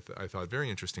tonight. I thought very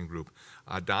interesting group.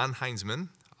 Don Heinzman,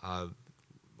 a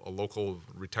local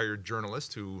retired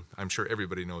journalist who I'm sure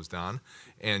everybody knows Don,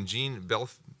 and Jean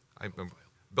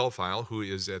Belfile, who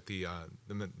is at the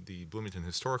Bloomington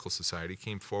Historical Society,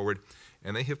 came forward,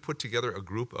 and they have put together a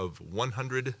group of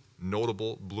 100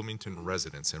 notable Bloomington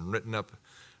residents and written up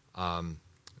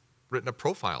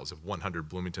profiles of 100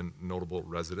 Bloomington notable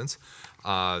residents.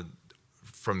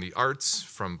 From the arts,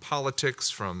 from politics,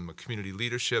 from community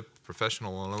leadership,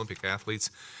 professional and Olympic athletes,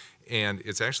 and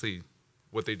it's actually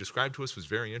what they described to us was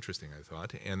very interesting, I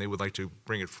thought, and they would like to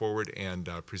bring it forward and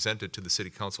present it to the City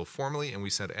Council formally, and we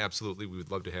said, absolutely, we would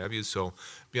love to have you, so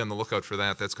be on the lookout for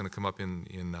that. That's going to come up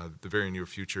in the very near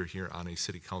future here on a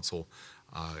City Council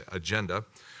agenda.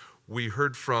 We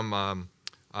heard from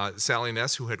Sally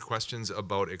Ness, who had questions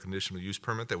about a conditional use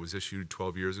permit that was issued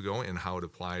 12 years ago and how it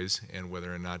applies and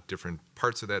whether or not different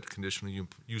parts of that conditional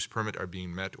use permit are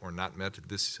being met or not met at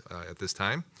this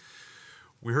time.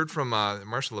 We heard from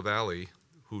Marcia LaValle,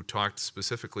 who talked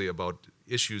specifically about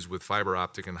issues with fiber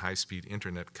optic and high-speed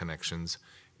internet connections,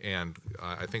 and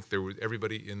I think there was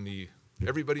everybody in the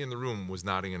room was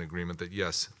nodding in agreement that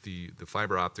yes, the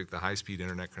fiber optic, the high-speed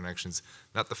internet connections,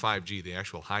 not the 5G, the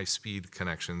actual high-speed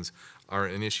connections are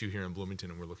an issue here in Bloomington,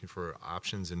 and we're looking for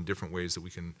options and different ways that we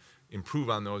can improve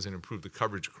on those and improve the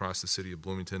coverage across the city of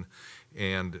Bloomington.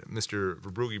 And Mr.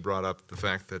 Verbrugge brought up the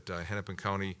fact that Hennepin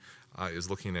County is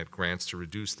looking at grants to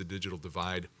reduce the digital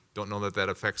divide. Don't know that that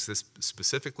affects this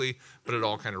specifically, but it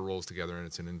all kind of rolls together, and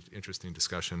it's an interesting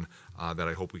discussion that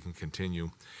I hope we can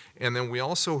continue. And then we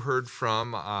also heard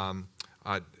from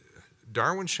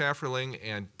Darwin Schafferling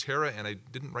and Tara, and I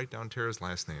didn't write down Tara's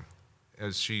last name,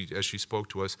 as she spoke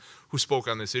to us, who spoke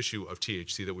on this issue of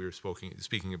THC that we were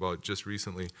speaking about just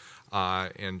recently.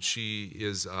 And she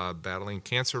is battling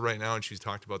cancer right now, and she's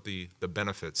talked about the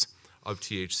benefits of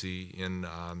THC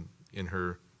in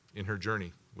her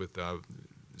journey with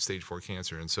stage 4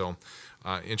 cancer. And so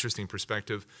interesting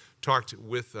perspective. Talked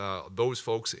with those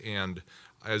folks and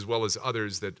as well as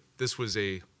others that this was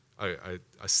a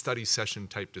study session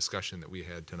type discussion that we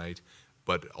had tonight.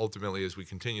 But ultimately, as we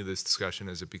continue this discussion,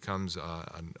 as it becomes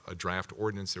a draft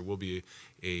ordinance, there will be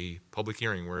a public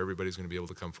hearing where everybody's going to be able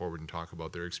to come forward and talk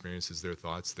about their experiences, their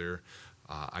thoughts, their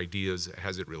ideas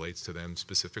as it relates to them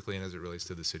specifically and as it relates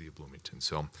to the city of Bloomington.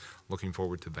 So looking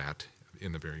forward to that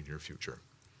in the very near future.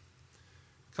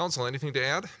 Council, anything to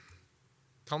add?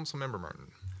 Councilmember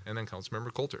Martin, and then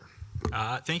Councilmember Coulter.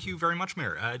 Thank you very much,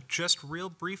 Mayor. Just real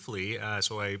briefly,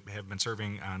 so I have been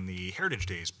serving on the Heritage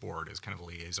Days board as kind of a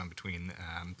liaison between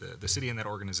the city and that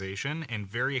organization, and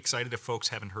very excited, if folks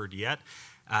haven't heard yet,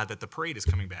 that the parade is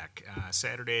coming back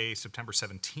Saturday, September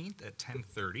 17th at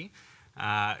 10:30.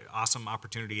 Awesome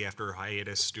opportunity after a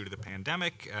hiatus due to the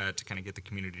pandemic to kind of get the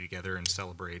community together and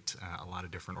celebrate a lot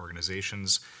of different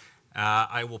organizations.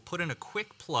 I will put in a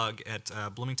quick plug at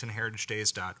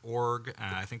bloomingtonheritagedays.org.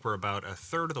 I think we're about a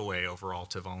third of the way overall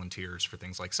to volunteers for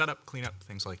things like setup, cleanup,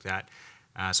 things like that.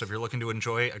 So if you're looking to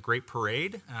enjoy a great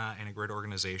parade and a great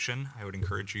organization, I would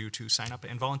encourage you to sign up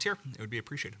and volunteer. It would be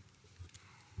appreciated.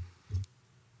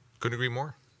 Couldn't agree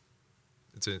more.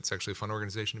 It's actually a fun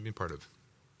organization to be part of.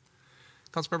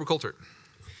 Councilmember Coulter.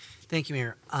 Thank you,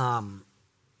 Mayor.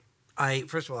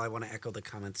 First of all, I want to echo the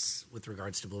comments with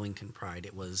regards to Bloomington Pride.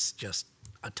 It was just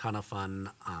a ton of fun.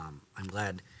 I'm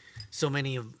glad so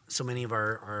many of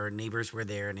our neighbors were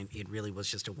there, and it really was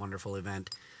just a wonderful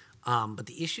event. But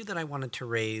the issue that I wanted to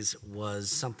raise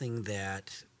was something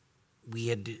that we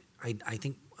had, I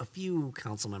think a few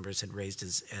council members had raised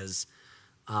as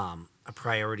a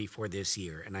priority for this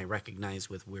year, and I recognize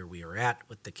with where we are at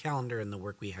with the calendar and the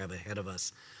work we have ahead of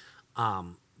us.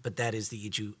 But that is the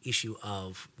issue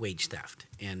of wage theft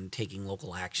and taking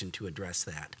local action to address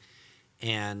that.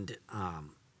 And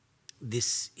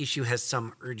this issue has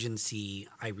some urgency.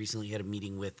 I recently had a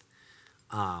meeting with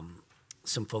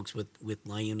some folks with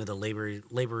LIUNA, the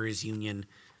laborers union,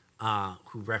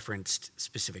 who referenced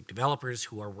specific developers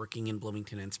who are working in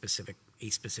Bloomington and a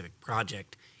specific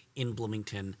project in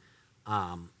Bloomington,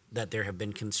 that there have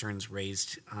been concerns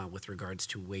raised with regards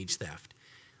to wage theft.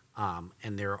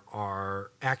 And there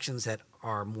are actions that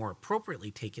are more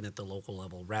appropriately taken at the local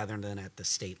level rather than at the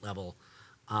state level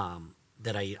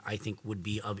that I think would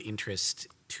be of interest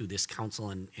to this council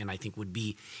and I think would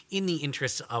be in the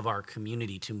interests of our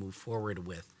community to move forward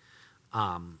with.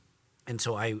 And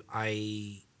so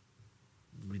we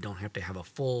don't have to have a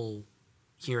full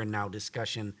here and now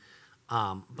discussion,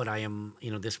 but I am,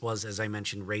 this was, as I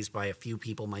mentioned, raised by a few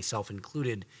people, myself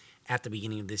included, at the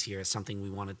beginning of this year as something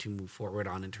we wanted to move forward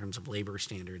on in terms of labor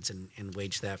standards and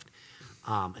wage theft.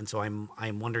 And so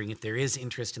I'm wondering if there is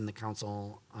interest in the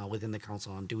council, within the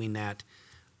council on doing that,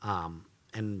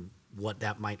 and what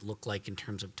that might look like in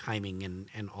terms of timing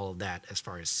and all of that as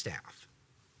far as staff.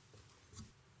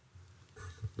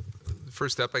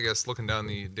 First step, I guess, looking down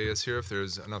the dais here, if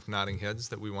there's enough nodding heads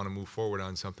that we want to move forward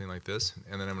on something like this.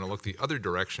 And then I'm going to look the other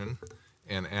direction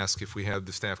and ask if we have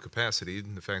the staff capacity,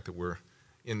 and the fact that we're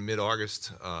in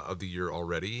mid-August of the year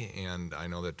already, and I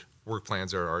know that work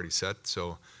plans are already set,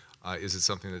 so is it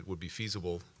something that would be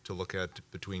feasible to look at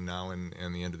between now and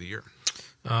the end of the year?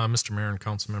 Mr. Mayor and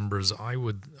council members, I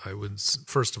would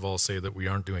first of all say that we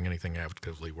aren't doing anything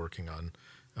actively working on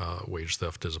wage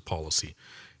theft as a policy.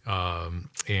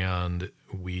 And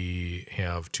we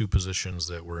have 2 positions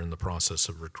that we're in the process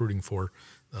of recruiting for,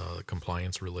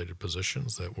 compliance-related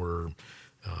positions that were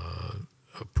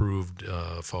approved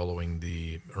following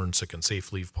the earned sick and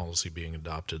safe leave policy being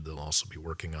adopted. They'll also be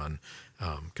working on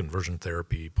conversion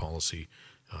therapy policy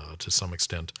to some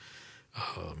extent.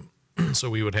 So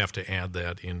we would have to add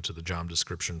that into the job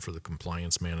description for the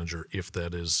compliance manager if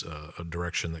that is a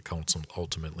direction that council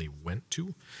ultimately went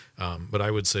to. But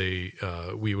I would say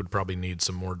we would probably need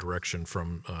some more direction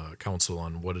from council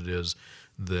on what it is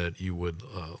that you would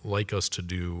like us to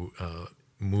do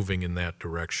moving in that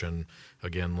direction.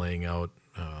 Again, laying out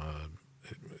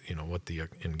what the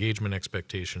engagement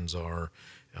expectations are,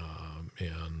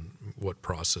 and what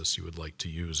process you would like to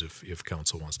use if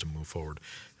council wants to move forward.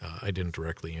 I didn't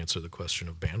directly answer the question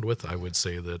of bandwidth. I would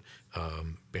say that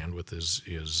bandwidth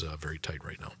is very tight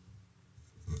right now.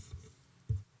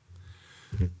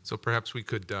 So perhaps we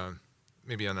could,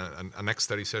 maybe on a next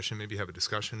study session, maybe have a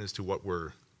discussion as to what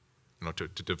we're,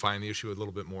 to define the issue a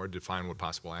little bit more, define what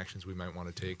possible actions we might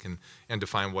want to take, and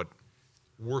define what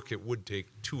work it would take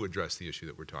to address the issue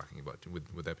that we're talking about.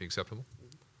 Would that be acceptable?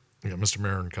 Yeah, Mr.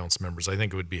 Mayor and council members, I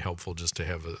think it would be helpful just to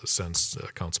have a sense,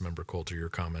 Councilmember Coulter, your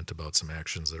comment about some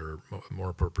actions that are more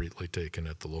appropriately taken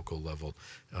at the local level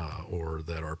or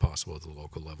that are possible at the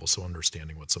local level. So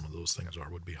understanding what some of those things are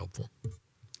would be helpful.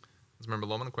 Councilmember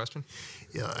Lohman, a question?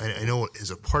 Yeah, I know as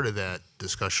a part of that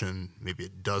discussion, maybe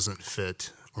it doesn't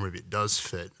fit, or maybe it does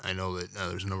fit. I know that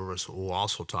there's a number of us who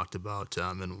also talked about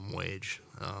minimum wage.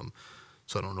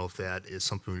 So I don't know if that is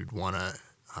something we'd want to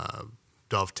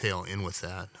dovetail in with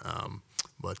that.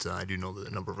 But I do know that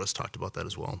a number of us talked about that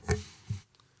as well.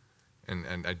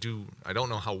 And I don't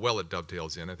know how well it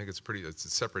dovetails in. I think it's a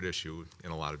separate issue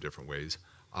in a lot of different ways.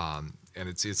 And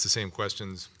it's the same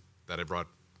questions that I brought,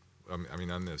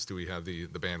 on this. Do we have the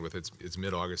bandwidth? It's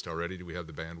mid-August already. Do we have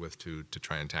the bandwidth to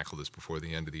try and tackle this before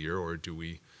the end of the year? Or do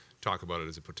we talk about it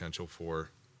as a potential for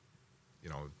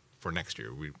next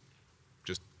year? We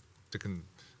just to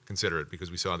consider it,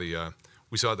 because we saw the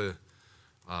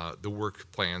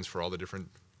work plans for all the different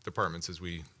departments as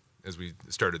we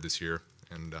started this year,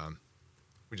 and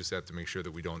we just have to make sure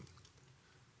that we don't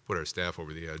put our staff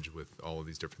over the edge with all of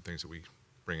these different things that we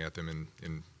bring at them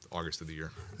in August of the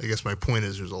year. I guess my point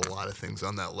is there's a lot of things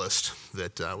on that list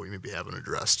that we maybe haven't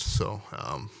addressed. So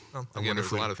again,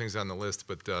 there's a lot of things on the list,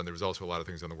 but there was also a lot of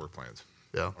things on the work plans.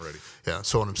 Yeah. Already. Yeah.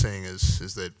 So what I'm saying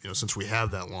is that since we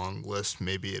have that long list,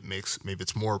 maybe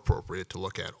it's more appropriate to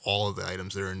look at all of the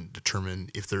items there and determine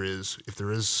if there is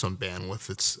some bandwidth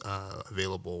that's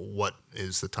available. What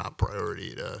is the top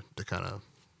priority to kind of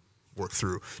work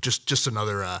through? Just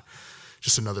another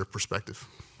perspective.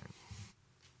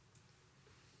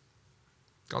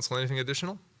 Council, anything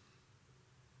additional?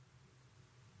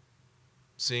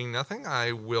 Seeing nothing,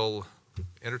 I will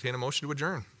entertain a motion to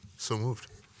adjourn. So moved.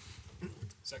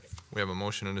 Second. We have a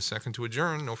motion and a second to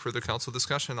adjourn. No further council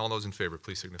discussion. All those in favor,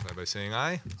 please signify by saying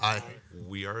aye. Aye.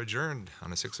 We are adjourned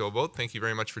on a 6-0 vote. Thank you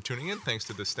very much for tuning in. Thanks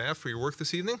to the staff for your work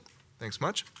this evening. Thanks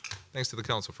much. Thanks to the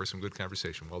council for some good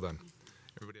conversation. Well done.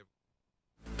 Everybody have